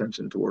turned their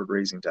attention toward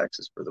raising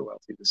taxes for the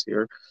wealthy this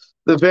year,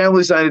 the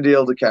family signed a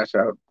deal to cash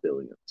out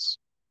billions.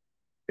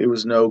 It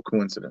was no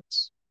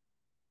coincidence.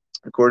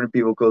 According to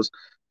people close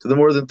to the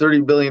more than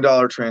 $30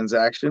 billion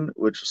transaction,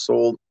 which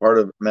sold part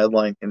of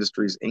Medline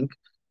Industries, Inc.,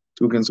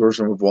 to a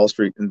consortium of Wall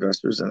Street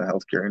investors and the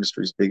healthcare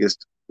industry's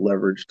biggest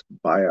leveraged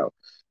buyout.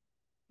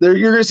 You're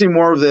going to see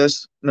more of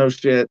this. No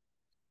shit.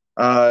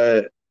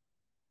 And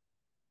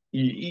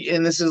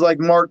this is like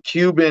Mark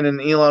Cuban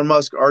and Elon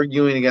Musk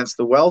arguing against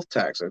the wealth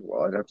tax. Like,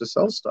 well, I'd have to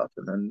sell stuff,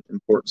 and then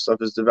important stuff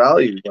is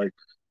devalued. Like,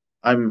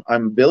 I'm a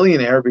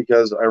billionaire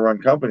because I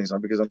run companies,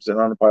 not because I'm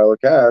sitting on a pile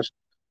of cash.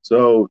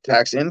 So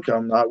tax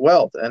income, not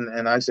wealth.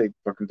 And I say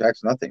fucking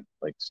tax nothing.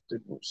 Like,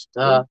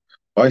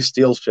 why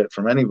steal shit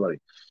from anybody?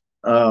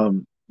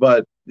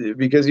 But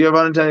because you have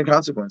unintended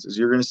consequences,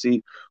 you're going to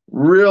see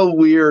real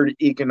weird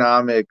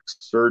economic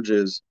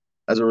surges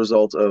as a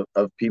result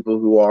of people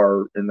who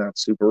are in that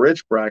super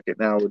rich bracket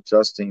now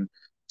adjusting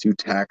to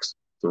tax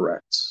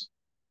threats.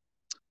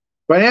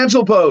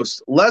 Financial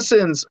Post,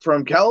 lessons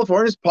from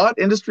California's pot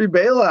industry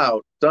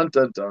bailout. Dun,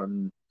 dun,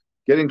 dun.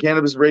 Getting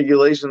cannabis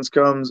regulations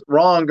comes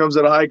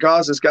at a high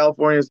cost as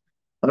California's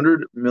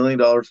 $100 million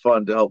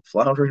fund to help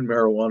floundering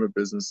marijuana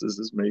businesses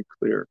is made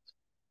clear.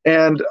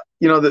 And,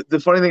 you know, the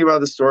funny thing about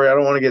the story, I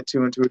don't want to get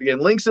too into it again.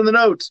 Links in the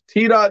notes,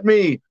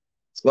 t.me/Adam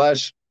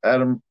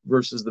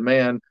versus the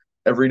man.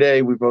 Every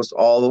day we post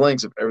all the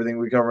links of everything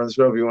we cover on the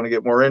show if you want to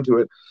get more into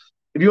it.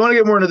 If you want to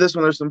get more into this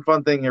one, there's some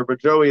fun thing here. But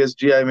Joey is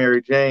G.I.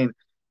 Mary Jane.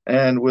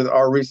 And with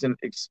our recent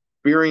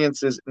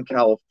experiences in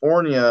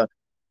California,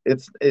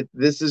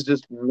 this is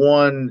just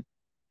one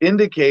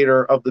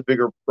indicator of the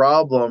bigger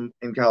problem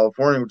in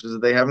California, which is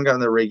that they haven't gotten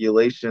their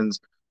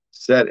regulations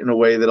set in a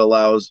way that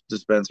allows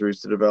dispensaries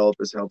to develop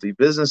as healthy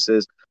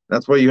businesses.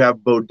 That's why you have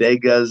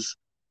bodegas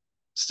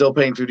still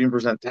paying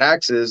 15%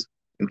 taxes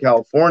in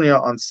California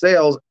on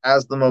sales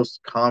as the most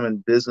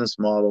common business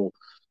model,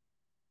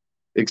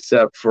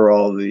 except for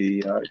all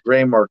the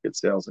gray market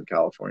sales in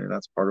California.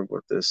 That's part of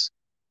what this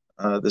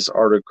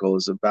article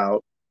is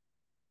about.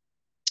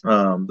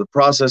 The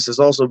process has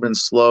also been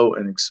slow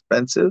and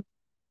expensive.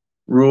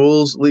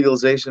 Rules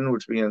legalization,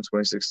 which began in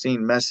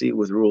 2016, messy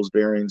with rules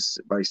varying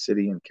by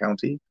city and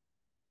county.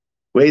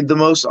 Weighed the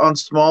most on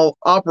small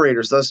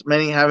operators, thus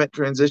many haven't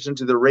transitioned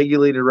to the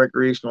regulated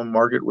recreational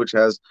market, which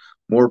has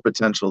more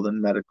potential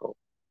than medical.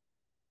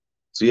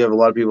 So you have a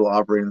lot of people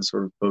operating in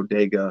sort of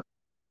bodega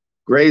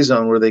gray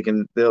zone where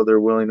they're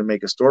willing to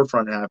make a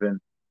storefront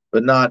happen,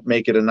 but not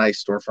make it a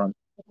nice storefront.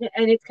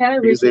 And it's kind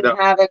of wreaking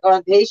havoc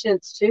on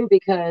patients too,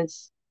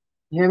 because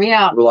hear me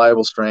out.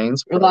 Reliable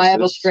strains.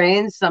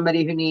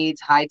 Somebody who needs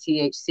high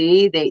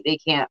THC, they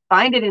can't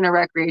find it in a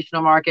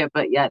recreational market,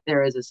 but yet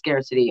there is a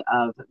scarcity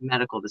of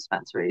medical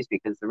dispensaries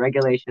because the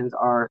regulations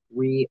are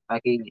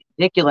fucking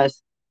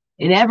ridiculous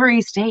in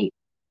every state.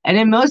 And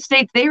in most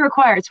states, they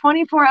require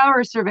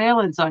 24-hour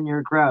surveillance on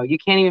your grow. You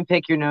can't even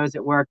pick your nose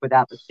at work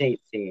without the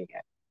state seeing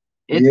it.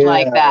 It's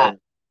like that.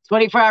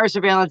 24-hour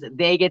surveillance.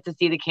 They get to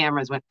see the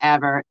cameras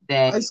whenever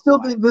they. I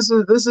still think this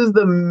is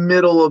the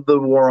middle of the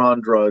war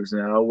on drugs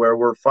now, where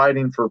we're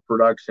fighting for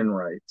production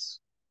rights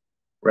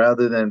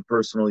rather than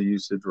personal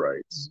usage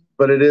rights.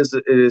 But it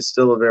is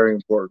still a very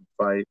important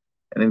fight,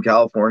 and in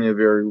California, a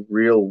very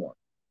real one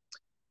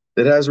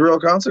that has real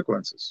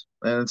consequences.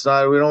 And it's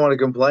not, we don't want to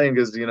complain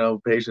because,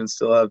 patients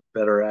still have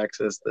better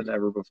access than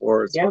ever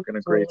before. It's fucking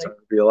a great time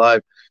to be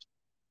alive.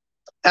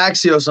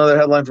 Axios, another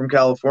headline from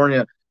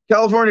California.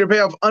 California to pay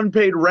off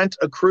unpaid rent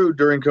accrued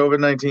during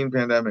COVID-19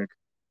 pandemic.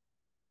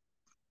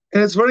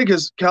 And it's funny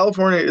because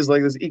California is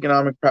like this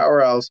economic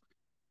powerhouse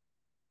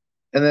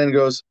and then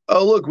goes,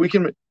 oh, look, we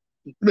can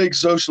make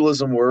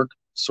socialism work,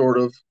 sort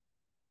of.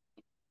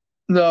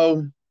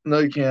 No,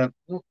 you can't.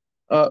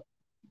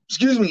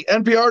 Excuse me,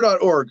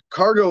 NPR.org.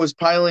 Cargo is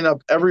piling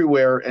up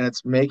everywhere, and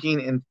it's making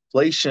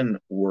inflation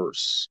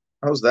worse.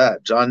 How's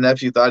that? John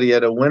Nephew thought he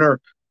had a winner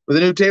with a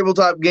new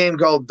tabletop game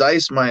called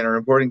Dice Miner.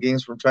 Importing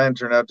games from China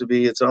turned out to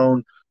be its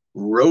own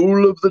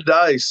roll of the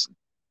dice.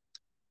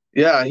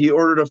 Yeah, he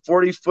ordered a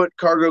 40-foot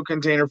cargo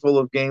container full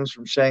of games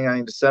from Shanghai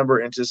in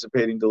December,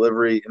 anticipating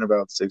delivery in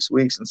about 6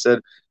 weeks, and said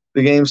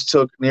the games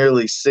took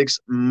nearly 6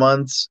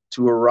 months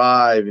to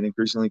arrive, an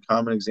increasingly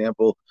common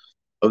example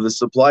of the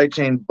supply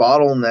chain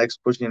bottlenecks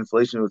pushing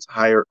inflation to its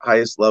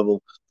highest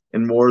level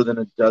in more than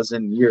a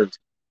dozen years.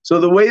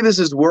 So the way this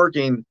is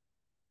working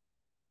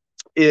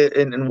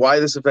and why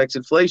this affects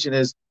inflation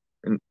is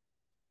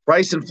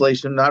price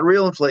inflation, not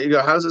real inflation. You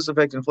go, how does this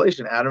affect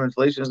inflation? Adam,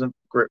 inflation isn't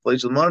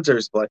inflation of the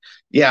monetary supply.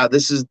 Yeah,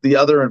 this is the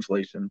other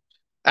inflation,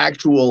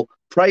 actual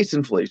price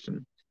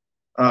inflation,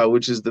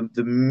 which is the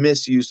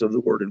misuse of the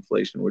word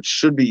inflation, which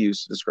should be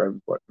used to describe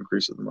what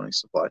increase of the money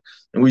supply.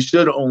 And we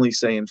should only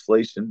say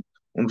inflation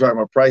when we're talking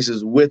about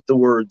prices with the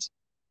words,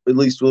 at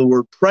least with the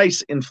word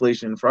price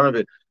inflation in front of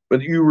it. But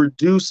you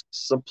reduce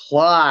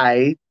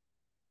supply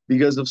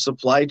because of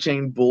supply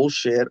chain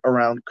bullshit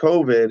around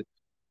COVID,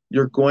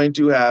 you're going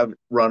to have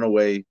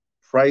runaway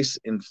price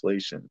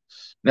inflation.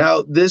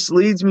 Now, this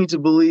leads me to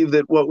believe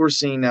that what we're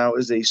seeing now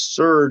is a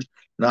surge,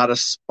 not a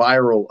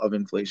spiral of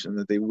inflation,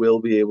 that they will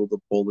be able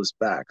to pull this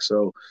back.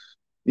 So,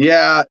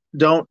 yeah,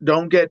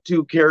 don't get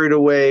too carried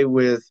away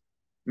with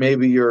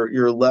maybe you're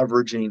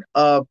leveraging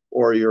up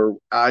or you're,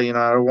 I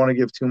don't want to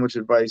give too much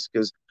advice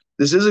because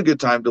this is a good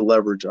time to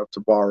leverage up, to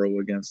borrow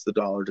against the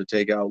dollar, to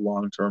take out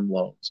long-term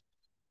loans,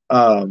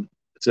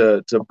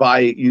 to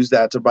use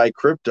that to buy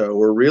crypto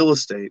or real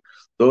estate.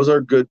 Those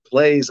are good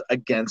plays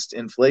against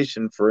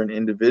inflation for an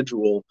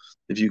individual.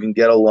 If you can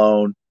get a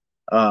loan,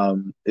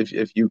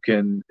 if you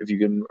can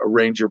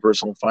arrange your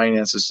personal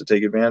finances to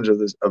take advantage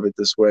of it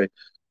this way.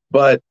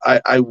 But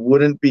I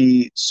wouldn't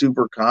be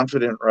super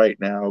confident right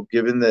now,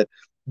 given that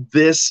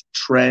this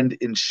trend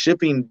in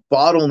shipping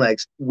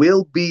bottlenecks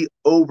will be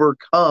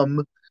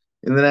overcome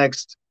in the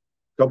next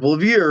couple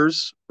of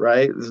years,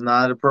 right? This is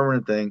not a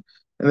permanent thing.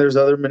 And there's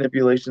other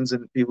manipulations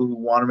and people who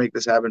want to make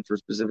this happen for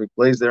specific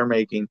plays they're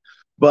making.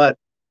 But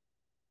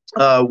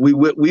we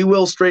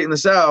will straighten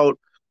this out,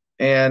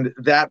 and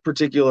that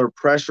particular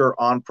pressure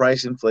on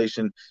price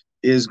inflation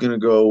is going to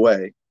go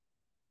away.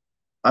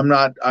 I'm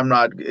not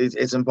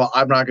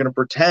going to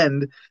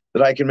pretend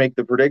that I can make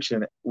the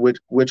prediction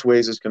which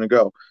ways it's going to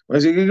go.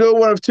 Because it could go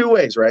one of two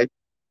ways, right?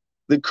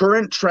 The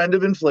current trend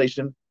of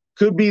inflation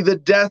could be the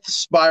death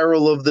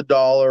spiral of the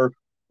dollar,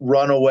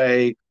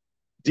 runaway,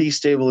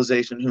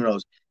 destabilization, who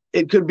knows?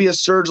 It could be a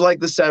surge like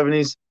the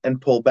 70s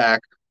and pull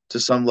back to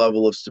some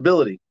level of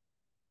stability.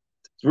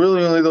 It's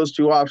really only those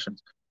two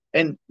options.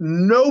 And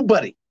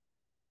nobody,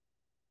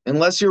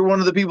 unless you're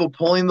one of the people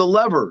pulling the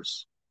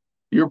levers,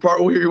 you're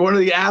one of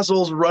the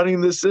assholes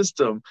running the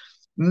system,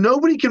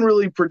 nobody can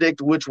really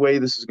predict which way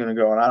this is going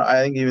to go. And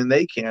I think even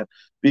they can't,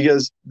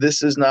 because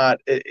this is not,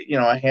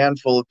 a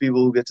handful of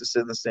people who get to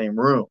sit in the same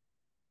room.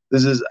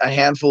 This is a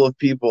handful of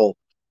people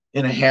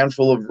in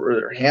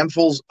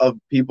handfuls of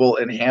people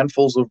in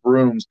handfuls of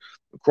rooms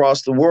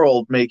across the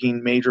world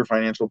making major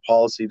financial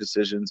policy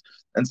decisions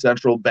and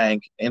central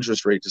bank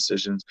interest rate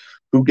decisions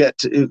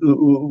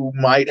who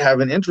might have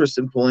an interest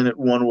in pulling it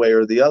one way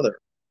or the other.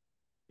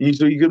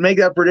 So you could make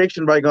that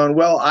prediction by going,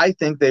 well, I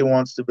think they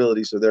want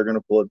stability, so they're going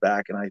to pull it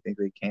back, and I think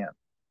they can.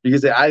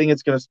 Because I think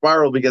it's going to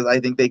spiral because I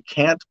think they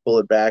can't pull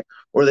it back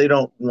or they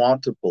don't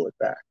want to pull it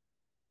back.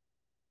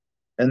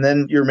 And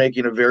then you're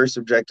making a very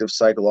subjective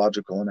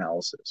psychological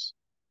analysis.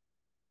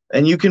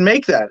 And you can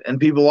make that, and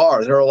people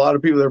are. There are a lot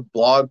of people, there are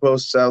blog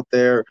posts out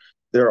there.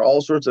 There are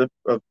all sorts of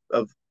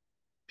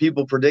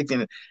people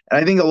predicting it. And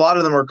I think a lot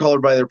of them are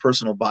colored by their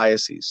personal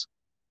biases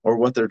or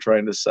what they're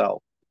trying to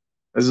sell.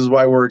 This is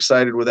why we're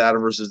excited with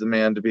Adam versus the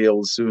Man to be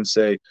able to soon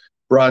say,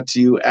 brought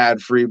to you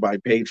ad-free by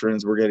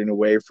patrons. We're getting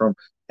away from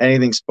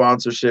anything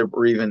sponsorship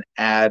or even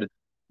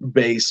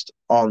ad-based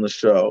on the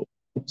show.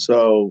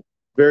 So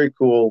very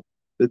cool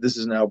that this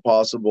is now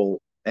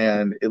possible.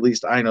 And at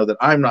least I know that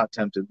I'm not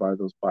tempted by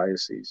those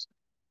biases.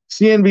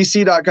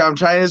 CNBC.com,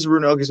 China's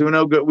Bruno. Okay, so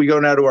we go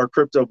now to our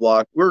crypto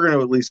block. We're going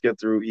to at least get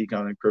through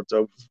econ and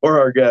crypto for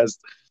our guest.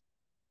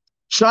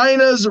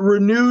 China's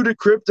renewed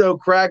crypto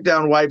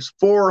crackdown wipes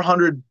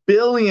 $400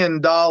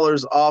 billion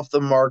off the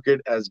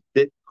market as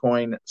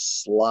Bitcoin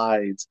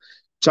slides.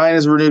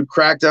 China's renewed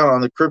crackdown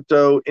on the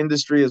crypto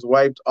industry has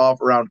wiped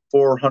off around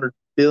 $400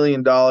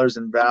 billion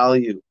in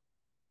value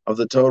of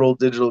the total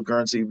digital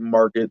currency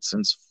market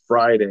since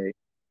Friday.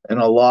 And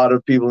a lot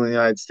of people in the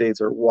United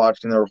States are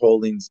watching their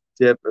holdings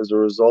dip as a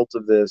result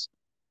of this.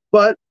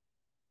 But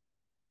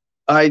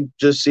I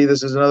just see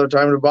this as another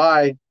time to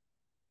buy.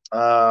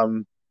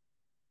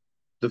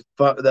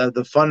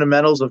 The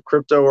fundamentals of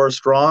crypto are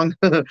strong,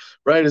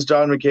 right? As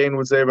John McCain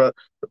would say about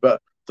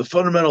the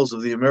fundamentals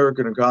of the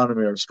American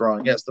economy are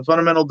strong. Yes, the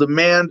fundamental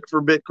demand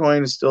for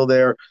Bitcoin is still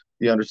there.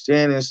 The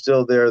understanding is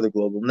still there. The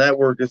global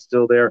network is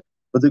still there.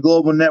 But the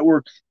global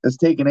network has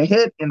taken a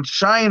hit in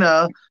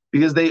China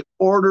because they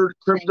ordered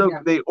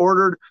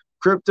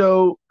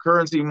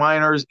cryptocurrency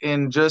miners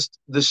in just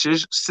the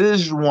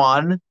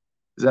Sichuan,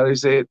 is that how you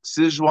say it?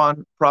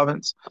 Sichuan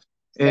province.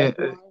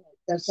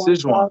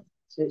 Sichuan.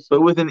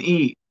 But with an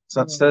E. It's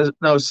not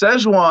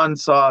Szechuan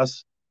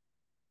sauce.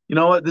 You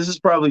know what? This is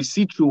probably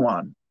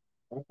Sichuan.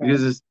 Okay.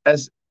 Because it's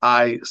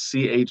Sichuan.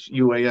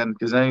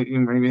 Because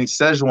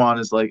Szechuan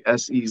is like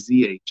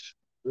Sezh.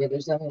 Yeah,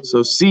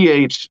 so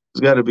CH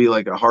has got to be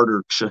like a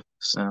harder ch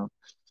sound.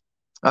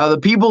 The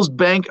People's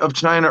Bank of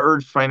China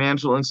urged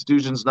financial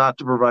institutions not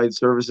to provide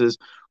services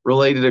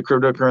related to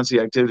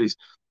cryptocurrency activities.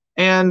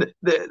 And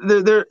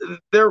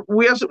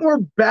we have some more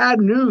bad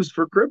news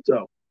for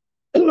crypto.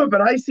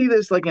 But I see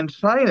this like in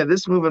China,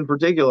 this move in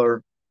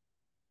particular,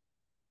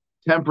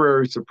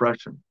 temporary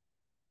suppression.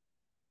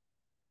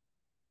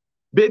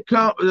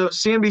 Bitcoin,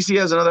 CNBC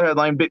has another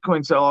headline,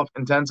 Bitcoin sell-off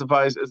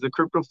intensifies as the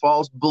crypto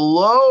falls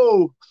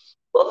below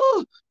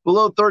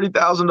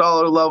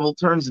 $30,000 level,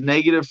 turns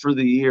negative for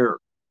the year.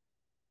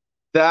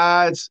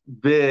 That's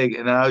big.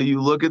 And now you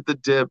look at the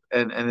dip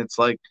and it's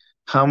like,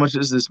 how much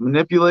is this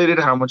manipulated?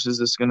 How much is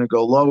this going to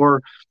go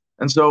lower?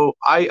 And so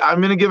I'm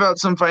going to give out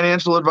some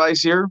financial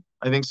advice here.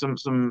 I think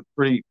some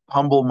pretty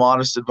humble,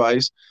 modest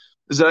advice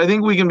is that I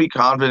think we can be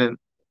confident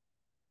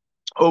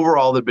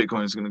overall that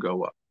Bitcoin is going to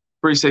go up.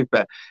 Pretty safe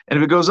bet. And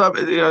if it goes up,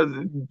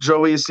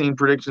 Joey has seen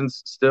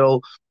predictions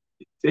still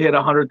to hit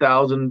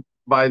 100,000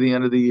 by the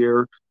end of the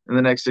year in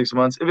the next 6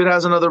 months. If it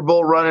has another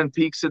bull run and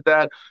peaks at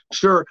that,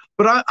 sure.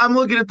 But I'm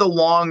looking at the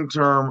long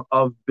term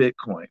of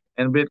Bitcoin.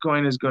 And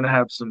Bitcoin is going to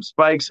have some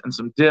spikes and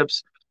some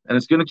dips. And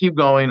it's going to keep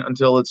going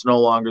until it's no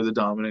longer the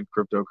dominant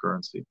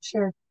cryptocurrency.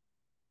 Sure.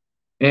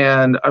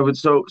 And I would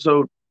so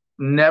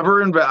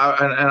never invest.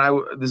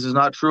 This is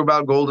not true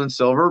about gold and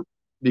silver,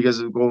 because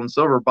of gold and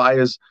silver, buy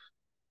as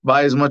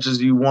much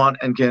as you want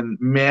and can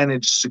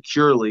manage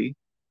securely.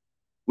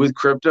 With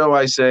crypto,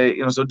 I say,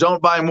 so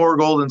don't buy more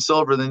gold and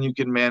silver than you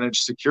can manage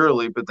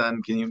securely. But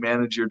then, can you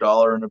manage your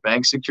dollar in a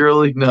bank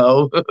securely?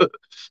 No.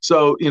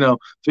 So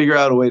figure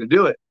out a way to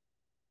do it.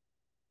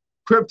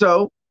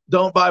 Crypto,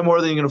 don't buy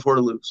more than you can afford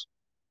to lose.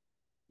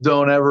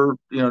 Don't ever,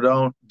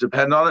 don't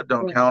depend on it.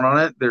 Don't count on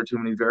it. There are too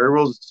many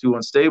variables. It's too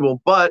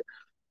unstable. But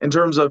in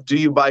terms of, do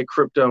you buy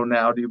crypto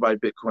now? Do you buy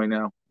Bitcoin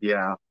now?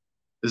 Yeah,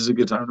 this is a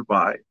good time to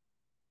buy.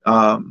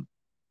 I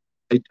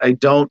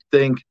don't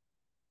think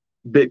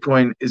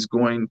Bitcoin is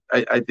going.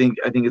 I think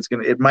it's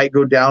going to. It might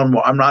go down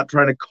more. I'm not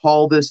trying to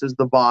call this as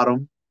the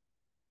bottom,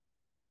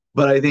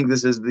 but I think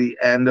this is the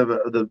end of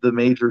the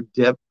major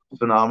dip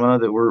phenomena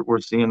that we're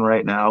seeing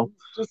right now.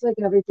 Just like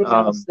everything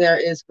else, there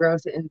is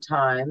growth in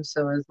time.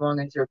 So as long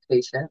as you're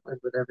patient with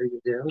whatever you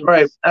do,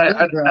 right?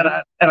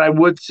 And I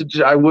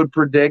would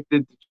predict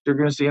that you're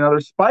going to see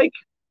another spike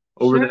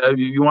over the.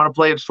 You want to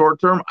play it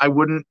short term?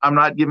 I'm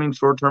not giving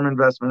short term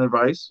investment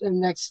advice. The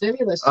next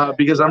stimulus,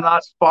 because I'm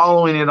not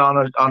following it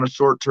on a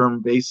short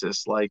term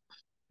basis. Like,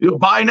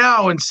 buy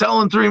now and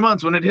sell in 3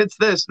 months when it hits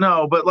this.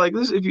 No, but like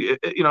this, if you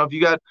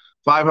got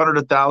 $500,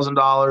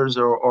 $1,000,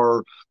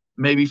 or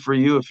maybe for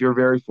you, if you're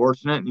very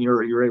fortunate and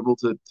you're able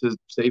to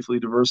safely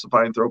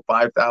diversify and throw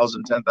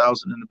 5,000,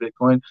 10,000 into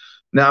Bitcoin,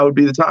 now would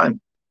be the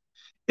time.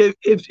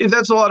 If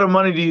that's a lot of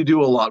money, do you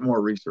do a lot more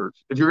research?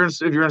 If you're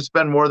gonna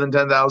spend more than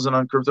 10,000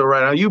 on crypto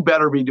right now, you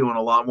better be doing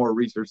a lot more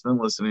research than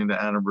listening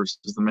to Anna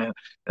versus the man.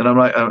 And I'm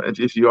like,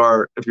 if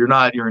you're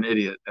not, you're an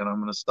idiot. And I'm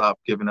gonna stop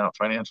giving out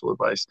financial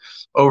advice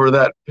over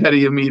that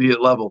petty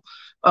immediate level.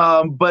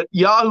 But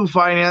Yahoo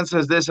Finance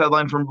has this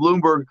headline from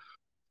Bloomberg: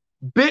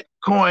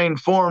 Bitcoin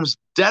forms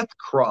death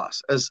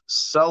cross as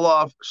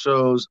sell-off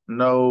shows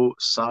no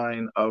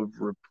sign of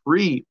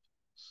reprieve.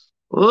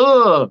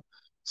 Ugh.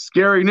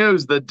 Scary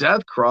news, the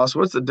death cross.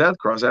 What's the death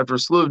cross? After a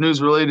slew of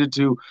news related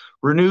to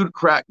renewed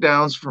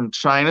crackdowns from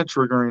China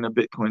triggering a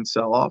Bitcoin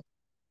sell-off,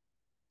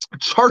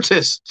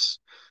 chartists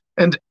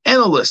and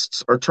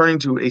analysts are turning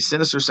to a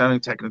sinister-sounding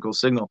technical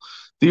signal.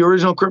 The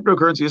original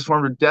cryptocurrency has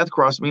formed a death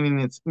cross,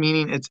 meaning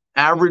its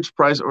average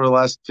price over the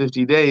last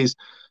 50 days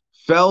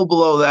fell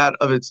below that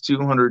of its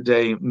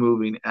 200-day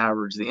moving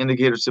average. The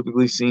indicator is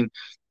typically seen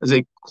as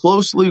a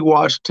closely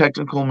watched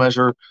technical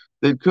measure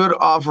that could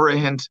offer a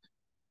hint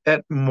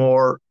at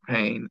more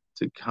pain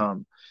to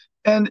come.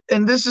 And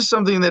this is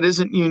something that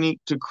isn't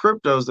unique to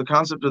cryptos. The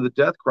concept of the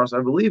death cross,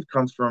 I believe,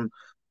 comes from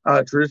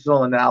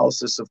traditional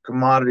analysis of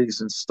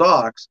commodities and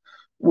stocks,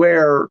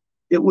 where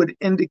it would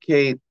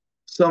indicate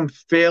some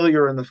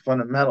failure in the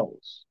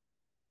fundamentals.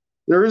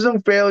 There is no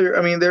failure.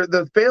 I mean,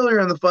 the failure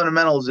in the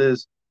fundamentals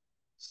is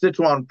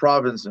Sichuan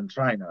province in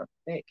China.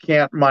 They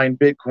can't mine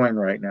Bitcoin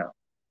right now.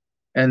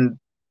 And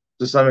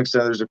to some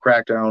extent, there's a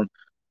crackdown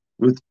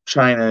with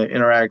China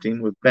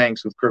interacting with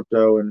banks with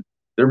crypto. And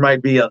there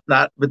might be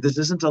but this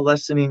isn't a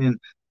lessening in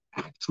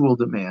actual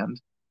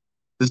demand.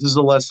 This is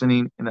a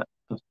lessening in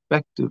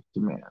effective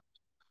demand.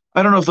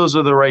 I don't know if those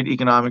are the right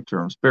economic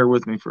terms. Bear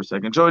with me for a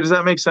second. Joey, does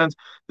that make sense?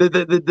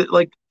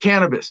 Like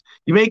cannabis,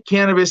 you make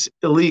cannabis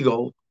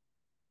illegal.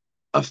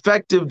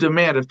 Effective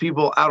demand of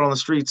people out on the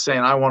streets saying,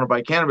 I want to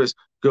buy cannabis,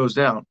 goes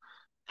down.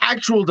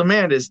 Actual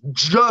demand is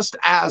just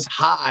as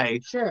high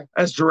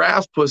as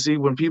giraffe pussy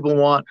when people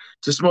want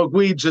to smoke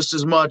weed just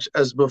as much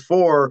as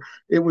before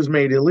it was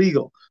made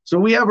illegal. So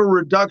we have a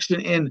reduction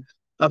in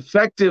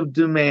effective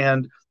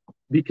demand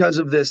because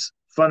of this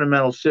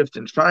fundamental shift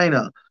in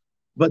China.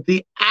 But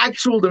the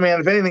actual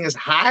demand, if anything, is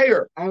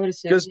higher. I would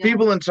assume,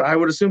 because I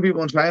would assume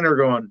people in China are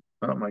going,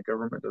 oh, my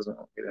government doesn't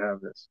want me to have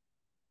this.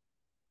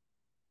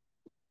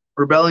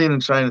 Rebellion in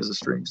China is a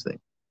strange thing.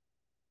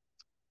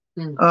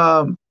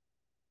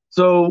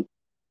 So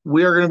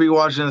we are going to be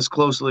watching this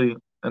closely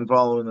and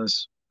following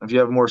this. If you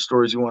have more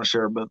stories you want to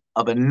share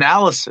of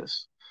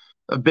analysis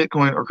of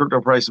Bitcoin or crypto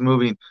price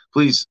moving,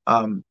 please,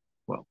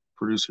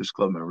 Producers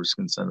Club members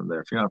can send them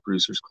there. If you're not a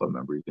Producers Club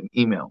member, you can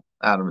email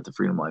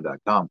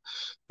adam@thefreedomline.com.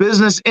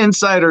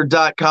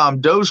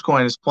 BusinessInsider.com.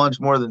 Dogecoin has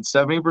plunged more than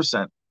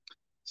 70%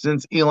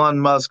 since Elon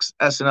Musk's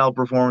SNL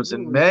performance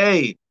in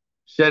May,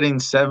 shedding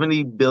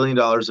 $70 billion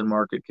in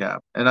market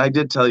cap. And I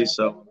did tell you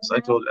so. I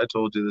told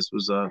you this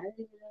was a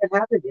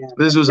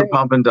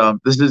pump and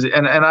dump. This is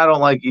and I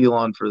don't like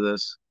Elon for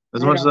this.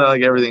 As much as I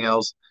like everything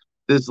else,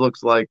 this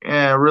looks like,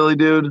 really,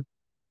 dude?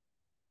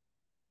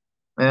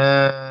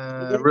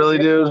 Really,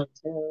 dude?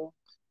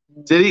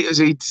 Did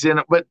he?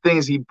 But thing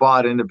is, he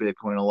bought into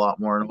Bitcoin a lot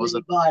more, and it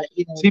wasn't.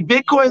 See,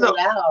 Bitcoin though.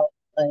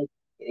 Like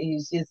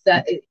he's just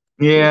that.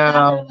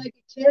 Yeah. Like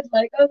a kid,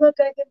 like, oh look,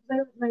 I can play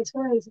with my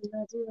toys and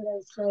not do what I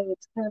say.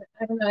 It's kind of,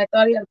 I don't know. I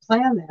thought he had a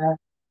plan there,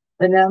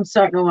 but now I'm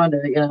starting to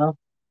wonder. Yeah.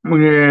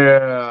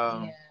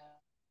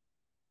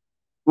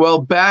 Well,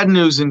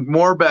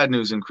 more bad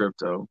news in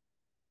crypto,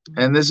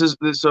 and this is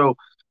so.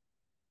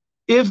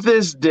 If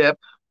this dip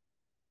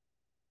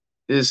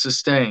is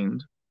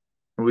sustained,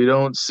 we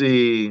don't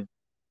see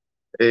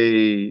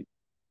a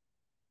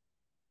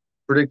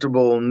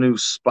predictable new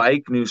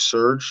spike, new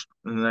surge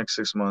in the next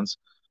 6 months,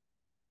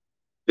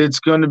 it's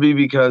going to be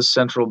because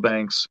central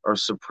banks are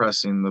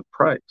suppressing the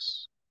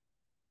price.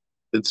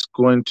 It's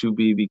going to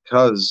be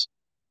because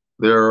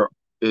there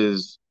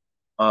is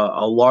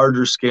a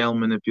larger scale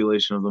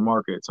manipulation of the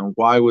markets. And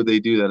why would they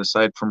do that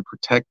aside from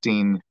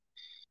protecting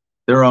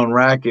their own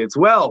rackets?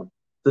 Well,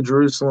 the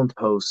Jerusalem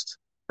Post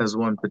has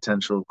one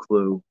potential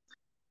clue.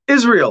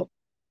 Israel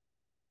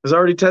has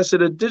already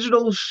tested a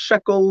digital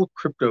shekel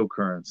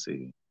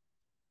cryptocurrency.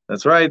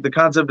 That's right. The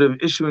concept of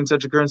issuing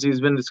such a currency has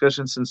been in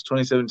discussion since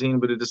 2017,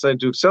 but it decided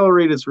to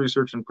accelerate its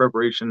research and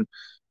preparation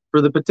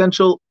for the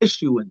potential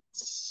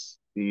issuance.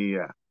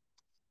 Yeah.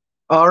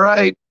 All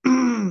right.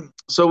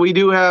 So we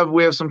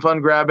have some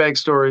fun grab bag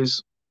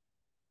stories.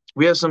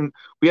 We have some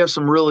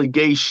really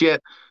gay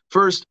shit.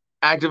 First,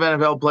 active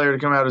NFL player to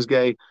come out as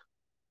gay.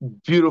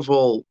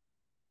 Beautiful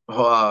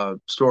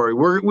story.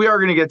 We are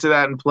going to get to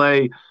that and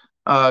play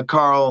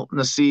Carl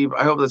Nassib.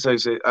 I hope that's how you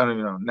say it. I don't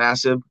even know.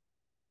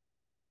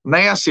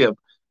 Nassib.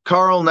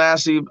 Carl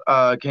Nassib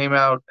came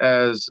out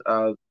as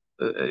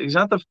he's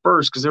not the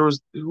first, because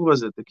who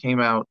was it that came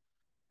out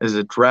as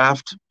a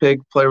draft pick?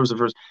 Player was the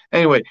first.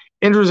 Anyway,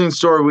 interesting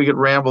story we could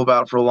ramble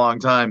about for a long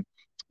time.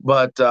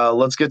 But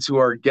let's get to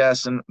our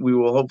guests, and we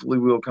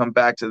will come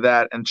back to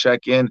that and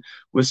check in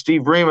with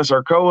Steve Remus,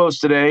 our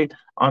co-host today,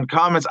 on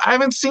comments. I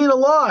haven't seen a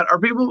lot. Are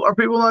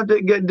people not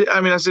get?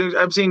 I mean,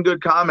 I've seen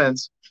good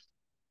comments,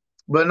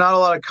 but not a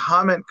lot of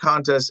comment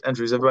contest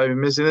entries. Have I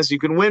been missing this? You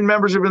can win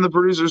membership in the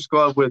Producers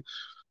Club with.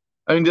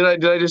 I mean, did I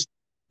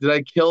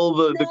kill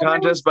the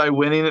contest by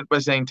winning it by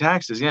saying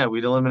taxes? Yeah,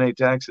 we'd eliminate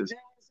taxes.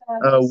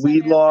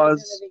 Weed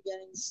laws.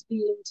 Getting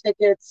speeding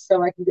tickets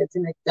so I can get to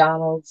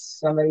McDonald's.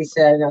 Somebody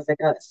said, and I was like,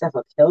 oh, that stuff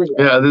will kill you.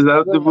 Yeah,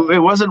 it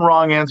wasn't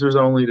wrong answers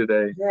only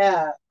today.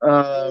 Yeah.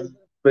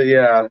 But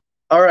yeah.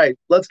 All right,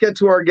 let's get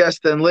to our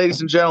guest then,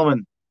 ladies and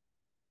gentlemen.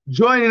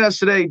 Joining us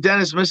today,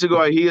 Dennis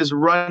Misegoy. He is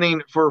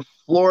running for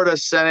Florida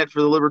Senate for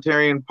the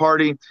Libertarian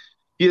Party.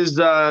 He is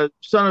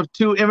son of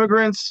two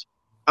immigrants,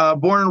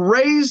 born and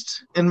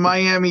raised in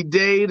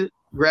Miami-Dade,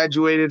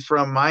 graduated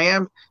from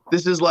Miami.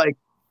 This is like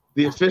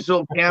the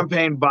official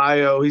campaign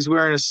bio. He's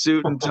wearing a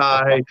suit and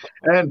tie,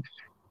 and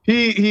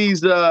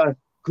he's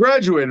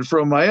graduated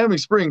from Miami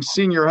Springs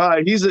Senior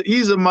High.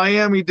 He's a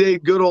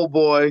Miami-Dade good old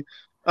boy.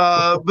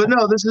 But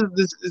no, this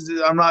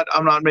is I'm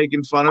not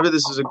making fun of it.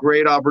 This is a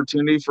great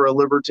opportunity for a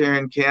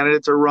libertarian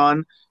candidate to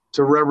run,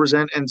 to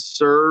represent and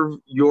serve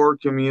your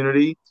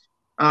community.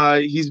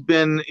 He's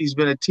been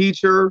a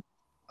teacher,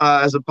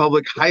 as a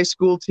public high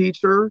school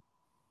teacher.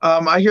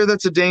 I hear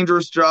that's a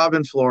dangerous job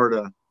in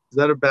Florida. Is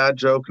that a bad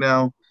joke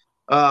now?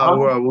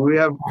 Well,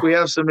 we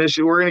have some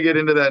issue. We're going to get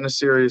into that in a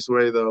serious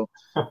way, though.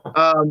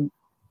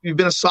 You've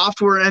been a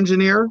software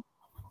engineer,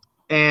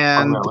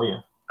 and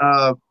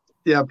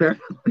yeah,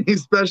 apparently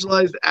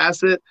specialized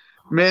asset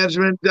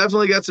management.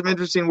 Definitely got some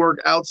interesting work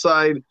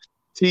outside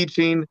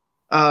teaching.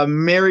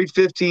 Married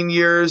 15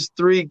 years,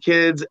 3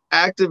 kids,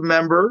 active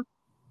member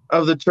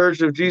of the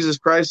Church of Jesus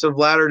Christ of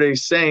Latter-day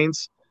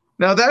Saints.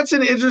 Now, that's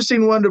an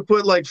interesting one to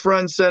put like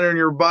front and center in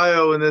your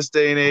bio in this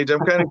day and age.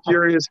 I'm kind of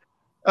curious,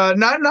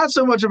 not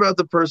so much about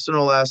the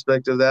personal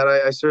aspect of that.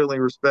 I certainly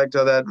respect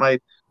how that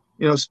might,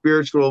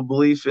 spiritual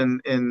belief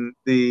in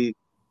the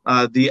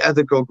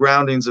ethical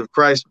groundings of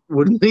Christ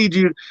would lead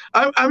you.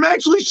 I'm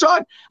actually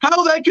shocked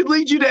how that could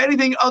lead you to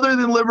anything other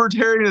than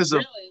libertarianism.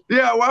 Really?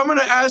 Yeah, well, I'm going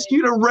to ask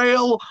you to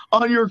rail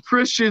on your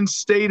Christian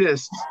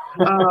status.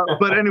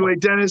 But anyway,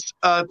 Dennis,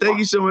 thank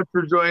you so much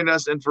for joining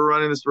us and for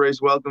running this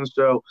race. Welcome,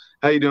 show.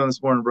 How you doing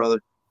this morning, brother?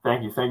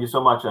 Thank you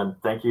so much, and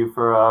thank you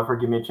for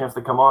giving me a chance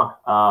to come on.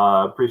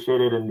 Appreciate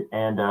it, and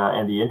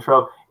the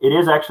intro. It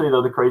is actually,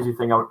 though, the crazy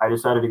thing. I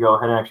decided to go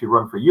ahead and actually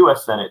run for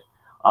U.S. Senate.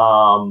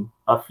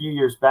 A few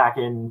years back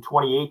in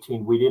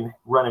 2018, we didn't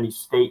run any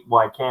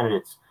statewide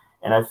candidates,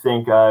 and I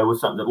think it was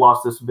something that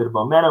lost us a bit of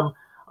momentum.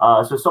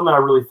 So something I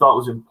really thought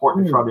was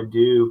important to try to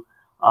do,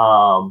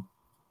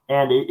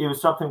 and it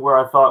was something where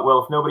I thought,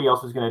 well, if nobody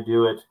else is going to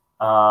do it,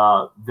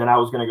 then I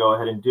was going to go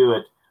ahead and do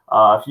it.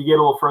 If you get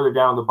a little further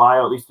down the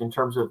bio, at least in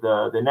terms of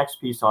the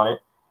next piece on it,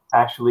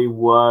 actually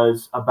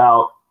was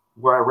about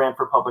where I ran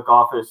for public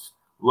office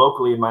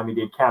locally in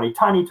Miami-Dade County,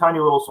 tiny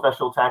little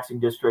special taxing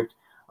district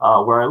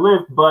where I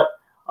lived, but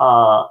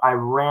I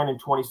ran in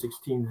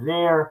 2016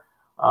 there,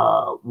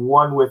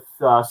 won with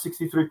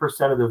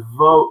 63% of the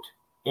vote,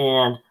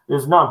 and it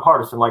is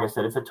nonpartisan. Like I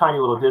said, it's a tiny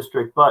little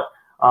district, but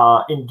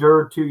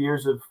endured 2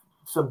 years of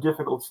some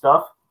difficult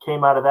stuff.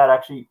 Came out of that,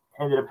 actually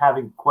ended up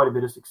having quite a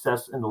bit of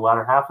success in the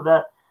latter half of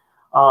that.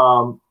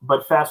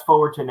 But fast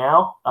forward to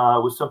now,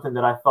 was something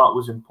that I thought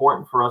was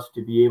important for us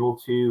to be able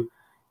to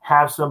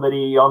have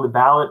somebody on the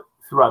ballot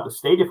throughout the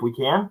state if we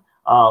can.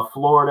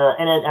 Florida,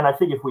 and I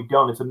think if we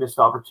don't, it's a missed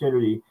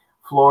opportunity.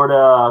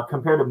 Florida,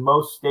 compared to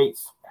most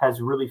states, has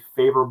really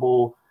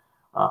favorable,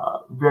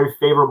 very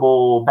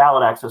favorable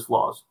ballot access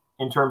laws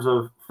in terms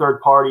of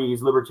third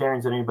parties,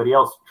 libertarians, and anybody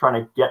else trying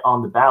to get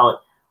on the ballot.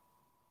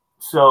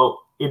 So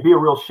it'd be a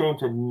real shame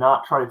to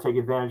not try to take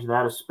advantage of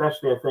that,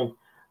 especially I think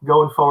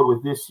going forward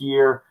with this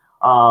year.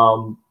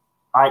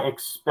 I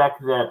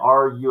expect that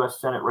our U.S.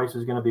 Senate race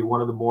is going to be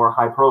one of the more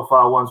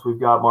high-profile ones. We've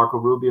got Marco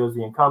Rubio as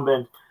the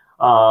incumbent,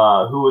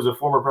 who was a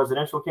former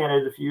presidential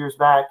candidate a few years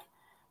back,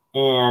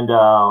 and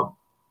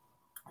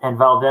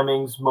Val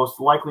Demings, most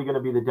likely going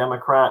to be the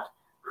Democrat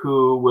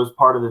who was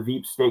part of the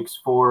Veep stakes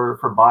for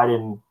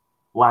Biden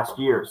last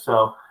year.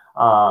 So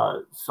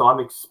I'm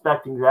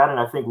expecting that, and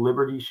I think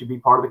liberty should be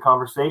part of the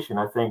conversation.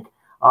 I think,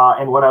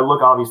 and when I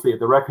look obviously at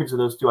the records of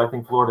those two, I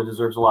think Florida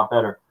deserves a lot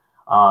better.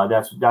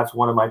 That's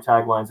one of my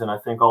taglines, and I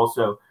think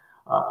also,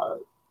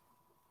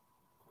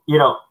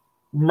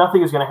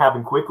 nothing is going to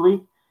happen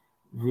quickly.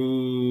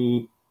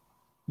 If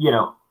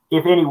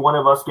any one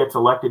of us gets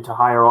elected to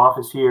higher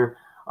office here,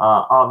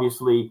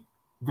 obviously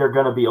they're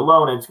going to be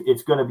alone.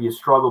 It's going to be a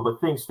struggle, but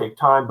things take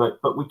time.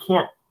 But we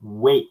can't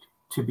wait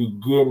to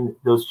begin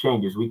those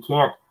changes. We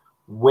can't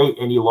wait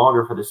any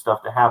longer for this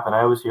stuff to happen.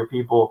 I always hear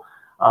people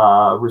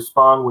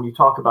respond when you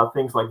talk about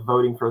things like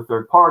voting for a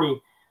third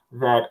party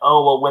that,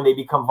 oh, well, when they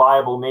become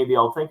viable, maybe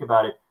I'll think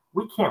about it.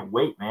 We can't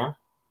wait, man.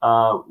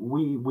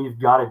 We've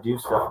got to do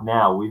stuff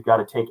now. We've got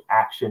to take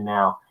action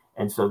now.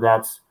 And so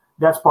that's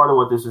part of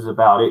what this is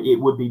about. It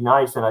would be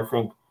nice. And I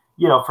think,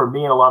 for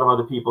me and a lot of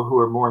other people who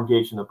are more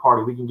engaged in the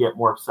party, we can get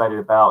more excited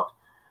about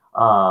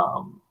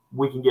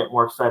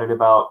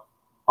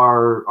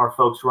our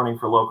folks running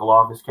for local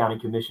office, county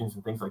commissions,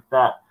 and things like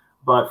that.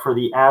 But for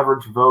the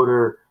average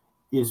voter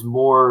is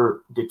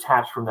more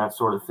detached from that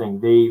sort of thing.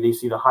 They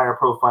see the higher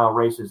profile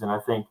races. And I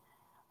think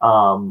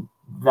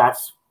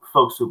that's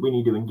folks that we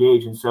need to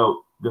engage. And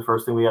so the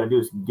first thing we got to do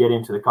is get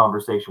into the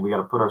conversation. We got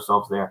to put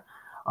ourselves there,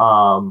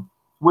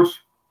 which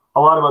a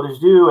lot of others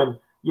do, and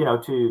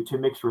to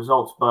mixed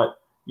results. But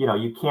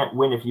you can't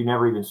win if you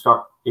never even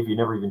start, if you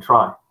never even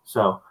try.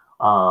 So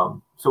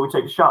we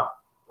take a shot.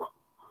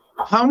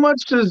 How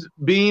much does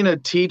being a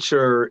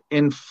teacher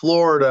in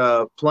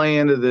Florida play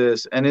into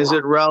this? And is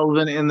it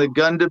relevant in the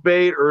gun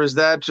debate, or is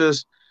that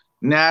just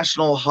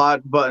national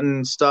hot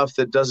button stuff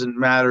that doesn't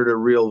matter to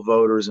real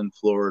voters in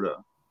Florida?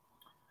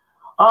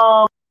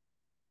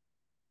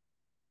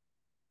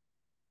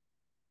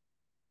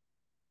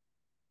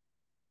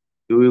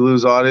 Did we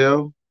lose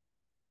audio?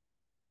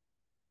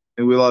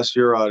 And we lost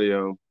your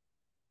audio.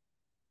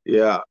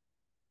 Yeah.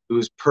 It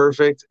was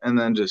perfect and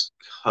then just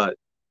cut.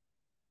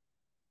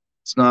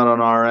 It's not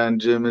on our end,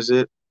 Jim, is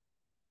it?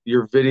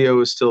 Your video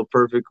is still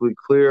perfectly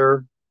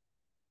clear.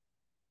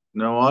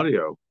 No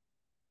audio.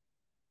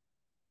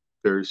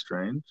 Very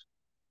strange.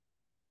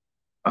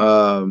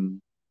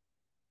 No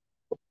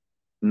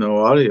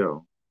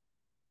audio.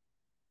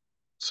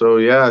 So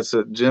yeah,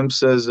 so Jim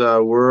says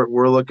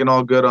we're looking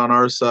all good on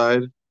our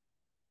side.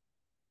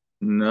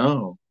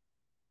 No.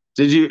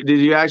 Did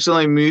you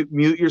actually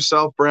mute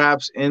yourself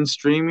perhaps in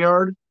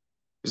StreamYard?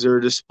 Is there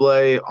a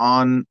display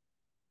on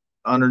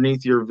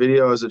underneath your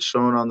video as it's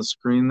shown on the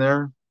screen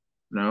there?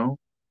 No.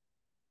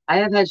 I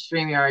have had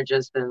StreamYard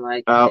just been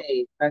like,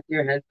 hey, fuck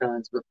your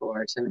headphones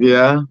before. So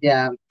yeah.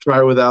 Yeah.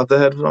 Try without the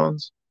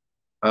headphones.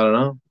 I don't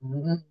know.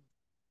 Mm-hmm.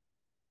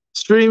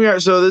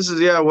 StreamYard. So this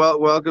is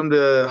welcome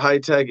to high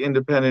tech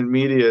independent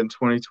media in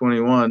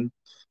 2021.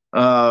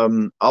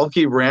 I'll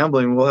keep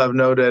rambling. We'll have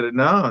no edit.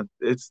 No,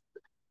 this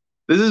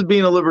is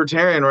being a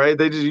libertarian, right?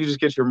 You just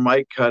get your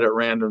mic cut at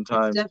random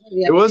times.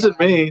 It wasn't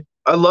me.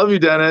 I love you,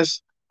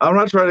 Dennis. I'm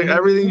not trying to.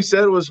 Everything you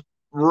said was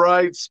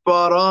right,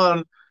 spot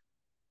on.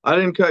 I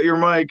didn't cut your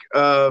mic.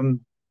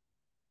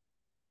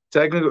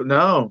 Technical,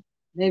 no.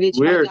 Maybe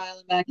try weird.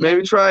 Dialing back in.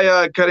 Maybe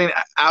try cutting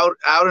out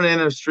and in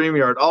of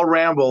StreamYard. I'll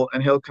ramble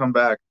and he'll come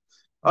back.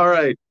 All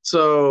right.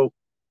 So,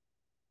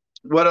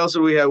 what else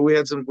did we have? We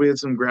had some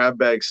grab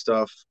bag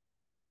stuff.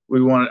 We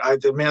wanted.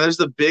 There's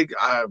the big.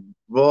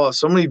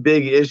 So many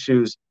big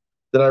issues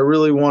that I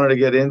really wanted to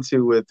get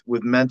into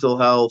with mental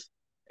health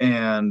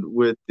and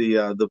with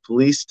the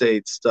police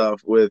state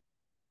stuff with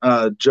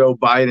Joe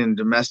Biden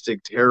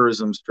domestic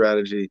terrorism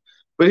strategy.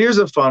 But here's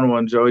a fun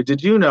one, Joey.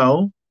 Did you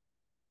know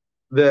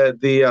that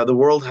the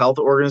World Health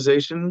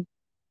Organization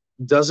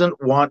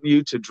doesn't want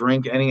you to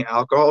drink any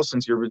alcohol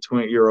since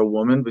you're a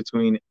woman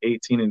between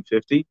 18 and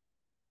 50?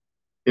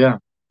 Yeah,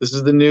 this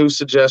is the new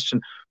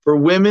suggestion for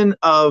women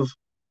of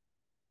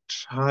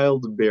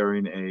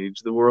childbearing age.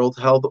 The World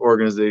Health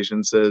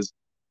Organization says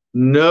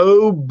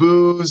no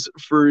booze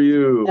for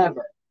you.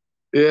 Never.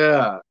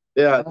 Yeah.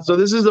 So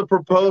this is a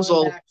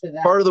proposal,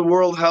 part of the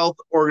World Health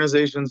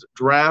Organization's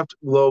draft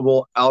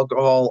global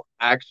alcohol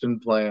action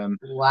plan.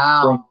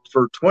 Wow.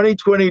 For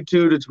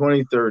 2022 to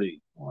 2030.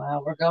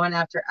 Wow, we're going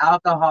after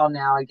alcohol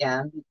now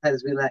again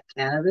because we let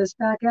cannabis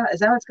back out.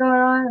 Is that what's going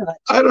on?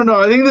 I don't know.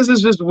 I think this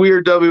is just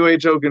weird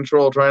WHO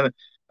control trying to.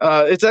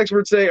 Its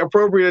experts say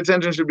appropriate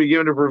attention should be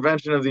given to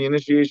prevention of the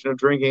initiation of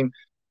drinking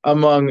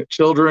among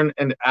children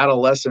and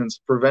adolescents,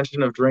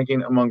 prevention of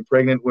drinking among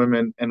pregnant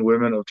women and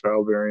women of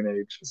childbearing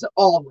age. So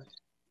all women.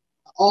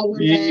 All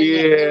women.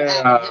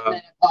 Yeah.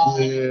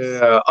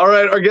 All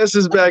right, our guest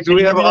is back. Do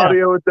we have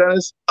audio with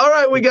Dennis? All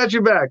right, we got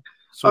you back.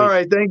 Sweet. All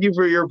right, thank you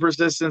for your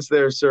persistence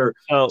there, sir.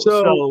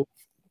 So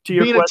to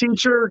your being a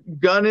teacher,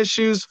 gun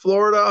issues,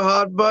 Florida,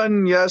 hot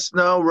button, yes,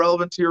 no,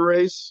 relevant to your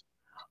race?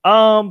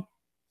 It's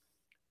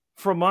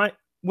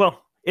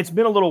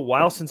been a little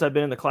while since I've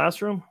been in the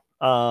classroom.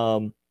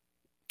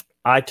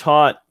 I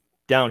taught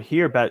down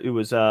here, but it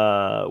was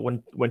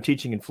when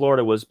teaching in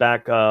Florida was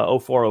back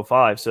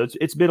 0405. So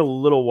it's been a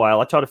little while.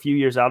 I taught a few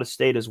years out of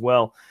state as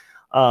well.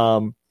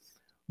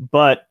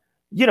 But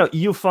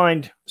you'll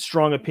find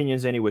strong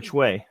opinions any which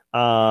way.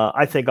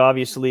 I think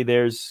obviously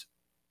there's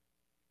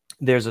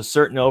a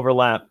certain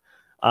overlap,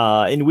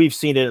 and we've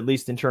seen it at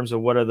least in terms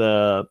of what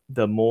are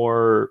the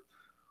more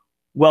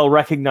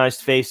well-recognized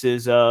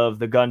faces of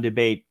the gun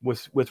debate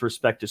with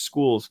respect to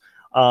schools.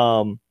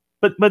 But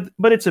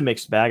it's a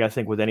mixed bag, I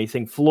think, with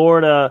anything.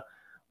 Florida,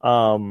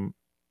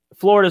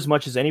 as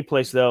much as any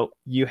place, though,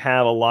 you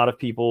have a lot of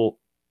people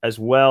as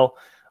well.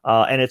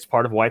 And it's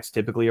part of why it's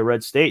typically a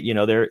red state.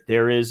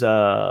 There is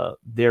a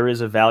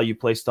value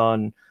placed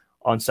on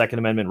Second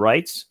Amendment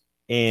rights,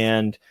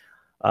 and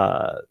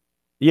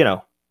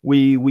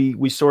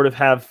we sort of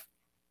have.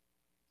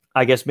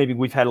 I guess maybe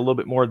we've had a little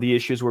bit more of the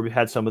issues where we've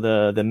had some of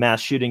the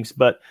mass shootings,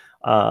 but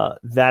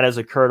that has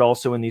occurred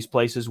also in these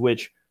places,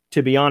 which,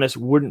 to be honest,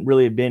 wouldn't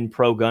really have been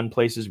pro-gun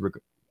places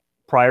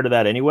prior to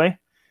that anyway.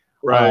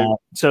 Right.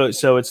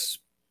 So it's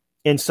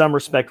in some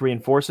respect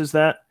reinforces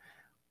that,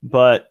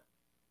 but.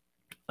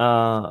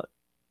 That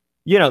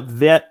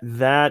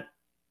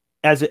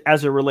as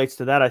it relates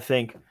to that, I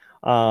think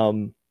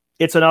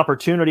it's an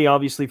opportunity,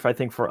 obviously,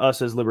 for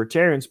us as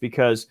libertarians,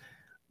 because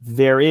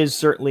there is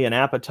certainly an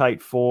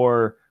appetite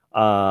for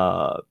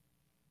the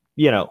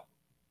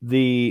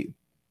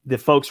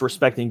folks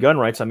respecting gun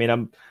rights. I mean,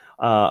 I'm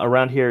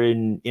around here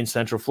in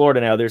Central Florida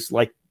now. There's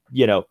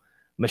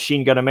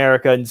Machine Gun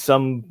America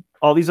and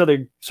all these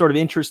other sort of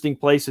interesting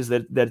places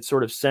that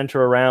sort of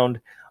center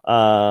around.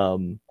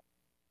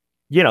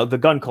 The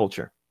gun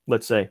culture,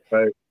 let's say.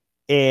 Right.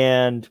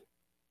 And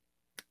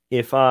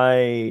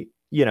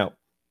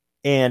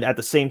and at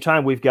the same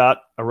time, we've got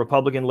a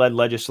Republican-led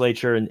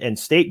legislature and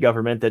state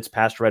government that's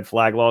passed red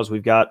flag laws.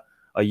 We've got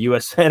a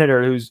U.S.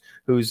 senator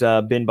who's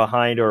been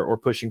behind or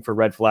pushing for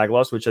red flag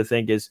laws, which I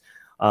think is,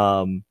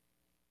 a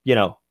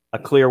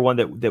clear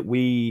one that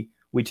we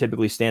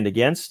typically stand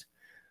against.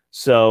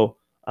 So.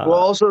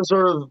 Also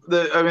sort of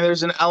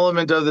there's an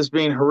element of this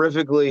being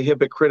horrifically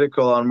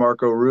hypocritical on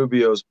Marco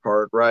Rubio's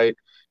part, right?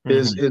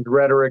 His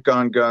rhetoric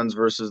on guns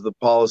versus the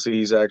policy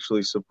he's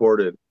actually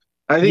supported.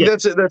 I think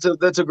that's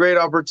a great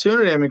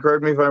opportunity. I mean,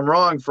 correct me if I'm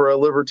wrong, for a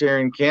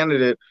libertarian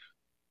candidate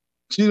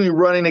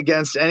running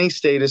against any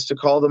state is to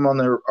call them on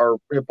our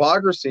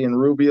hypocrisy, and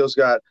Rubio's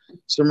got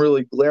some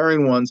really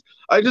glaring ones.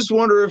 I just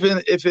wonder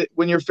if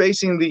when you're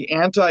facing the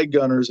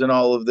anti-gunners in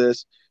all of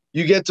this,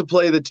 you get to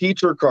play the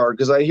teacher card,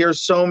 because I hear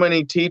so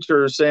many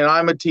teachers saying,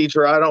 I'm a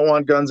teacher, I don't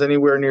want guns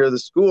anywhere near the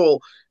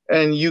school.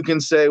 And you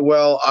can say,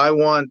 well, I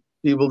want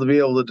people to be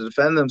able to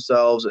defend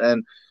themselves,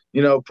 and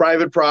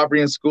private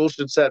property and schools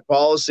should set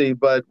policy,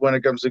 but when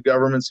it comes to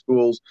government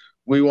schools,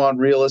 we want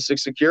realistic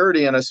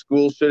security, and a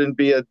school shouldn't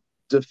be a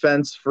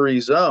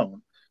defense-free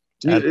zone.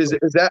 Is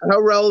that, how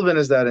relevant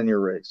is that in your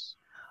race?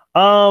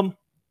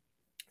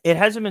 It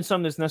hasn't been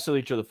something that's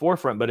necessarily to the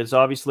forefront, but it's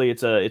obviously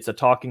it's a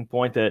talking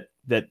point that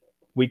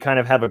we kind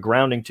of have a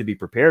grounding to be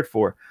prepared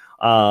for.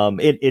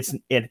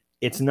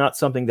 It's not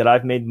something that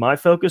I've made my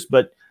focus,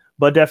 but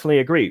definitely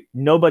agree.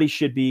 Nobody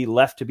should be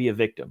left to be a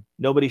victim.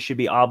 Nobody should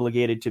be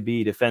obligated to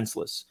be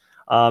defenseless.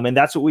 And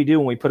that's what we do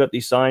when we put up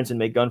these signs and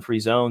make gun-free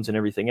zones and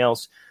everything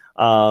else,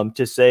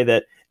 to say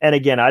that. And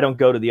again, I don't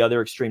go to the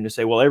other extreme to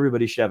say, well,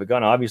 everybody should have a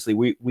gun. Obviously,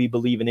 we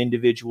believe in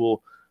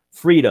individual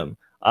freedom.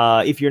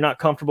 If you're not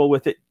comfortable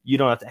with it, you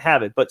don't have to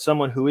have it. But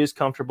someone who is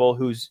comfortable,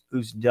 who's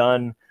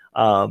done,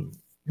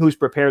 who's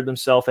prepared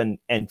themselves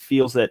and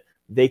feels that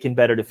they can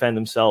better defend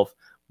themselves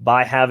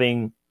by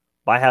having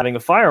a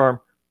firearm,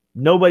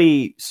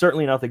 nobody,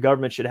 certainly not the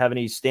government, should have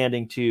any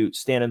standing to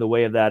stand in the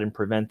way of that and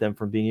prevent them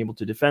from being able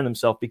to defend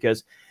themselves,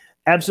 because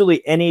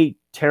absolutely any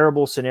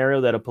terrible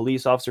scenario that a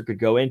police officer could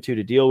go into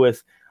to deal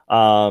with,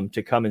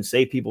 to come and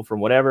save people from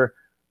whatever,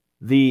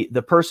 the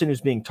person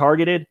who's being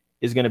targeted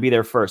is going to be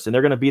there first, and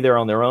they're going to be there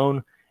on their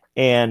own,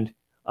 and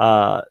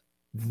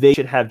they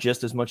should have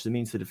just as much the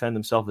means to defend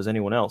themselves as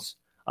anyone else,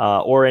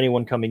 or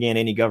anyone coming in,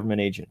 any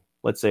government agent.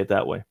 Let's say it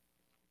that way.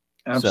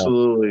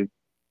 Absolutely.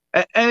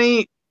 So.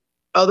 Any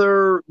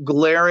other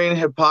glaring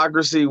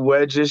hypocrisy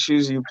wedge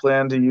issues you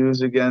plan to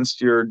use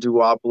against your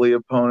duopoly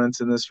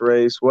opponents in this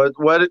race? What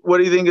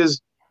do you think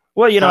is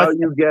how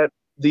you get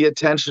the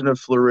attention of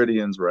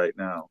Floridians right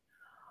now?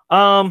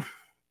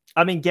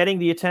 I mean, getting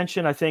the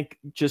attention, I think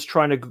just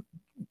trying to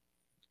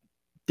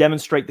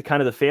demonstrate the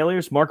kind of the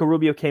failures. Marco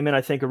Rubio came in,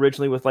 I think,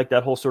 originally with like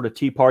that whole sort of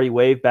Tea Party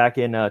wave back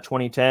in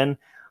 2010.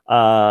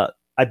 I'm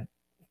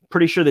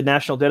pretty sure the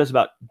national debt has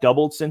about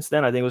doubled since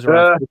then. I think it was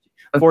around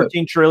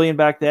 14 trillion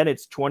back then.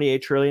 It's 28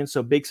 trillion.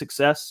 So big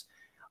success.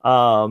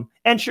 And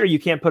sure, you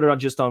can't put it on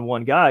just on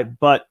one guy,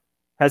 but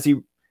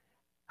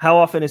how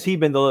often has he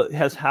been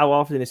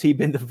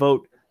the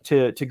vote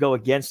to go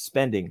against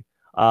spending?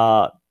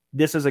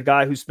 This is a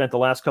guy who spent the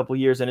last couple of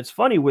years, and it's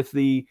funny with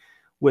the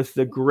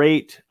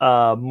great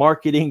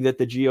marketing that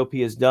the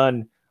GOP has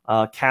done,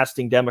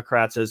 casting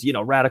Democrats as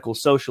radical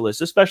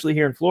socialists, especially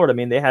here in Florida. I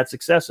mean, they had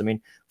success. I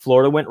mean,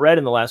 Florida went red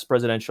in the last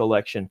presidential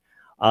election,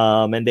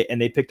 and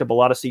they picked up a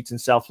lot of seats in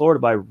South Florida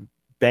by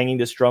banging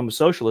this drum of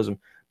socialism.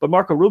 But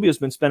Marco Rubio's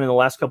been spending the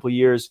last couple of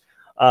years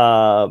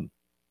kind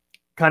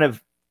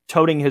of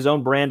toting his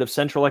own brand of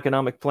central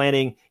economic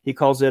planning. He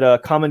calls it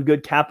common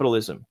good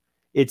capitalism.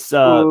 It's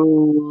yeah.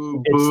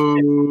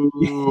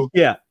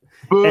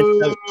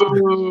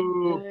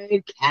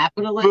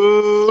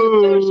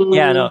 Capitalism.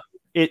 Yeah, no,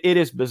 it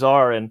is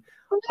bizarre, and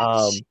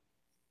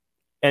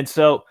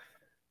so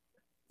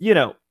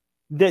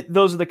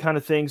those are the kind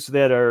of things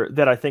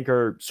that I think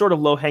are sort of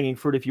low hanging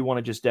fruit if you want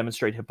to just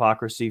demonstrate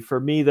hypocrisy. For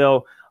me,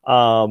 though,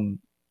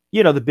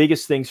 the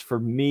biggest things for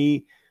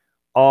me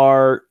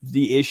are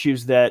the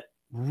issues that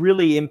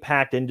really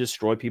impact and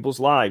destroy people's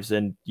lives,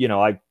 and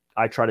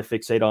I try to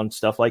fixate on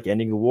stuff like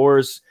ending the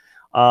wars.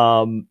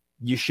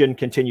 You shouldn't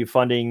continue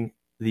funding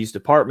these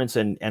departments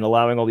and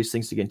allowing all these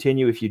things to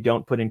continue if you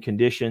don't put in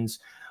conditions,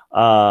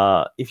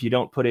 if you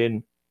don't put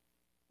in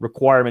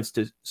requirements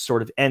to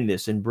sort of end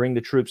this and bring the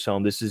troops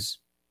home.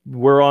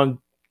 We're on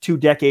 2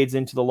 decades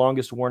into the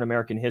longest war in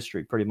American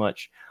history, pretty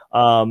much.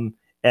 And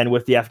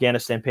with the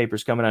Afghanistan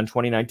papers coming out in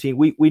 2019,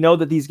 we know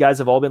that these guys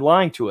have all been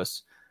lying to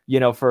us,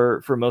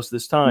 for most of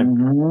this time.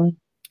 Mm-hmm.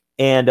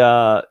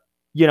 And,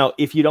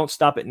 if you don't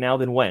stop it now,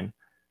 then when?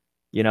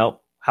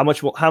 How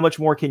much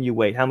more can you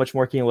wait? How much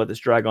more can you let this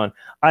drag on?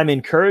 I'm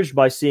encouraged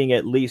by seeing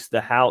at least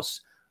the House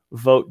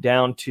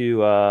voting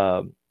to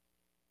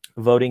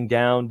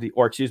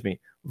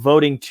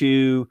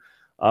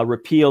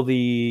repeal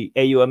the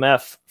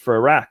AUMF for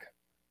Iraq.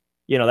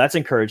 That's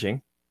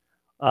encouraging.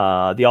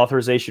 The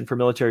authorization for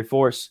military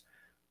force,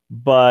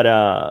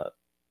 but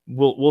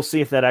we'll see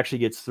if that actually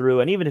gets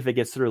through. And even if it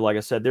gets through, like I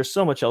said, there's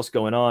so much else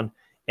going on.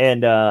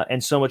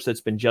 And so much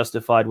that's been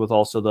justified with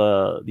also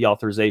the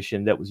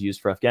authorization that was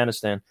used for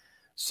Afghanistan.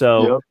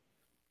 So,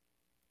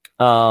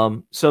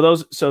 yep. So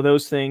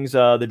those things,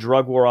 the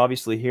drug war,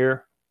 obviously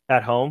here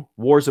at home,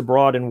 wars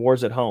abroad and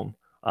wars at home,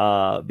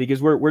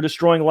 because we're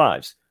destroying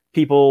lives,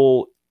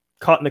 people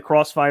caught in the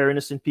crossfire,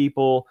 innocent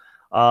people,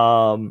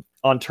 on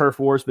turf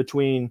wars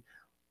between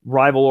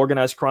rival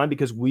organized crime,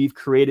 because we've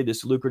created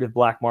this lucrative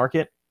black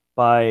market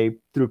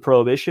through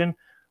prohibition.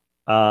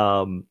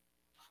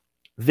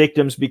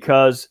 Victims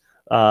because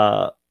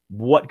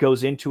what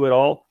goes into it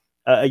all.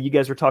 You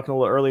guys were talking a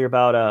little earlier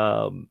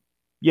about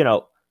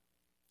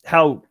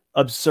how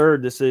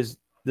absurd this is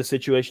the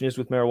situation is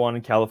with marijuana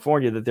in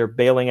California, that they're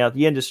bailing out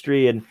the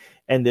industry and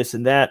this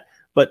and that.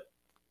 But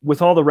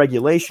with all the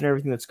regulation,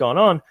 everything that's gone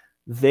on,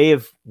 they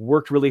have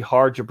worked really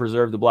hard to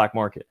preserve the black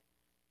market.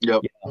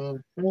 Yep. Yeah.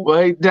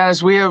 Well, hey,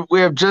 Dennis, we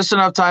have just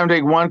enough time to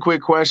take one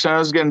quick question. I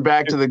was getting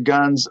back to the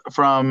guns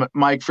from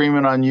Mike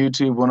Freeman on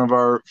YouTube, one of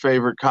our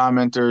favorite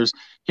commenters.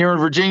 Here in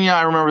Virginia,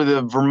 I remember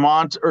the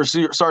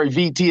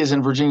VT is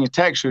in Virginia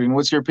Tech shooting.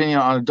 What's your opinion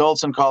on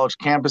adults on college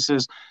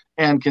campuses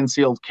and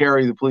concealed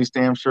carry? The police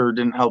damn sure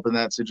didn't help in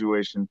that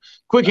situation.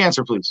 Quick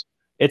answer, please.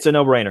 It's a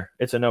no-brainer.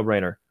 It's a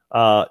no-brainer.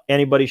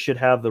 Anybody should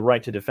have the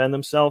right to defend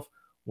themselves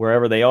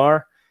wherever they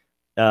are.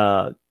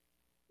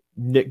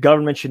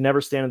 Government should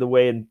never stand in the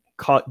way and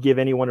give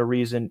anyone a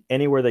reason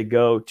anywhere they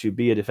go to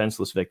be a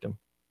defenseless victim.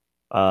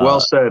 Well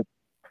said.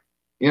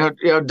 You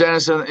know,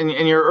 Dennis, in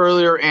your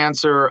earlier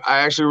answer, I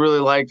actually really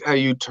liked how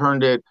you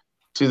turned it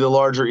to the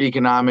larger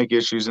economic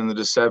issues and the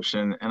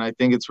deception. And I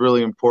think it's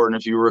really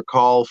important. If you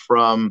recall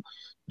from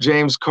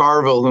James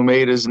Carville, who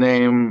made his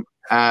name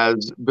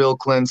as Bill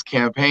Clinton's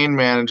campaign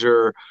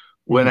manager,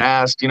 when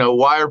asked,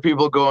 why are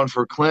people going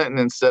for Clinton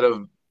instead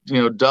of,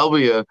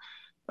 W?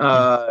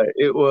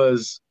 It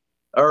was,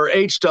 or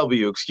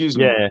HW, excuse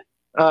me. Yeah.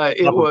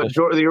 It was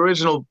the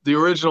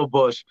original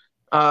Bush.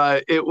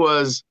 It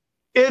was,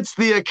 it's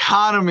the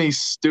economy,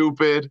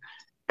 stupid.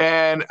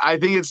 And I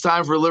think it's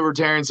time for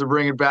libertarians to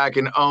bring it back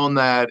and own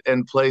that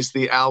and place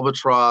the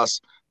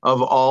albatross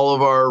of all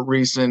of our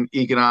recent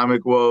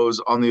economic woes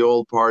on the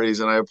old parties.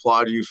 And I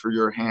applaud you for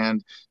your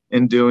hand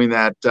in doing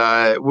that.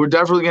 We're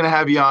definitely going to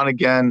have you on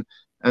again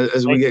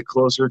as we get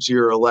closer to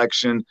your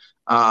election.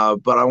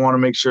 But I want to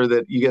make sure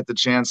that you get the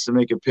chance to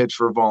make a pitch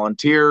for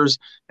volunteers.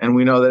 And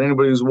we know that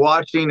anybody who's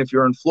watching, if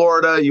you're in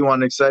Florida, you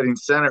want an exciting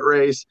Senate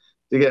race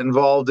to get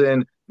involved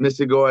in,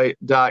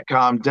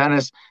 Mississauga.com.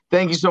 Dennis,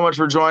 thank you so much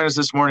for joining us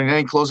this morning.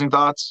 Any closing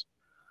thoughts?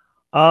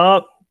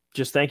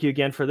 Just thank you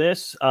again for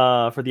this,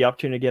 for the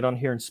opportunity to get on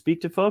here and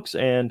speak to folks.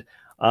 And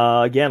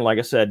again, like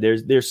I said,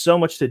 there's so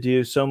much to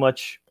do, so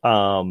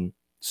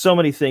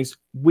many things.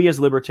 We as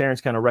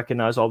libertarians kind of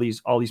recognize all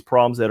these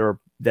problems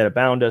that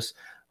abound us,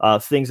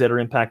 things that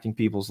are impacting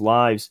people's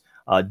lives,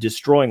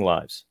 destroying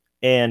lives.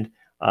 And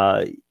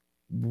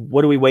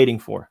what are we waiting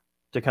for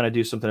to kind of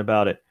do something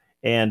about it?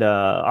 And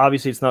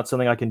obviously, it's not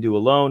something I can do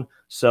alone.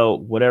 So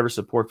whatever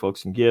support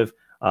folks can give,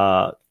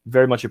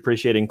 very much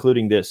appreciated,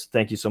 including this.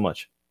 Thank you so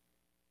much.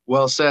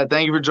 Well said.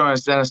 Thank you for joining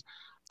us, Dennis.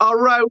 All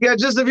right, we got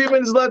just a few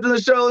minutes left in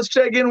the show. Let's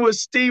check in with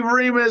Steve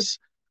Remus,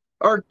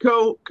 our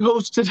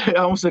co-host today. I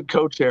almost said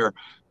co-chair.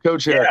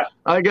 Co-chair.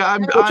 Yeah.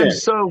 I'm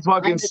so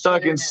fucking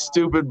stuck in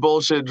stupid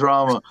bullshit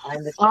drama.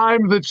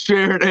 I'm the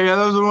chair. Hey,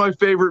 that was one of my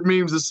favorite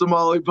memes, the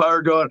Somali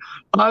Pirate going,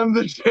 I'm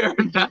the chair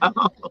now.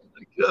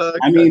 God,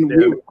 I mean,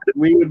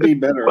 we would be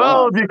better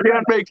well, off. If you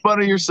can't make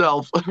fun of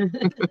yourself.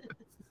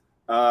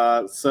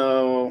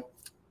 So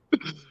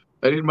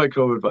I need my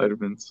COVID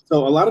vitamins.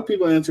 So a lot of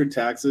people answered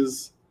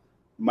taxes.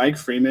 Mike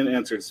Freeman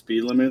answered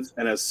speed limits.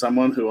 And as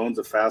someone who owns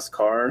a fast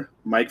car,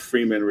 Mike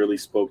Freeman really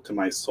spoke to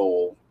my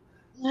soul.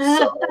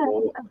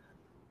 So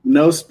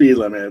no speed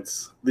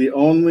limits. The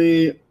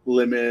only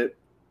limit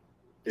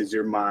is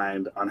your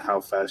mind on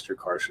how fast your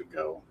car should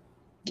go.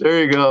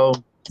 There you go.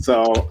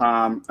 So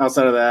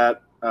outside of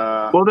that,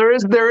 well, there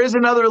is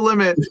another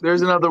limit.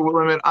 There's another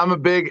limit. I'm a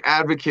big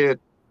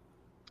advocate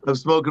of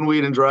smoking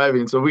weed and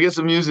driving. So if we get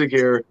some music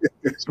here,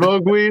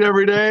 smoke weed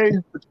every day,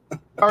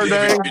 our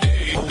day.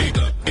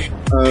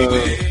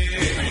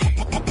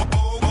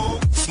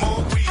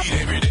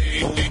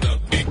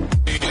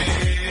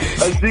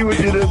 I see what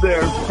you did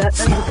there.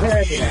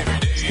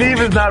 Steve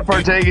is not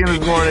partaking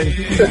this morning,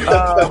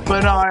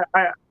 but no,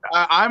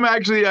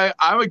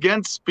 I'm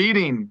against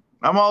speeding.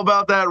 I'm all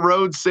about that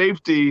road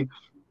safety.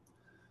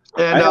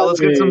 And let's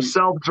get some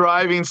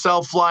self-driving,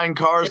 self-flying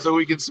cars so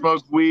we can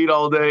smoke weed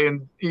all day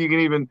and you can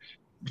even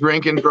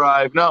drink and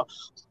drive. No,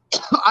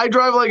 I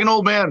drive like an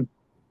old man.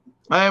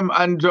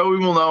 And Joey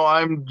will know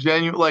I'm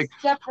genuine. Like,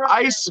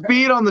 I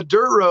speed on the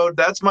dirt road.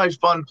 That's my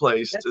fun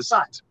place.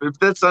 If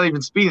that's not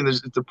even speeding,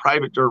 it's a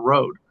private dirt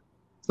road.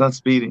 It's not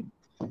speeding.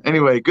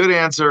 Anyway, good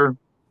answer.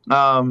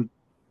 But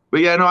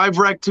yeah, no, I've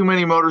wrecked too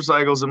many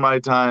motorcycles in my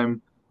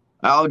time.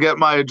 I'll get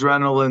my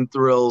adrenaline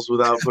thrills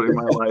without putting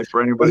my life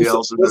or anybody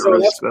else's at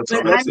risk. That's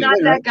I'm not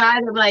that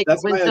guy that like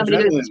that's when my somebody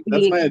adrenaline. goes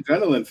speeding. That's my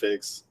adrenaline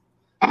fix.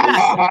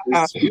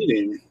 It's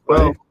speeding.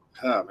 Well,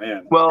 oh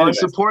man. Well, Anyways.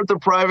 I support the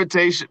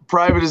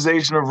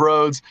privatization of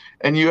roads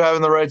and you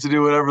having the right to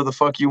do whatever the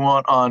fuck you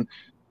want on.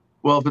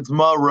 Well, if it's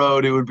my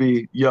road, it would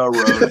be your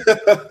road.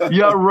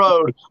 Your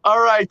road. All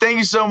right. Thank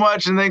you so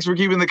much. And thanks for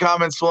keeping the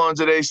comments flowing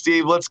today,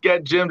 Steve. Let's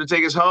get Jim to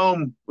take us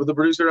home with the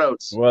producer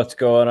notes. What's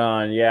going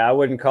on? Yeah, I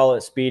wouldn't call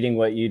it speeding.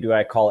 What you do,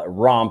 I call it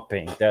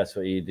romping. That's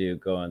what you do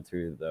going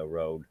through the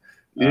road.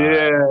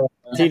 Yeah.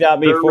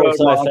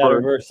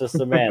 T.me/Adam versus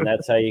the man.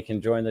 That's how you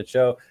can join the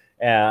show.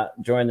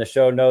 Join the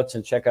show notes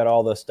and check out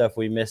all the stuff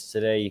we missed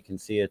today. You can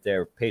see it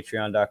there.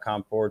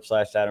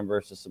 Patreon.com/Adam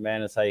versus the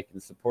man is how you can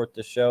support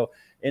the show.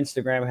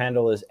 Instagram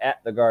handle is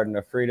 @the Garden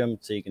of Freedom,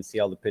 so you can see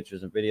all the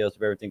pictures and videos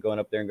of everything going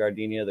up there in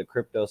Gardenia. The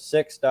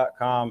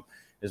Crypto6.com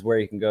is where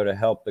you can go to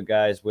help the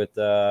guys with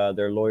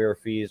their lawyer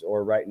fees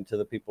or writing to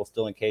the people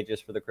still in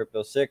cages for the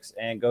Crypto 6.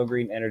 And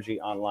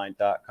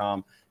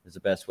GoGreenEnergyOnline.com is the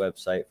best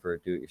website for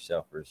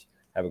do-it-yourselfers.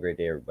 Have a great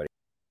day, everybody.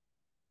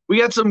 We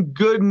got some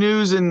good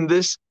news in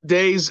this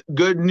day's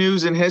good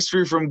news in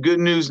history from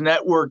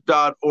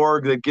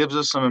goodnewsnetwork.org that gives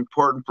us some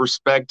important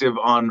perspective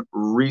on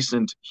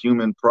recent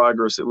human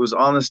progress. It was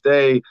on this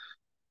day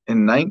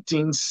in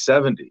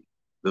 1970,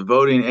 the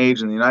voting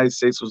age in the United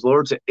States was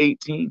lowered to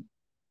 18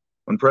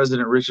 when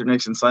President Richard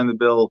Nixon signed the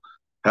bill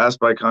passed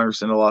by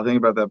Congress into law. Think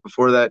about that.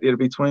 Before that, it'd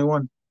be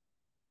 21.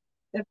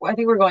 I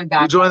think we're going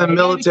back. You joined the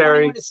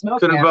military,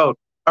 couldn't vote.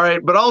 All right,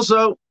 but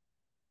also, it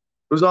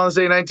was on this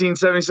day in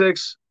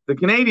 1976, the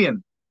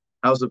Canadian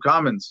House of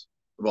Commons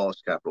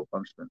abolished capital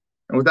punishment.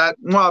 And with that,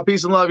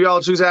 peace and love.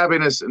 Y'all choose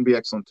happiness and be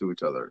excellent to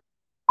each other.